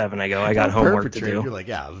around 7 I go. I got homework to do. You're like,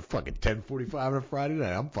 yeah, it's fucking 10:45 on a Friday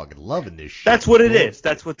night. I'm fucking loving this shit. That's what it is.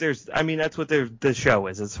 That's what the show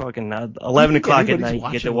is. It's fucking 11 o'clock at night. You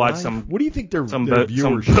get to watch some. What do you think their some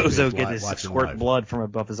viewership bozo is get his squirt live? blood from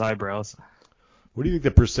above his eyebrows? What do you think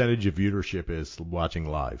the percentage of viewership is watching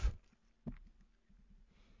live?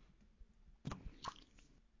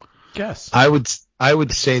 Guess. I would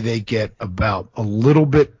say they get about a little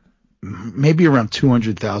bit, maybe around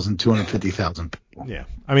 200,000, 250,000 people. Yeah.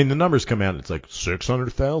 I mean, the numbers come out, it's like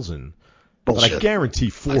 600,000. But I guarantee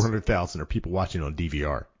 400,000 are people watching on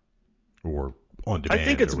DVR or on demand. I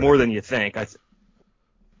think it's more than you think.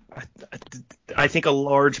 I think a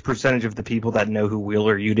large percentage of the people that know who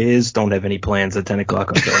Wheeler Yuta is don't have any plans at 10 o'clock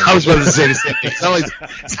on Thursday. I was about to say the same thing. It's not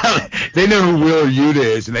like they know who Wheeler Yuta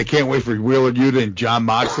is, and they can't wait for Wheeler Yuta and Jon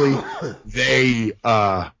Moxley. They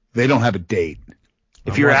don't have a date.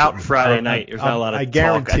 If you're out Friday night, there's not a lot of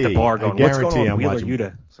talk at the bar going, what's going on with Wheeler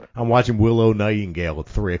Yuta? I'm watching Willow Nightingale at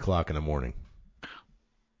 3 o'clock in the morning.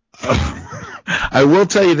 I will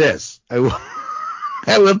tell you this.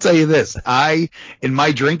 I will tell you this. In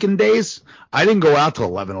my drinking days, I didn't go out till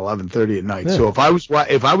 11:30 at night. Yeah. So if I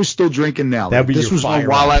was still drinking now, this was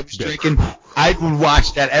while I was drinking, I would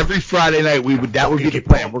watch that every Friday night. That would be the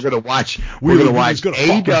plan. We're gonna watch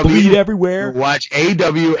AEW everywhere. Watch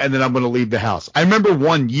AEW, and then I'm gonna leave the house. I remember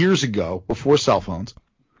years ago, before cell phones,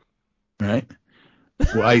 right?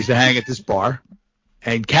 Well, I used to hang at this bar,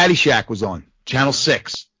 and Caddyshack was on Channel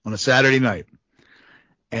 6 on a Saturday night,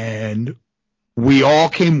 and we all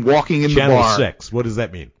came walking in Channel the bar. Channel 6. What does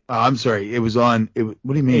that mean? I'm sorry. It was on. What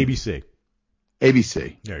do you mean? ABC.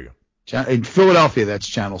 ABC. There you go. In Philadelphia, that's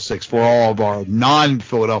Channel 6 for all of our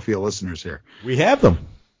non-Philadelphia listeners here. We have them.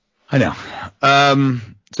 I know.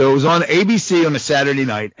 So it was on ABC on a Saturday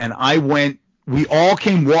night, and we all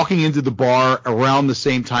came walking into the bar around the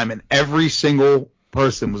same time, and every single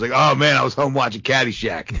person was like, oh man, I was home watching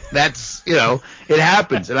Caddyshack. That's, it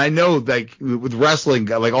happens. And I know, like, with wrestling,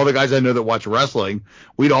 like all the guys I know that watch wrestling,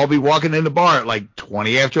 we'd all be walking in the bar at like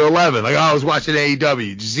 20 after 11. Like, oh, I was watching AEW.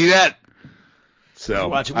 Did you see that?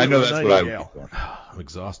 So I know that's what I would do. I'm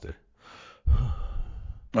exhausted. Oh,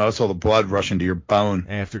 that's all the blood rushing to your bone.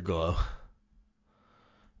 Afterglow.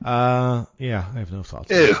 Yeah, I have no thoughts.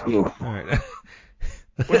 Ew. All right.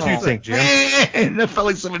 What do you think, Jim? Man, that felt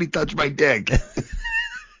like somebody touched my dick.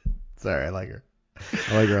 Sorry, I like her.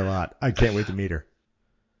 I like her a lot. I can't wait to meet her.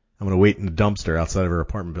 I'm going to wait in the dumpster outside of her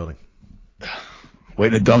apartment building.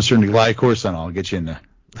 Wait in a dumpster in the Goliath course, and I'll get you in there.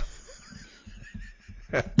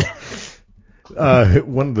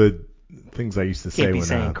 One of the things I used to say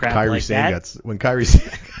when Kyrie like Sane got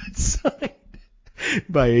signed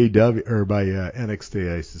by AEW or by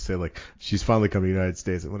NXT, I used to say, like, she's finally coming to the United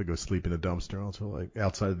States. I want to go sleep in a dumpster until, like,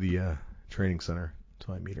 outside the training center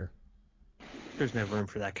until I meet her. There's no room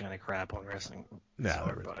for that kind of crap on wrestling. No,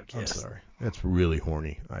 I'm sorry. That's really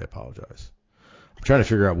horny. I apologize. I'm trying to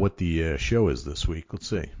figure out what the show is this week. Let's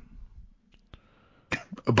see.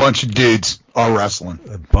 A bunch of dudes are wrestling.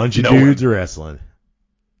 A bunch of dudes are wrestling.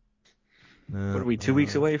 What are we, 2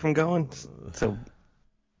 weeks away from going? So.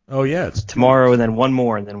 Oh, yeah. It's tomorrow and then one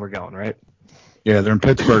more and then we're going, right? Yeah, they're in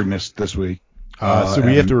Pittsburgh this week. So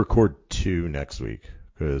we have to record 2 next week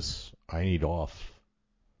because I need off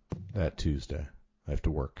that Tuesday. I have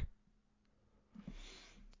to work.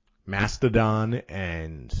 Mastodon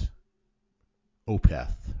and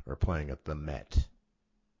Opeth are playing at the Met,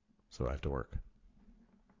 so I have to work.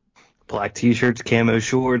 Black t-shirts, camo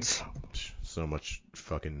shorts. So much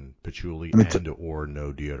fucking patchouli or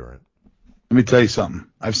no deodorant. Let me tell you something.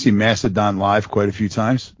 I've seen Mastodon live quite a few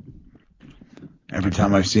times. Every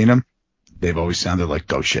time I've seen them, they've always sounded like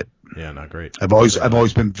go shit. Yeah, not great. I've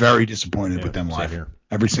always been very disappointed with them live. Here.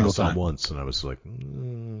 Every single I saw time. Once, and I was like,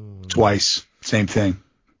 twice, same thing.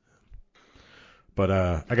 But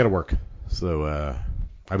I got to work, so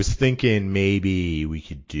I was thinking maybe we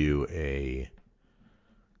could do a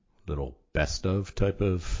little best of type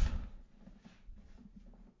of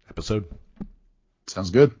episode. Sounds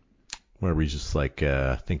good. Where we just like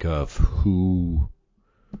think of who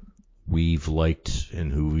we've liked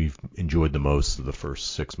and who we've enjoyed the most of the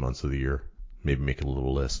first 6 months of the year. Maybe make a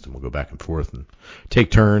little list, and we'll go back and forth and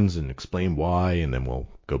take turns and explain why, and then we'll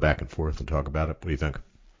go back and forth and talk about it. What do you think?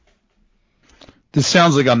 This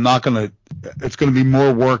sounds like it's going to be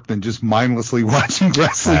more work than just mindlessly watching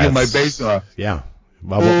wrestling in my basement. Yeah.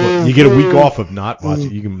 Well, you get a week off of not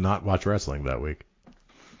watching. You can not watch wrestling that week.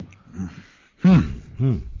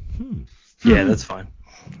 Yeah, that's fine.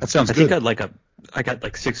 That sounds good. I got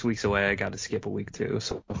like 6 weeks away. I got to skip a week too,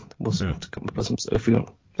 so we'll see. If we don't,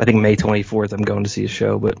 I think May 24th I'm going to see a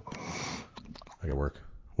show, but I got work.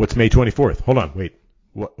 What's May 24th? Hold on, wait.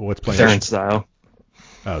 What's playing? Turnstile.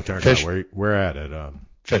 Oh, Turnstile. Where at it?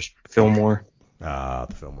 Fish. Fillmore. The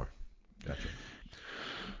Fillmore. Gotcha.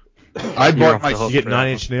 I bought my. You get 9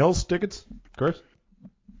 Inch Nails tickets, Chris?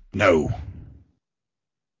 No.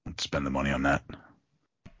 Let's spend the money on that.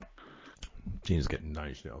 Gene's getting 9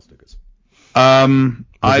 Inch Nails tickets. We're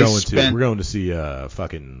going to see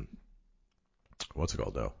fucking what's it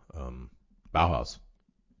called though? Bauhaus.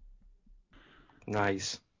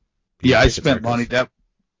 Nice. Yeah, I spent money.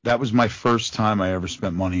 That was my first time I ever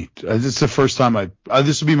spent money. This is the first time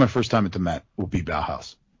this will be my first time at the Met. Will be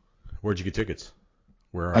Bauhaus. Where'd you get tickets?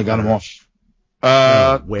 I got them off.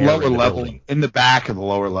 Lower level, in the back of the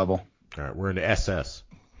lower level. All right, we're in the SS.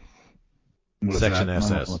 Section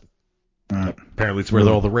SS. Apparently, it's where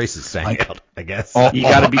all the races hang out, I guess. You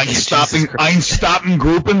got to be stopping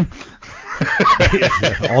grouping.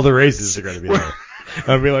 All the races are going to be there.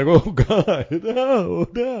 I'd be like, oh, God,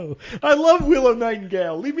 no. I love Willow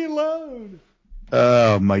Nightingale. Leave me alone.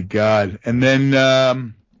 Oh, my God. And then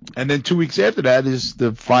 2 weeks after that is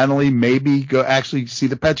the finally maybe go actually see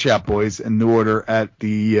the Pet Shop Boys in New Order at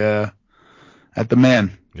the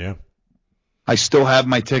Man. Yeah. I still have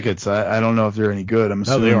my tickets. I don't know if they're any good. I'm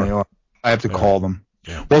assuming they are. I have to call them.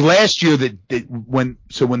 Yeah. Well, last year when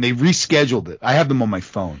they rescheduled it, I have them on my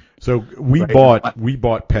phone. So we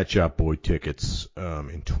bought Pet Shop Boy tickets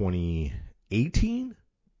in 2018.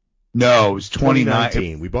 No, it was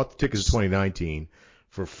 2019. We bought the tickets in 2019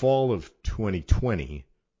 for fall of 2020.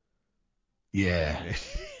 Yeah.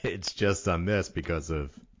 It's just on this because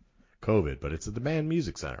of COVID, but it's at the Man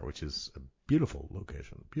Music Center, which is a beautiful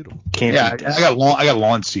location. Beautiful. I got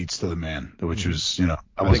lawn seats to the Man, which was,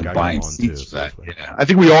 I wasn't buying seats for that. Yeah. I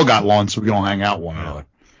think we all got lawn so we don't hang out with one another.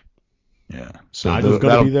 Yeah. So Nigel's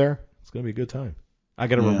going to be there. It's going to be a good time. I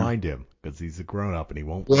got to remind him because he's a grown up and he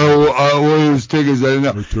won't. Well, what are his tickets? I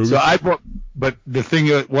don't know. So I bought, but the thing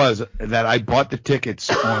was that I bought the tickets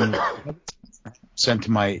sent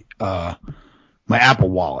to my my Apple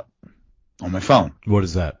Wallet on my phone. What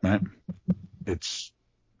is that? Right? It's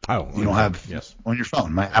you don't have on your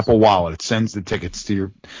phone. My Apple Wallet. It sends the tickets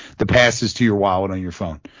to the passes to your wallet on your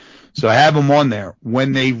phone. So I have them on there.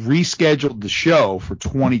 When they rescheduled the show for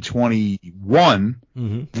 2021,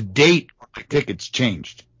 the date of the tickets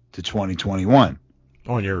changed to 2021.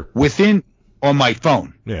 on my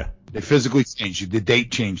phone. Yeah. They physically changed it. The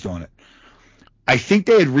date changed on it. I think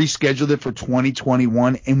they had rescheduled it for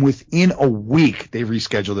 2021, and within a week they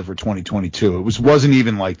rescheduled it for 2022. It wasn't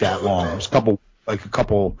even like that long. It was a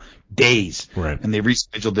couple days, right? And they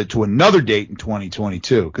rescheduled it to another date in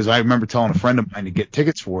 2022. Because I remember telling a friend of mine to get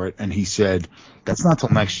tickets for it, and he said that's not till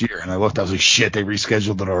next year. And I looked, I was like, shit, they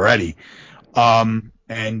rescheduled it already. But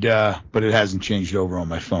it hasn't changed over on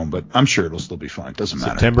my phone. But I'm sure it'll still be fine. It doesn't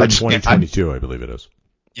matter. September 2022, I believe it is.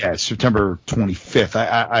 Yeah, it's September 25th.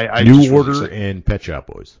 I New Order and Pet Shop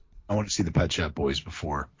Boys. I want to see the Pet Shop Boys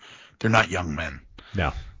before. They're not young men.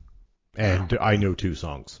 No. And I know 2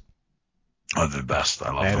 songs. Oh, they're the best.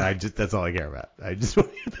 I love them. And that's all I care about. I just want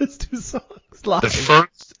to hear those 2 songs live.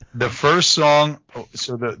 The first song.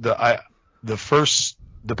 So the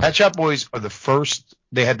Pet Shop Boys are the first.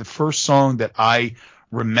 They had the first song that I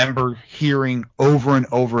remember hearing over and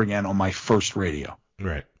over again on my first radio.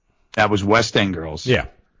 Right. That was West End Girls. Yeah.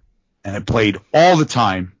 And it played all the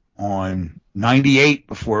time on 98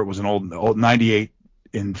 before it was an old 98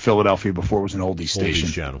 in Philadelphia before it was an oldies station.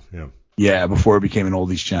 Oldies channel, yeah. Yeah, before it became an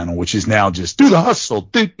oldies channel, which is now just do the hustle.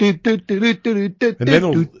 And then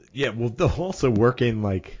they'll also work in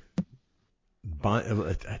like,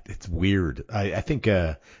 it's weird. I think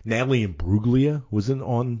Natalie Imbruglia was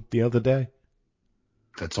on the other day.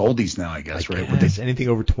 That's oldies now, I guess, right? Anything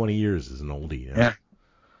over 20 years is an oldie. Yeah.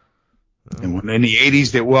 And when in the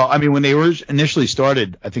 80s, when they were initially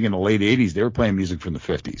started, I think in the late 80s, they were playing music from the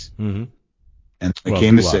 50s. Mm-hmm. And it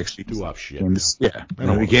became the 60s. Doo-wop shit. And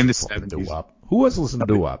it became the 70s. Doo-wop. Who wants to listen to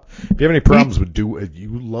doo-wop? If you have any problems with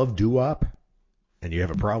you love doo-wop, and you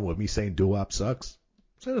have a problem with me saying doo-wop sucks,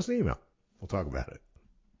 send us an email. We'll talk about it.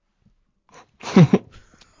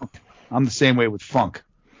 I'm the same way with funk.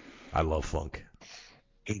 I love funk.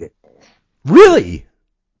 Hate it. Really?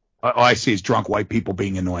 All I see is drunk white people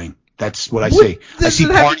being annoying. That's what I see. I see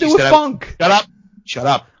parties that funk. Shut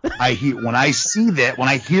up. When I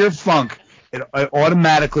hear funk, it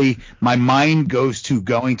automatically my mind goes to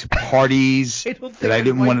going to parties that I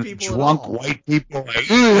didn't want to. Drunk white people like,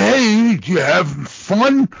 hey, you having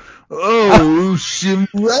fun? Oh,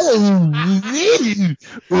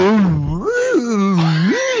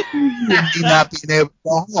 not being able to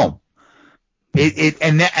go home.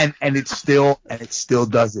 And it still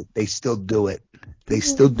does it. They still do it. They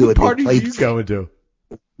still do it. What party are you going to?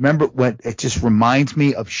 Remember when it just reminds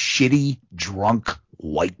me of shitty drunk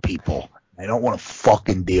white people. I don't want to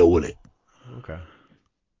fucking deal with it. Okay.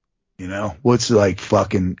 You know, what's like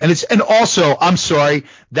fucking and also I'm sorry,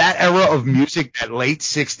 that era of music, that late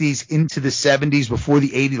 60s into the 70s before the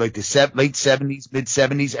 80s, like the late 70s, mid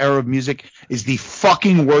 70s era of music is the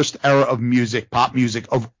fucking worst era of music, pop music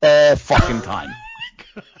of all fucking time.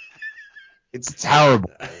 It's terrible.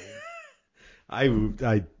 I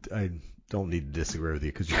don't need to disagree with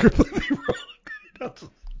you because you're completely wrong.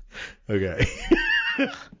 Okay.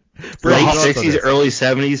 Late 60s, early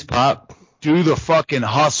 70s pop. Do the fucking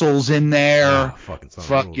hustles in there. Fucking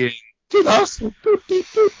do the hustle.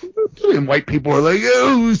 And white people are like,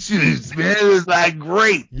 oh, shit, man, it's like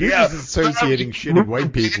great. You're just associating shitty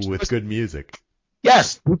white people with good music.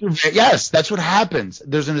 Yes, that's what happens.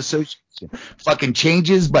 There's an association. Fucking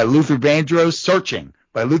Changes by Luther Vandross. Searching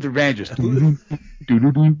by Luther Vandross.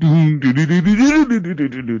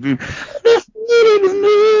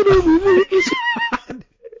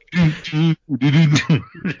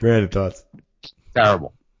 Random thoughts.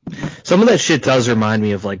 Terrible. Some of that shit does remind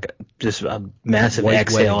me of like just a massive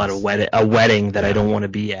exhale at a wedding that I don't want to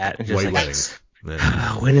be at. And just white like, weddings.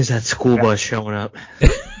 When is that school bus showing up?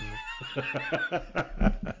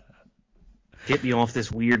 Get me off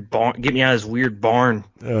this weird barn. Get me out of this weird barn.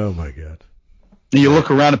 Oh my god. You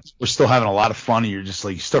look around and people are still having a lot of fun, and you're just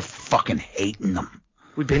like, you start fucking hating them.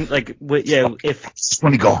 We've been like, if I just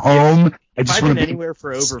want to go home. If I've been anywhere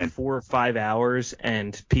for over 4 or 5 hours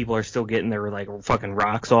and people are still getting their like fucking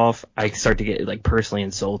rocks off, I start to get like personally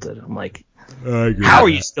insulted. I'm like, how are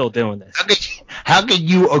you still doing this? How can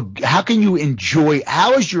you enjoy?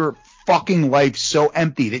 How is your fucking life so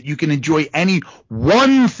empty that you can enjoy any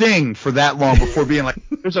one thing for that long before being like,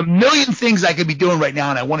 there's a million things I could be doing right now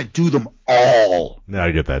and I want to do them all. No,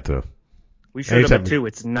 I get that too. We should have 2.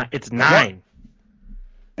 It's 9.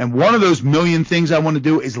 And one of those million things I want to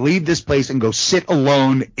do is leave this place and go sit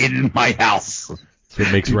alone in my house. That's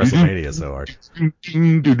what makes WrestleMania so hard. I'm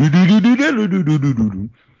in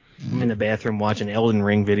the bathroom watching Elden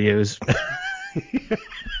Ring videos.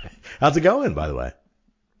 How's it going, by the way?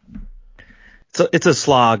 So it's a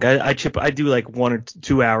slog. I do like 1 or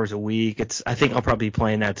 2 hours a week. I think I'll probably be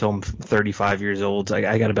playing that till I'm 35 years old.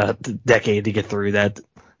 I got about a decade to get through that.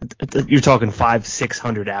 You're talking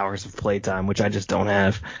 500-600 hours of playtime, which I just don't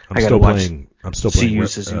have. I'm I still gotta watch playing. I'm still playing Tsuyu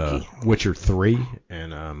Suzuki. Witcher 3,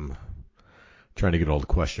 and trying to get all the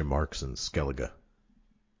question marks in Skellige.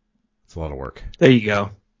 It's a lot of work. There you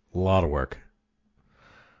go. A lot of work.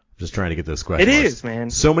 Just trying to get those question It marks. is, man.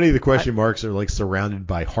 So many of the question marks are like surrounded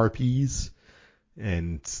by harpies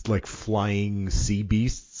and like flying sea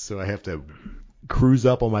beasts. So I have to cruise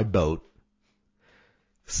up on my boat,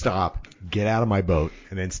 stop, get out of my boat,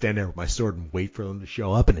 and then stand there with my sword and wait for them to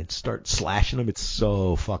show up and then start slashing them. It's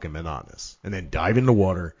so fucking monotonous. And then dive in the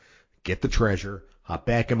water, get the treasure, hop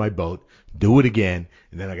back in my boat, do it again,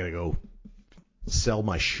 and then I gotta go sell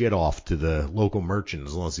my shit off to the local merchant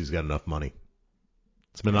as long as he's got enough money.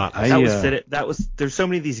 It's monotonous. There's so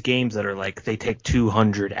many of these games that are like they take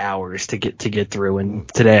 200 hours to get through. And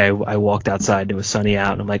today I walked outside and it was sunny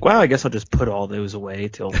out and I'm like, wow, I guess I'll just put all those away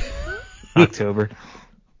till October.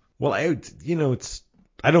 Well, I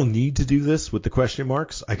don't need to do this with the question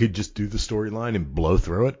marks. I could just do the storyline and blow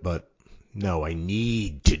through it, but no, I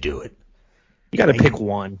need to do it. You got to pick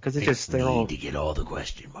one because they're all to get all the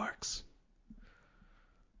question marks.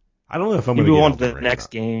 I don't know if I'm going to move get on to the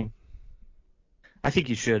next game. I think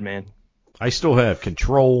you should, man. I still have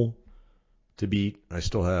Control to beat. I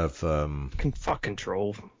still have fuck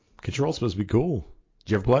Control. Control's supposed to be cool.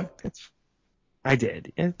 Did you ever play? I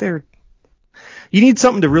did. You need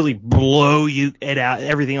something to really blow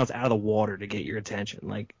everything else out of the water to get your attention.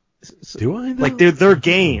 Like, do I? Though? Like they're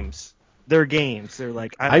games. They're games. They're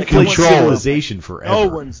like I've played Civilization forever. No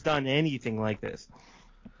one's done anything like this.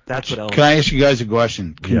 That's what. Can I ask you guys a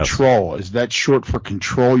question? Control, is that short for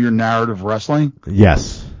Control Your Narrative Wrestling?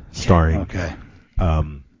 Yes. Starring. Okay.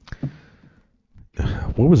 What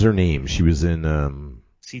was her name? She was in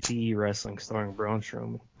CTE Wrestling, starring Braun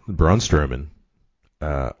Strowman. Braun Strowman.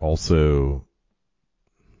 Also,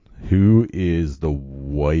 who is the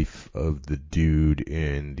wife of the dude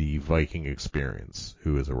in the Viking Experience?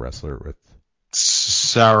 Who is a wrestler with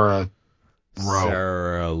Sarah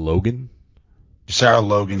Logan? Sarah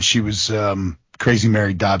Logan. She was Crazy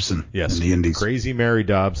Mary Dobson in the Indies. Crazy Mary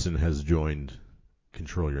Dobson has joined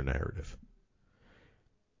Control Your Narrative.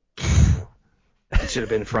 That should have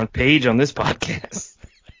been front page on this podcast.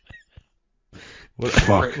 What the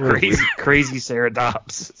fuck? Crazy Sarah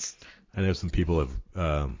Dobbs. I know some people have.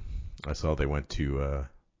 I saw they went to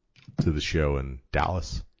the show in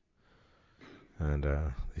Dallas, and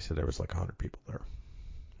they said there was like 100 people there,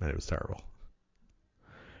 and it was terrible.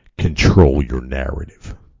 Control your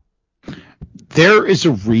narrative. There is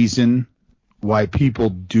a reason why people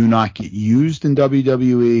do not get used in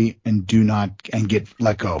WWE and get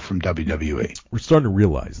let go from WWE. We're starting to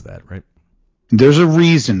realize that, right? There's a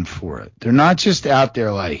reason for it. They're not just out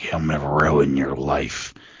there like, I'm going to ruin your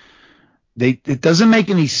life. It doesn't make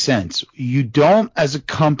any sense. You don't, as a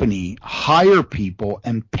company, hire people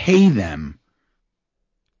and pay them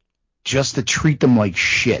just to treat them like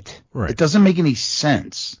shit. Right. It doesn't make any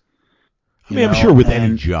sense. I mean, I'm sure with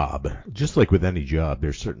any job, just like with any job,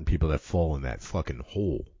 there's certain people that fall in that fucking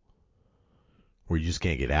hole where you just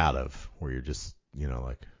can't get out of, where you're just,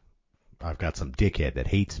 like, I've got some dickhead that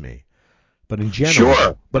hates me. But in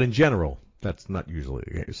general, that's not usually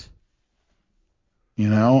the case.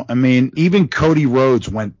 I mean, even Cody Rhodes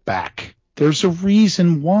went back. There's a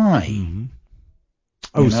reason why. Mm-hmm.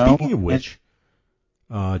 Oh, speaking of which,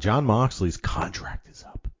 Jon Moxley's contract is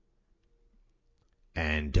up.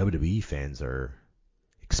 And WWE fans are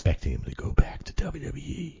expecting him to go back to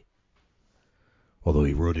WWE. Although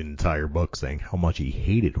he wrote an entire book saying how much he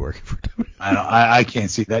hated working for WWE. I can't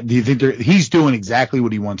see that. Do you think he's doing exactly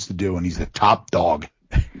what he wants to do, and he's the top dog?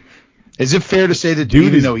 Is it fair to say that dude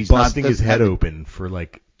even though he's busting not his head open for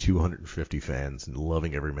like 250 fans and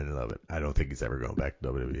loving every minute of it? I don't think he's ever going back to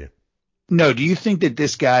WWE. No, do you think that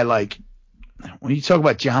this guy, like, when you talk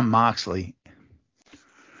about Jon Moxley,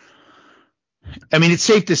 I mean, it's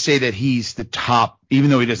safe to say that he's the top,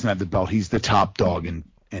 even though he doesn't have the belt, he's the top dog in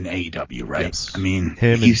AEW, right? Yes. I mean,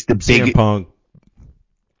 he's the big Punk.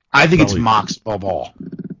 I think it's Mox above all.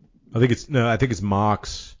 I think it's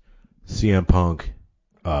Mox, CM Punk,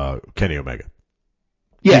 Kenny Omega.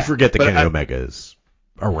 Yeah, you forget that Kenny Omega is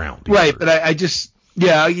around. Right, but I just,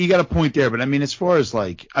 you got a point there. But I mean, as far as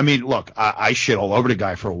like, I mean, look, I shit all over the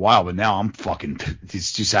guy for a while, but now I'm fucking,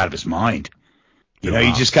 he's just out of his mind.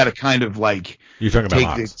 You just got to kind of like you're talking take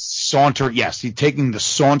about the saunter. Yes, you're taking the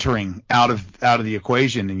sauntering out of the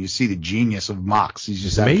equation, and you see the genius of Mox. He's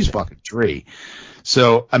just out of his fucking tree.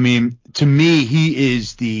 So I mean, to me,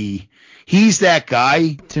 he's that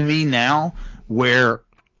guy to me now where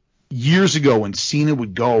years ago when Cena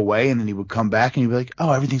would go away and then he would come back and he'd be like,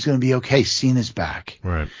 oh, everything's going to be okay. Cena's back.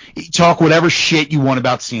 Right. Talk whatever shit you want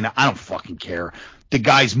about Cena. I don't fucking care. The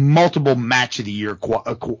guy's multiple match of the year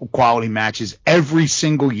quality matches every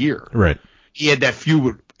single year. Right. He had that feud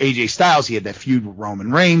with AJ Styles. He had that feud with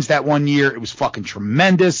Roman Reigns that one year. It was fucking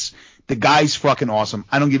tremendous. The guy's fucking awesome.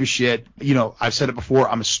 I don't give a shit. You know, I've said it before.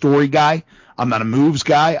 I'm a story guy. I'm not a moves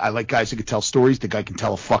guy. I like guys who can tell stories. The guy can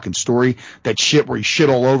tell a fucking story. That shit where he shit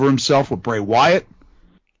all over himself with Bray Wyatt.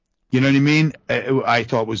 You know what I mean? I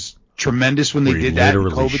thought it was tremendous when they did that in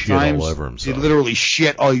COVID shit times. All over himself. He literally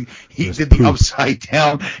shit. He did the upside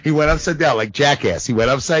down. He went upside down like Jackass. He went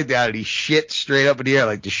upside down and he shit straight up in the air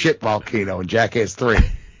like the shit volcano in Jackass 3.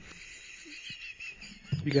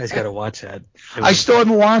 You guys got to watch that. I still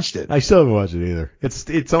haven't watched it. I still haven't watched it either.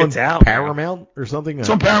 It's on Paramount or something. It's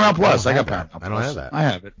on Paramount Plus. I got Paramount Plus. I don't have that. I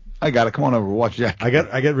have it. I got it. Come on over. Watch Jack. I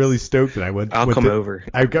got really stoked and I went. I'll come over.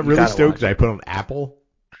 I got really stoked and I put on Apple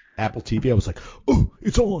TV. I was like, oh,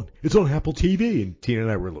 it's on Apple TV. And Tina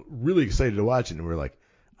and I were really excited to watch it. And we were like,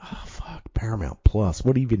 oh fuck, Paramount Plus.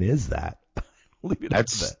 What even is that?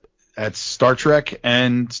 That's Star Trek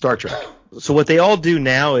and Star Trek. So what they all do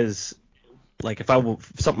now is, like, if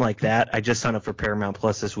something like that, I just signed up for Paramount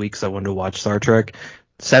Plus this week because I wanted to watch Star Trek.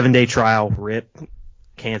 7-day trial, rip,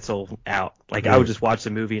 cancel, out. Like, I would just watch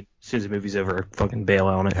the movie. As soon as the movie's over, I'd fucking bail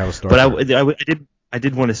on it. But I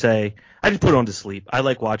did want to say, I just put it on to sleep. I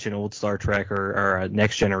like watching old Star Trek or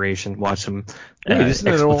Next Generation. Watch some. Isn't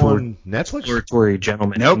it all on Netflix? Exploratory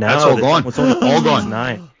Gentlemen. Nope, that's all gone. It's only all gone.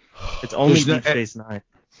 9. It's only Deep Space Nine.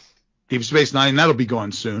 Deep Space Nine, that'll be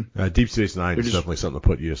gone soon. Deep Space Nine is definitely something to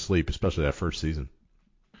put you to sleep, especially that first season.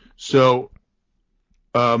 So,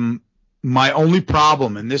 my only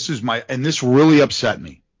problem, and this really upset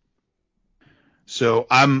me. So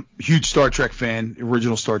I'm a huge Star Trek fan,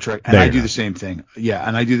 original Star Trek, and I do the same thing. Yeah,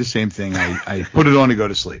 and I do the same thing. I put it on to go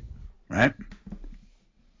to sleep, right?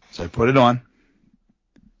 So I put it on.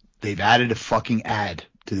 They've added a fucking ad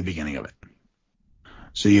to the beginning of it.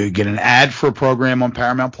 So you get an ad for a program on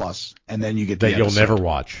Paramount Plus, and then you get that you'll never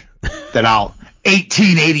watch.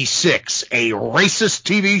 1886, a racist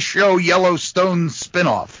TV show Yellowstone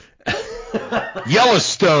spinoff.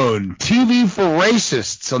 Yellowstone, TV for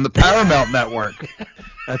racists on the Paramount Network.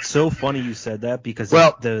 That's so funny you said that because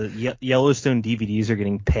the Yellowstone DVDs are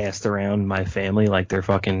getting passed around my family like they're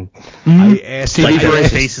fucking I asked like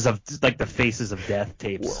the faces of death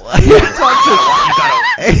tapes. You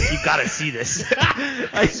gotta see this.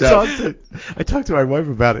 I talked to my wife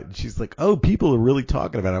about it and she's like, "Oh, people are really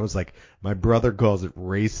talking about it." I was like, "My brother calls it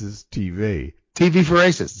racist TV." TV for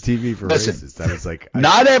racists. TV for racists. I was like,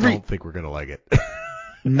 I don't think we're gonna like it.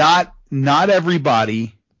 Not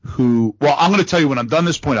everybody who. Well, I'm going to tell you when I'm done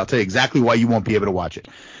this point. I'll tell you exactly why you won't be able to watch it.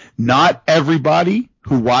 Not everybody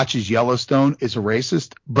who watches Yellowstone is a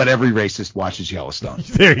racist, but every racist watches Yellowstone.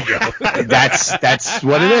 There you go. That's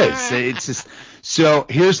what it is. It's just. So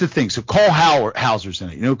here's the thing. So Cole Hauser's in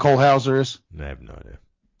it. You know who Cole Hauser is? I have no idea.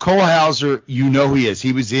 Cole Hauser, you know who he is.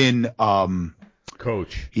 He was in.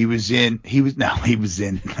 Coach. He was the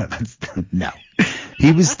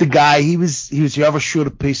guy. He was you ever shoot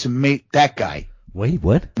a piece of meat? That guy. Wait,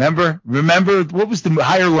 what? Remember what was the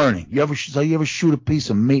higher learning? You ever shoot a piece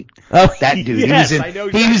of meat? Oh, that dude. Yes, He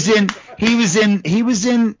was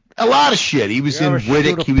in a lot of shit. He was in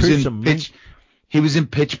Riddick. He was in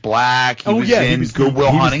Pitch Black. He was in Good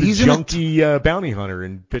Will Hunting. He's a junkie bounty hunter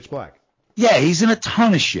in Pitch Black. Yeah, he's in a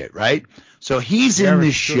ton of shit, right? So he's in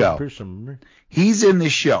this show. He's in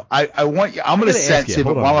this show. I want you. I'm going to sense it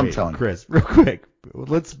while I'm telling Chris, real quick.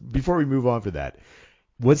 Before we move on for that.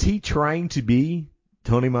 Was he trying to be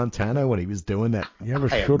Tony Montana when he was doing that? You ever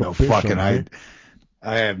shot a piece of meat?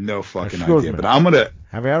 I have no fucking idea. But I'm gonna.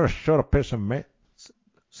 Have you ever shot a piece of meat?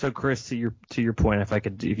 So Chris, to your point,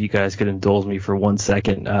 if you guys could indulge me for 1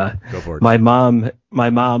 second. Go for it. My mom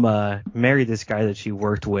married this guy that she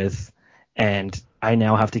worked with, and I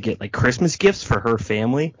now have to get like Christmas gifts for her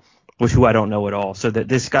family, who I don't know at all. So that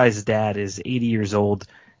this guy's dad is 80 years old.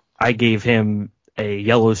 I gave him a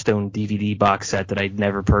Yellowstone DVD box set that I'd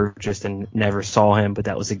never purchased and never saw him, but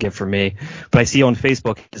that was a gift for me. But I see on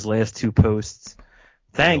Facebook his last 2 posts.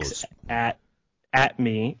 Thanks at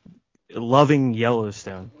me, loving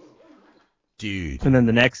Yellowstone. Dude. And then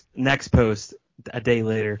the next post a day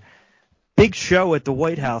later. Big show at the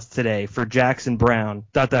White House today for Jackson Brown. ...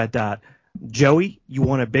 Joey, you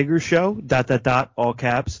want a bigger show? ... All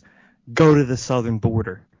caps. Go to the southern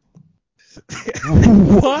border.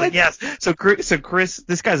 What? Like, yes. So Chris,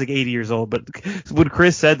 this guy's like 80 years old, but when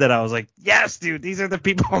Chris said that, I was like, yes, dude, these are the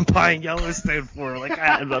people I'm buying Yellowstone for. Like,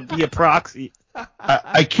 be a proxy.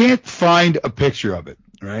 I can't find a picture of it.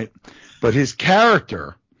 right? But his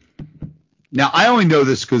character. Now, I only know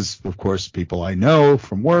this because, of course, people I know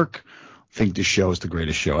from work think this show is the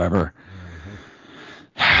greatest show ever.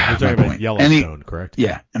 You're talking about Yellowstone, correct?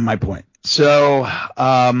 Yeah, and my point. So,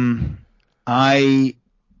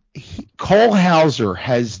 Cole Hauser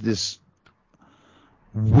has this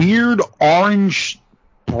weird brownish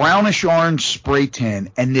orange spray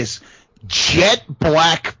tan and this jet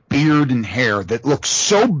black beard and hair that looks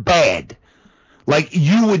so bad. Like,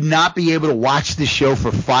 you would not be able to watch the show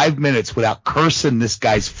for 5 minutes without cursing this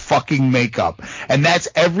guy's fucking makeup. And that's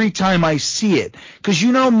every time I see it. Because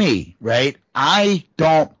you know me, right? I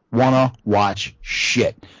don't want to watch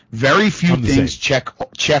shit. Very few things check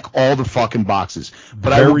all the fucking boxes.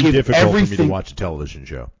 But I will give difficult everything for me to watch a television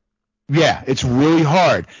show. Yeah, it's really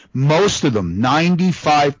hard. Most of them,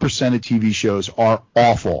 95% of TV shows are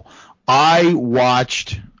awful. I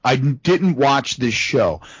didn't watch this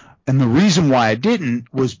show. And the reason why I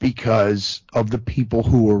didn't was because of the people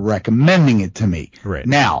who were recommending it to me. Right.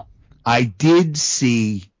 Now, I did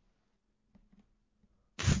see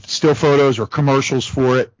still photos or commercials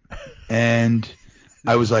for it, and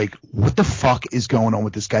I was like, what the fuck is going on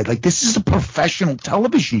with this guy? Like, this is a professional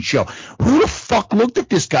television show. Who the fuck looked at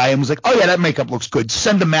this guy and was like, oh, yeah, that makeup looks good.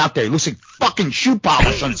 Send him out there. He looks like fucking shoe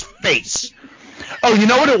polish on his face. Oh, you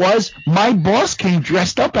know what it was? My boss came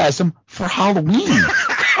dressed up as him for Halloween.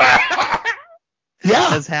 Yeah.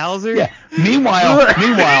 As Hauser? Yeah. Meanwhile,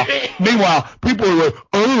 people are like,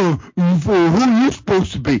 oh, who are you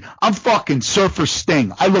supposed to be? I'm fucking Surfer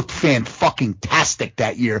Sting. I looked fan-fucking-tastic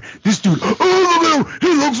that year. This dude, oh, look at him.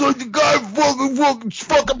 He looks like the guy fucking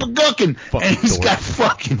McGuckin. And he's got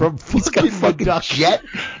fucking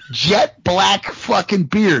jet black fucking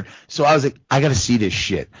beard. So I was like, I got to see this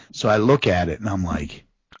shit. So I look at it, and I'm like,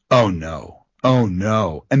 oh, no. Oh,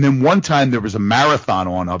 no. And then one time there was a marathon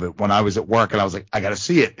on of it when I was at work, and I was like, I got to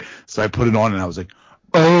see it. So I put it on, and I was like,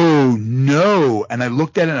 oh, no. And I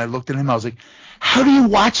looked at it, and I looked at him. I was like, how do you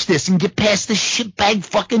watch this and get past this shitbag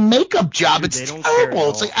fucking makeup job? Dude, it's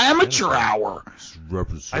terrible. It's like amateur hour.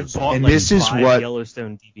 I've bought and like this is 5 what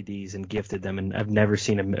Yellowstone DVDs and gifted them, and I've never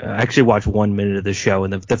seen them. I actually watched 1 minute of the show,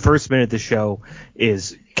 and the first minute of the show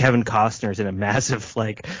is Kevin Costner's in a massive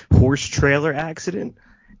like horse trailer accident.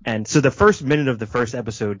 And so the first minute of the first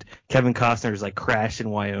episode, Kevin Costner's like crashed in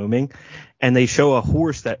Wyoming, and they show a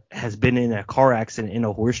horse that has been in a car accident in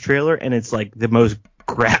a horse trailer, and it's like the most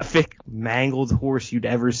graphic, mangled horse you'd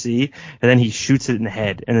ever see. And then he shoots it in the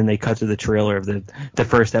head, and then they cut to the trailer of the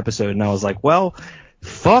first episode, and I was like, well,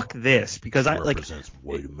 fuck this, because I like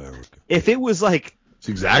white America. If it was like. It's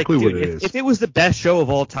exactly like, dude, what it is. If it was the best show of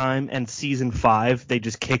all time and season 5, they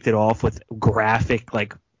just kicked it off with graphic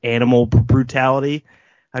like animal brutality,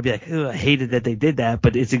 I'd be like, I hated that they did that,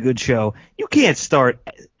 but it's a good show. You can't start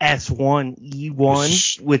S1,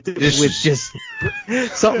 E1 with just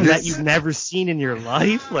something that you've never seen in your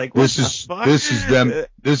life. Like, what the fuck? This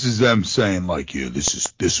is them saying like, yeah,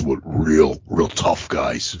 this is what real tough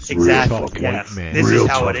guys. It's exactly. Real fucking yes. man. This real is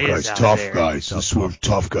how tough it is guys, out tough there. guys. This is what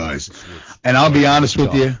tough guys. And I'll be honest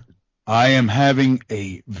with you, I am having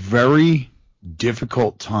a very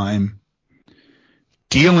difficult time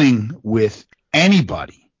dealing with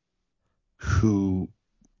anybody who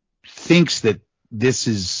thinks that this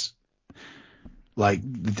is like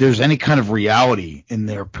there's any kind of reality in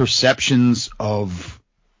their perceptions of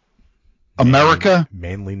America,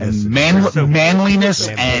 manliness, and manliness,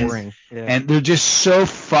 and they're just so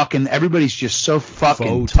fucking. Everybody's just so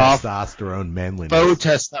fucking faux tough. Testosterone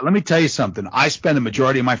manliness. Let me tell you something. I spend the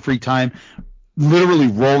majority of my free time literally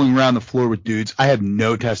rolling around the floor with dudes. I have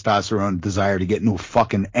no testosterone desire to get into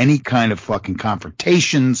any kind of fucking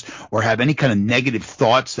confrontations or have any kind of negative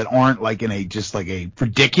thoughts that aren't like in a just like a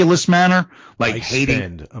ridiculous manner. Like I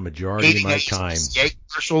spend a majority of my time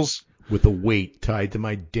commercials with a weight tied to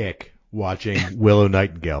my dick watching Willow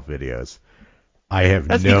Nightingale videos. I have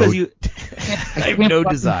That's no because you I have no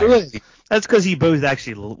desire. That's because you both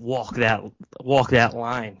actually walk that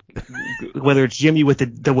line. Whether it's Jimmy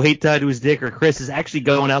with the weight tied to his dick or Chris is actually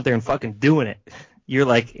going out there and fucking doing it. You're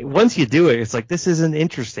like, once you do it, it's like, this isn't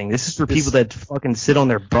interesting. This is for people that fucking sit on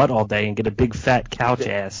their butt all day and get a big fat couch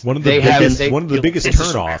ass. One of the biggest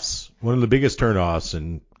turnoffs,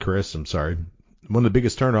 and Chris, I'm sorry, one of the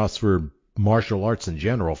biggest turnoffs for martial arts in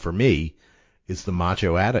general for me is the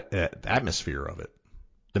macho atmosphere of it.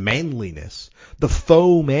 The manliness, the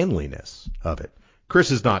faux manliness of it.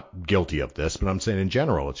 Chris is not guilty of this, but I'm saying in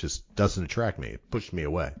general, it just doesn't attract me. It pushed me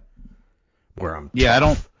away. Where I'm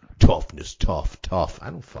toughness, tough.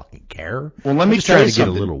 I don't fucking care. Well, let me just trying to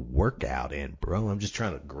something. Get a little workout in, bro. I'm just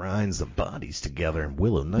trying to grind some bodies together, and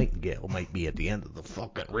Willow Nightingale might be at the end of the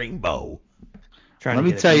fucking rainbow. Trying Let to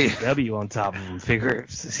me get tell a you. W on top of him. See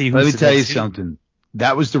who's Let me the tell you next team. something.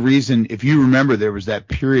 That was the reason. If you remember, there was that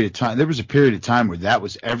period of time. There was a period of time where that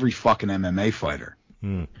was every fucking MMA fighter,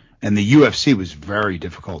 and the UFC was very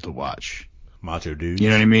difficult to watch. Macho dudes. You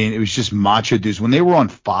know what I mean? It was just macho dudes. When they were on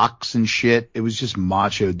Fox and shit, it was just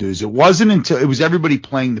macho dudes. It wasn't until it was everybody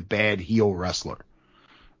playing the bad heel wrestler,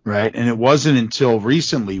 right? And it wasn't until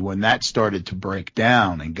recently when that started to break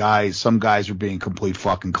down and some guys were being complete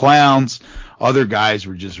fucking clowns. Other guys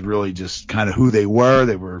were just really just kind of who they were.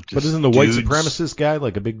 They were just But isn't the white dudes. supremacist guy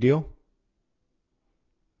like a big deal?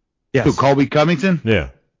 Yes. Who, Colby Covington? Yeah.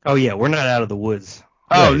 Oh yeah, we're not out of the woods.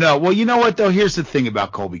 Oh, Right. no. Well, you know what, though? Here's the thing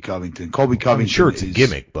about Colby Covington. Colby Covington I'm sure it's a is-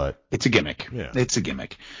 gimmick, but It's a gimmick. Yeah. It's a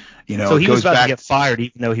gimmick. You know, So it he goes was about back. to get fired,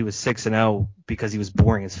 even though he was 6-0 because he was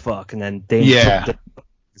boring as fuck. And then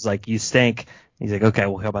he's like, "You stink." He's like, "Okay,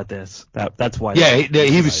 well, how about this?" That's why. Yeah,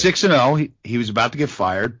 he was 6-0. He was about to get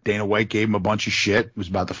fired. Dana White gave him a bunch of shit. Was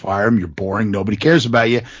about to fire him. You're boring. Nobody cares about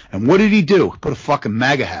you. And what did he do? Put a fucking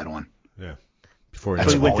MAGA hat on. yeah. Before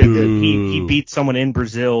That's So he all went he did. he beat someone in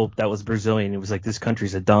Brazil that was Brazilian. He was like, "This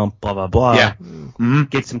country's a dump." Blah blah blah. Yeah. Mm-hmm.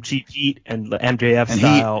 Get some cheap heat and MJF And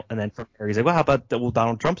style, and then from there he's like, "Well, how about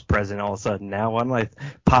Donald Trump's president all of a sudden? Now why don't I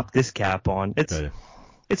pop this cap on?"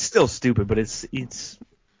 It's still stupid, but it's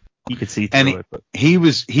you could see through And it. But he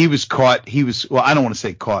was caught. Well, I don't want to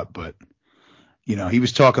say caught, but you know, he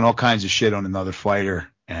was talking all kinds of shit on another fighter,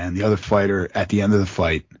 and the other fighter at the end of the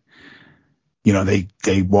fight, you know,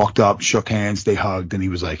 they walked up, shook hands, they hugged, and he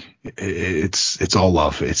was like, "It's all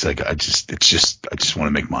love. It's like I just want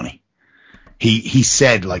to make money." He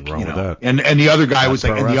said, like, Nothing wrong you with know, that. and the other guy was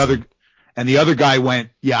That's like, pro wrestling. and the other guy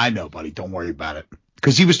went, "Yeah, I know, buddy. Don't worry about it,"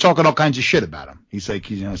 because he was talking all kinds of shit about him. He's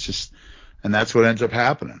like, you know, it's just, and that's what ends up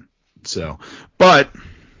happening. So, but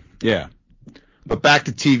yeah. But back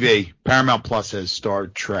to TV, Paramount Plus has Star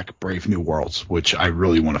Trek Brave New Worlds, which I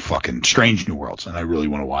really want to Strange New Worlds, and I really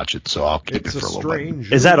want to watch it, so I'll keep it for a little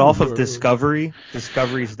bit. is that off of Discovery?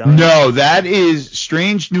 Discovery's done. No, that is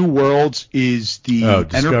Strange New Worlds is the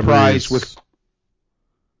Enterprise with.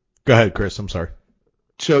 Go ahead, Chris. I'm sorry.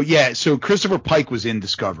 So Christopher Pike was in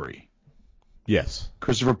Discovery. Yes.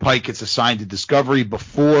 Christopher Pike gets assigned to Discovery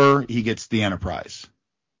before he gets the Enterprise.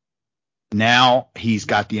 Now he's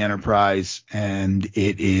got the Enterprise, and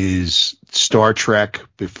it is Star Trek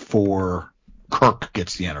before Kirk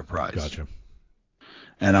gets the Enterprise. Gotcha.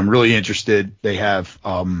 And I'm really interested. They have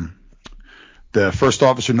the first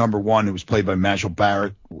officer number 1, who was played by Majel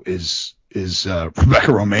Barrett, is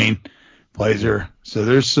Rebecca Romaine plays her. So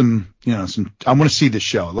there's some. I want to see this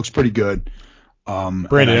show. It looks pretty good. Brandon,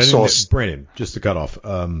 Brandon, just to cut off.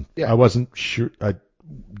 Yeah. I wasn't sure. I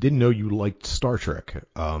didn't know you liked Star Trek.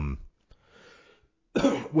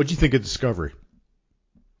 What'd you think of Discovery?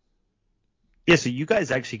 Yeah, so you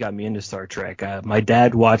guys actually got me into Star Trek. My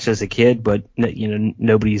dad watched as a kid, but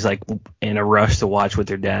nobody's like in a rush to watch what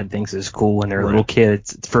their dad thinks is cool when they're a little kid.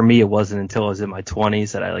 For me, it wasn't until I was in my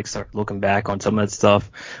 20s that I like started looking back on some of that stuff,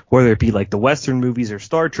 whether it be like the Western movies or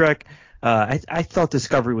Star Trek. I thought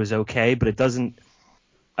Discovery was okay, but it doesn't.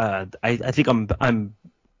 I think I'm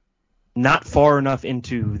not far enough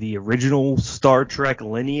into the original Star Trek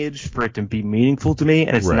lineage for it to be meaningful to me,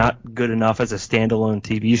 and it's not good enough as a standalone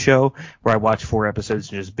TV show where I watch 4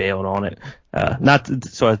 episodes and just bailed on it. Not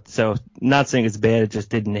saying it's bad, it just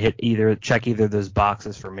didn't check either of those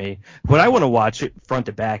boxes for me. What I want to watch it front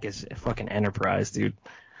to back is fucking Enterprise, dude.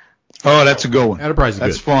 Oh, that's a good one. Enterprise is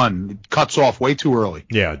That's good. fun. It cuts off way too early.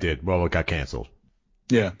 Yeah, it did. Well, it got canceled.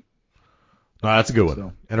 Yeah. No, that's a good one.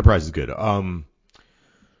 So. Enterprise is good.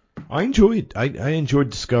 I enjoyed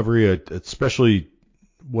Discovery, especially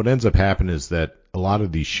what ends up happening is that a lot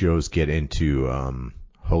of these shows get into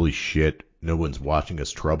holy shit, no one's watching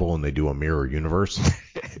us trouble, and they do a mirror universe.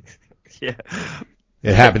 Yeah.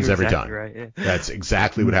 It happens You're every exactly time. right, yeah. That's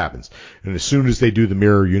exactly what happens. And as soon as they do the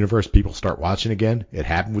mirror universe, people start watching again. It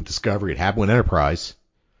happened with Discovery. It happened with Enterprise.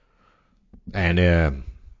 And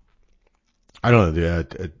I don't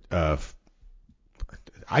know.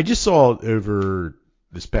 I just saw over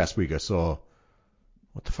this past week, I saw,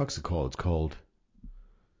 what the fuck's it called? It's called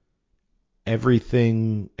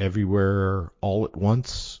Everything, Everywhere, All at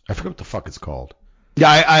Once. I forget what the fuck it's called.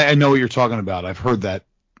 Yeah, I know what you're talking about. I've heard that.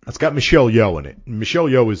 It's got Michelle Yeoh in it. Michelle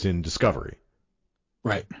Yeoh is in Discovery.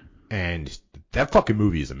 Right. And that fucking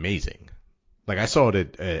movie is amazing. Like, I saw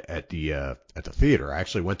it at the theater. I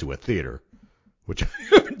actually went to a theater, which I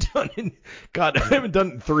haven't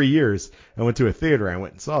done in 3 years. I went to a theater. I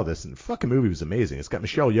went and saw this, and the fucking movie was amazing. It's got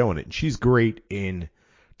Michelle Yeoh in it, and she's great in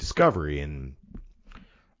Discovery. And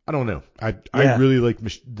I don't know. I really liked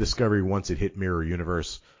Discovery once it hit Mirror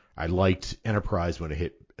Universe. I liked Enterprise when it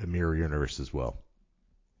hit a Mirror Universe as well.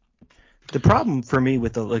 The problem for me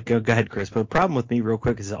with go ahead, Chris, but the problem with me real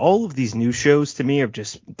quick is that all of these new shows to me are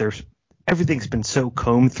just, everything's been so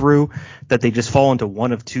combed through that they just fall into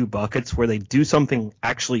one of two buckets where they do something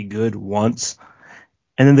actually good once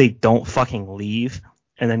and then they don't fucking leave.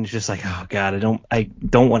 And then it's just like, oh God, I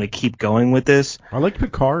don't want to keep going with this. I like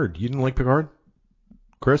Picard. You didn't like Picard?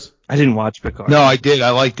 Chris? I didn't watch Picard. No, I did.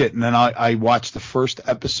 I liked it. And then I watched the first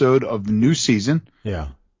episode of the new season. Yeah.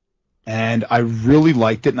 And I really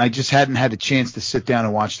liked it, and I just hadn't had a chance to sit down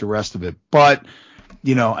and watch the rest of it. But,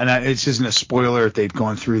 this isn't a spoiler if they've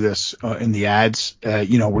gone through this in the ads.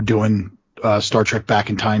 We're doing Star Trek Back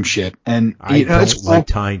in Time shit. And I don't like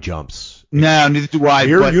time jumps. No, neither do I.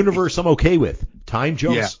 Mirror universe I'm okay with. Time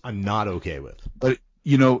jumps Yeah. I'm not okay with. But,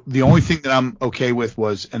 the only thing that I'm okay with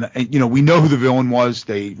was, and we know who the villain was.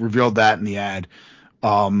 They revealed that in the ad.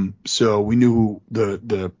 So we knew who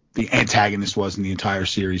the antagonist was in the entire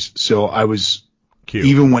series. So I was Q.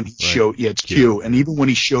 Even when he Right. showed, it's Q. And even when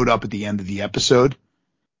he showed up at the end of the episode,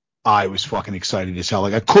 I was fucking excited as hell.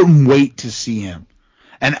 Like I couldn't wait to see him.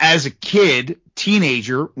 And as a kid,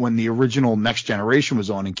 teenager, when the original Next Generation was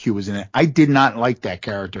on and Q was in it, I did not like that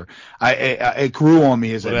character. It grew on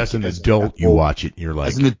me as an adult. You watch it and you're like,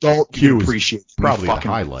 as an adult, Q you is appreciate him. probably the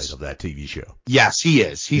Fucking highlight of that TV show. Yes, he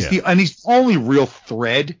is. He's the only real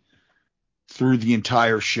thread through the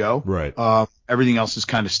entire show. Right. Everything else is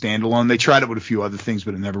kind of standalone. They tried it with a few other things,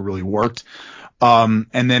 but it never really worked. And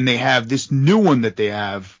then they have this new one that they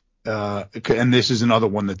have, and this is another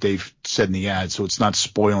one that they've said in the ad, so it's not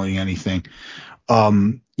spoiling anything.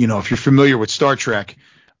 If you're familiar with Star Trek,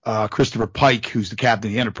 Christopher Pike, who's the captain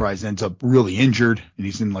of the Enterprise, ends up really injured, and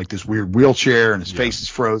he's in like this weird wheelchair, and his face is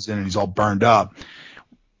frozen, and he's all burned up.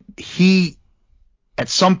 At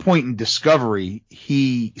some point in Discovery,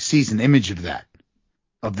 he sees an image of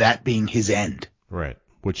that being his end. Right.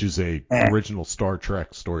 Which is a original Star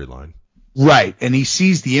Trek storyline. Right. And he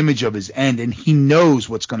sees the image of his end, and he knows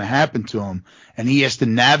what's going to happen to him, and he has to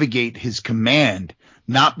navigate his command,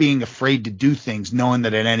 not being afraid to do things, knowing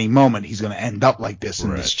that at any moment he's going to end up like this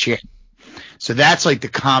in this chair. So that's like the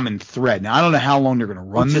common thread. Now, I don't know how long they're going to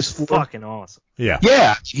run this for. Fucking awesome. Yeah.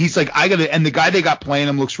 Yeah. He's like, and the guy they got playing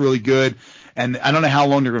him looks really good. And I don't know how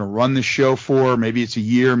long they're going to run this show for. Maybe it's a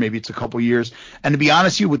year, maybe it's a couple years. And to be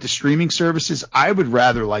honest with you, with the streaming services, I would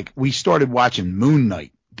rather, we started watching Moon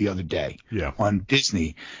Knight the other day on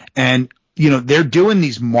Disney. And, they're doing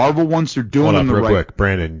these Marvel ones. They're doing them real quick.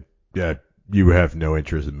 Brandon, you have no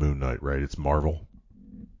interest in Moon Knight, right? It's Marvel.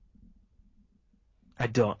 I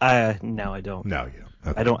don't. No, I don't. No, you don't.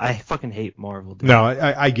 Okay. I don't. I fucking hate Marvel. Dude. No,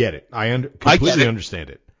 I get it. I completely understand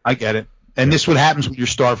it. I get it. And this is what happens when you're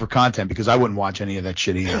starved for content, because I wouldn't watch any of that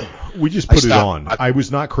shit either. We just put it on. I was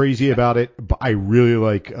not crazy about it, but I really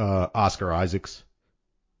like Oscar Isaacs.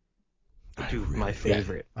 Dude, my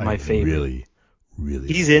favorite. Really, really.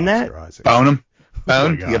 He's in that? Isaacs. Bone him.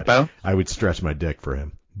 Bone? You get bone? I would stretch my dick for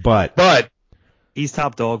him. But he's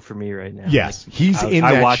top dog for me right now. Yes, he's in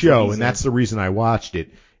that show, and that's the reason I watched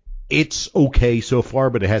it. It's okay so far,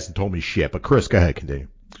 but it hasn't told me shit. But Chris, go ahead, continue.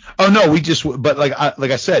 Oh no, but like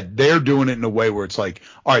I said, they're doing it in a way where it's like,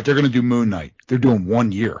 all right, they're going to do Moon Knight. They're doing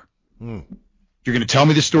 1 year. You're going to tell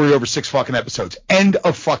me the story over 6 fucking episodes. End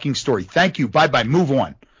of fucking story. Thank you. Bye bye. Move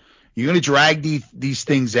on. You're going to drag these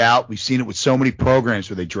things out. We've seen it with so many programs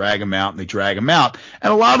where they drag them out and they drag them out,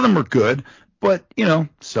 and a lot of them are good. But,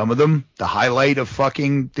 some of them, the highlight of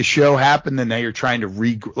fucking the show happened, and now you're trying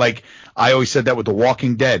to like I always said that with The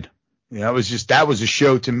Walking Dead. That was a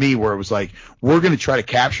show to me where it was like, we're going to try to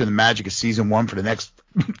capture the magic of season 1 for the next,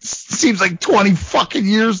 seems like 20 fucking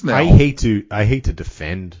years now. I hate to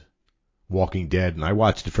defend Walking Dead, and I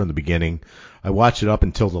watched it from the beginning. I watched it up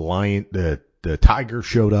until the tiger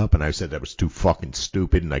showed up, and I said that was too fucking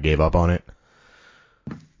stupid, and I gave up on it.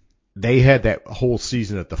 They had that whole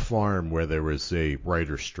season at the farm where there was a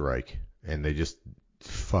writer's strike, and they just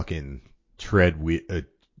fucking fucking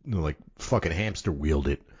hamster wheeled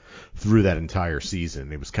it through that entire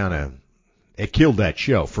season. It killed that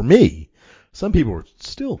show. For me, some people were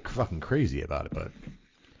still fucking crazy about it, but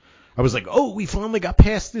I was like, oh, we finally got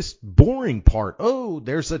past this boring part. Oh,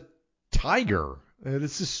 there's a tiger.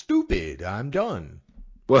 This is stupid. I'm done.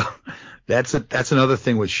 Well, that's another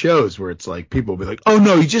thing with shows where it's like people will be like, oh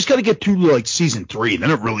no, you just got to get to like season 3, then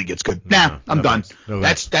it really gets good. I'm done.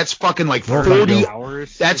 That's fucking like 40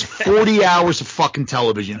 hours. That's 40 hours of fucking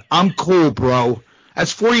television. I'm cool, bro.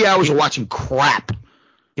 That's 40 hours of watching crap.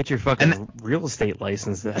 Get your fucking real estate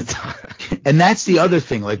license that time. And that's the other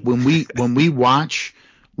thing. Like when we watch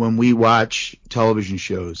television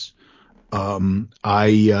shows,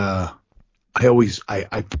 I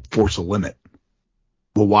force a limit.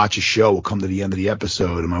 we'll watch a show, we'll come to the end of the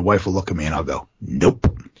episode, and my wife will look at me and I'll go,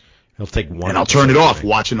 nope. It'll take one. And I'll turn it off,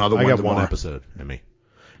 watch another one. I got tomorrow. one episode in me.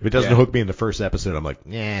 If it doesn't hook me in the first episode, I'm like,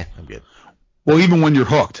 nah, I'm good. Well, even when you're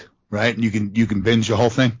hooked, right? And you can binge the whole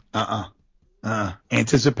thing.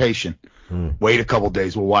 Anticipation. Wait a couple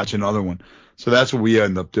days, we'll watch another one. So that's what we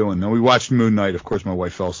end up doing. Now we watched Moon Knight. Of course, my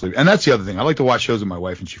wife fell asleep, and that's the other thing. I like to watch shows with my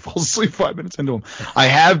wife, and she falls asleep 5 minutes into them. I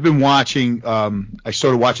have been watching. I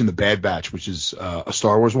started watching The Bad Batch, which is a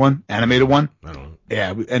Star Wars one, animated one. I don't know.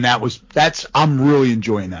 Yeah, and that's I'm really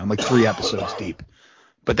enjoying that. I'm like 3 episodes deep,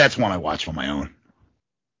 but that's one I watch on my own.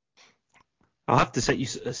 I'll have to set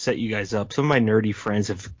you guys up. Some of my nerdy friends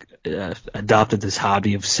have adopted this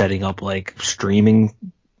hobby of setting up like streaming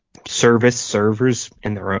servers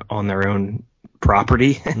on their own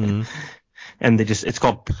property. Mm-hmm. And it's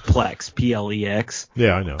called Plex, Plex.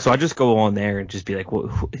 Yeah, I know. So I just go on there and just be like,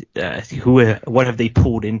 what have they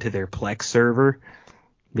pulled into their Plex server?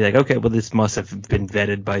 Be like, okay, well, this must have been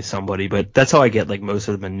vetted by somebody, but that's how I get like most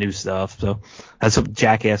of the new stuff. So that's what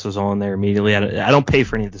Jackass was on there immediately. I don't pay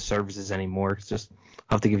for any of the services anymore. It's just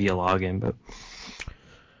I have to give you a login. But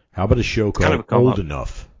how about a show called Old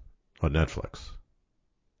Enough on Netflix?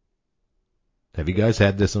 Have you guys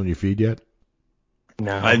had this on your feed yet?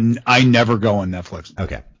 No. I never go on Netflix.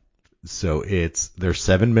 Okay. So they're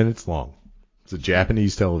 7 minutes long. It's a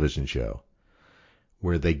Japanese television show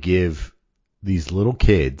where they give these little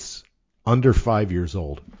kids under 5 years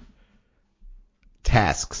old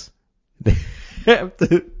tasks. They have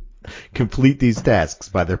to complete these tasks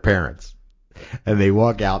by their parents. And they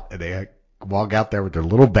walk out there with their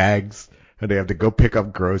little bags and they have to go pick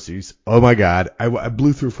up groceries. Oh my God. I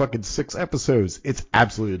blew through fucking 6 episodes. It's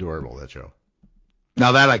absolutely adorable, that show.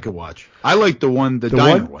 Now that I could watch. I like the one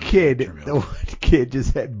kid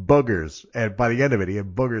just had boogers, and by the end of it, he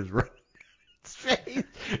had boogers running his face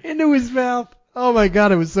into his mouth. Oh my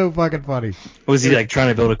God, it was so fucking funny. Was he like trying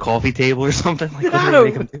to build a coffee table or something?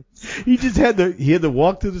 Like, he just had to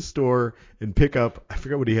walk to the store and pick up. I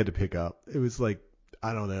forgot what he had to pick up. It was like,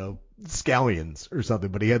 I don't know, scallions or something,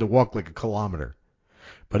 but he had to walk like a kilometer.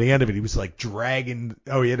 By the end of it, he was like dragging.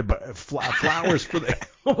 Oh, he had to buy flowers for the.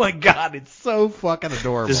 Oh my God, it's so fucking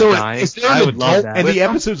adorable. So I would love that. And the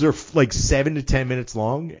episodes are like 7 to 10 minutes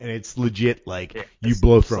long, and it's legit like you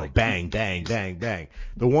blow through like, bang, bang, bang, bang.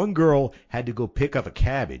 The one girl had to go pick up a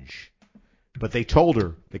cabbage, but they told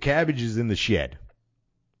her the cabbage is in the shed.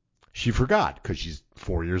 She forgot because she's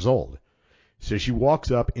 4 years old. So she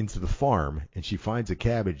walks up into the farm and she finds a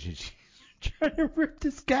cabbage and she's trying to rip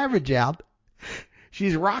this cabbage out.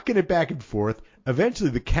 She's rocking it back and forth.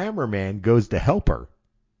 Eventually, the cameraman goes to help her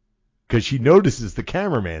because she notices the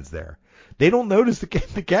cameraman's there. They don't notice the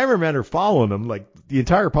cameraman are following them. Like the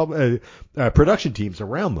entire production team's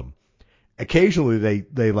around them. Occasionally,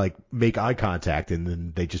 they like make eye contact and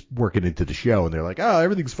then they just work it into the show and they're like, oh,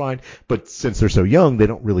 everything's fine. But since they're so young, they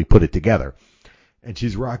don't really put it together. And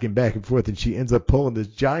she's rocking back and forth and she ends up pulling this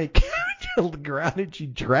giant cabbage on the ground and she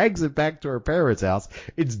drags it back to her parents' house.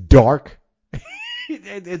 It's dark.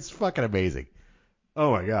 It's fucking amazing.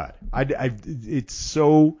 Oh my God. It's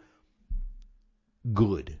so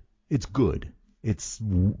good. It's good. It's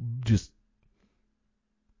just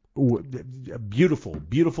a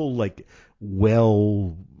beautiful, like,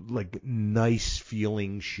 nice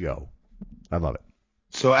feeling show. I love it.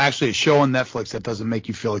 So actually a show on Netflix that doesn't make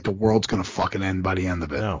you feel like the world's going to fucking end by the end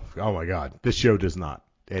of it. No. Oh my God. This show does not.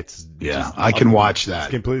 I can watch that.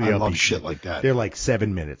 It's completely I love shit like that. They're like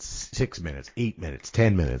 7 minutes, 6 minutes, 8 minutes,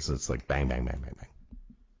 10 minutes. It's like bang, bang, bang, bang,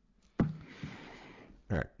 bang.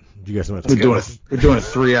 All right. You guys want to We're doing a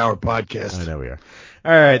 3-hour podcast. I know we are.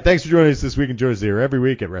 All right. Thanks for joining us this week. Join us here every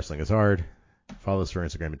week at Wrestling is Hard. Follow us for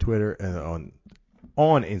Instagram and Twitter, and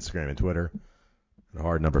on Instagram and Twitter.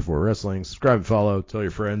 Hard #4 Wrestling. Subscribe and follow. Tell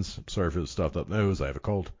your friends. I'm sorry for the stuffed up nose. I have a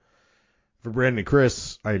cold. For Brandon and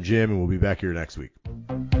Chris, I am Jim, and we'll be back here next week.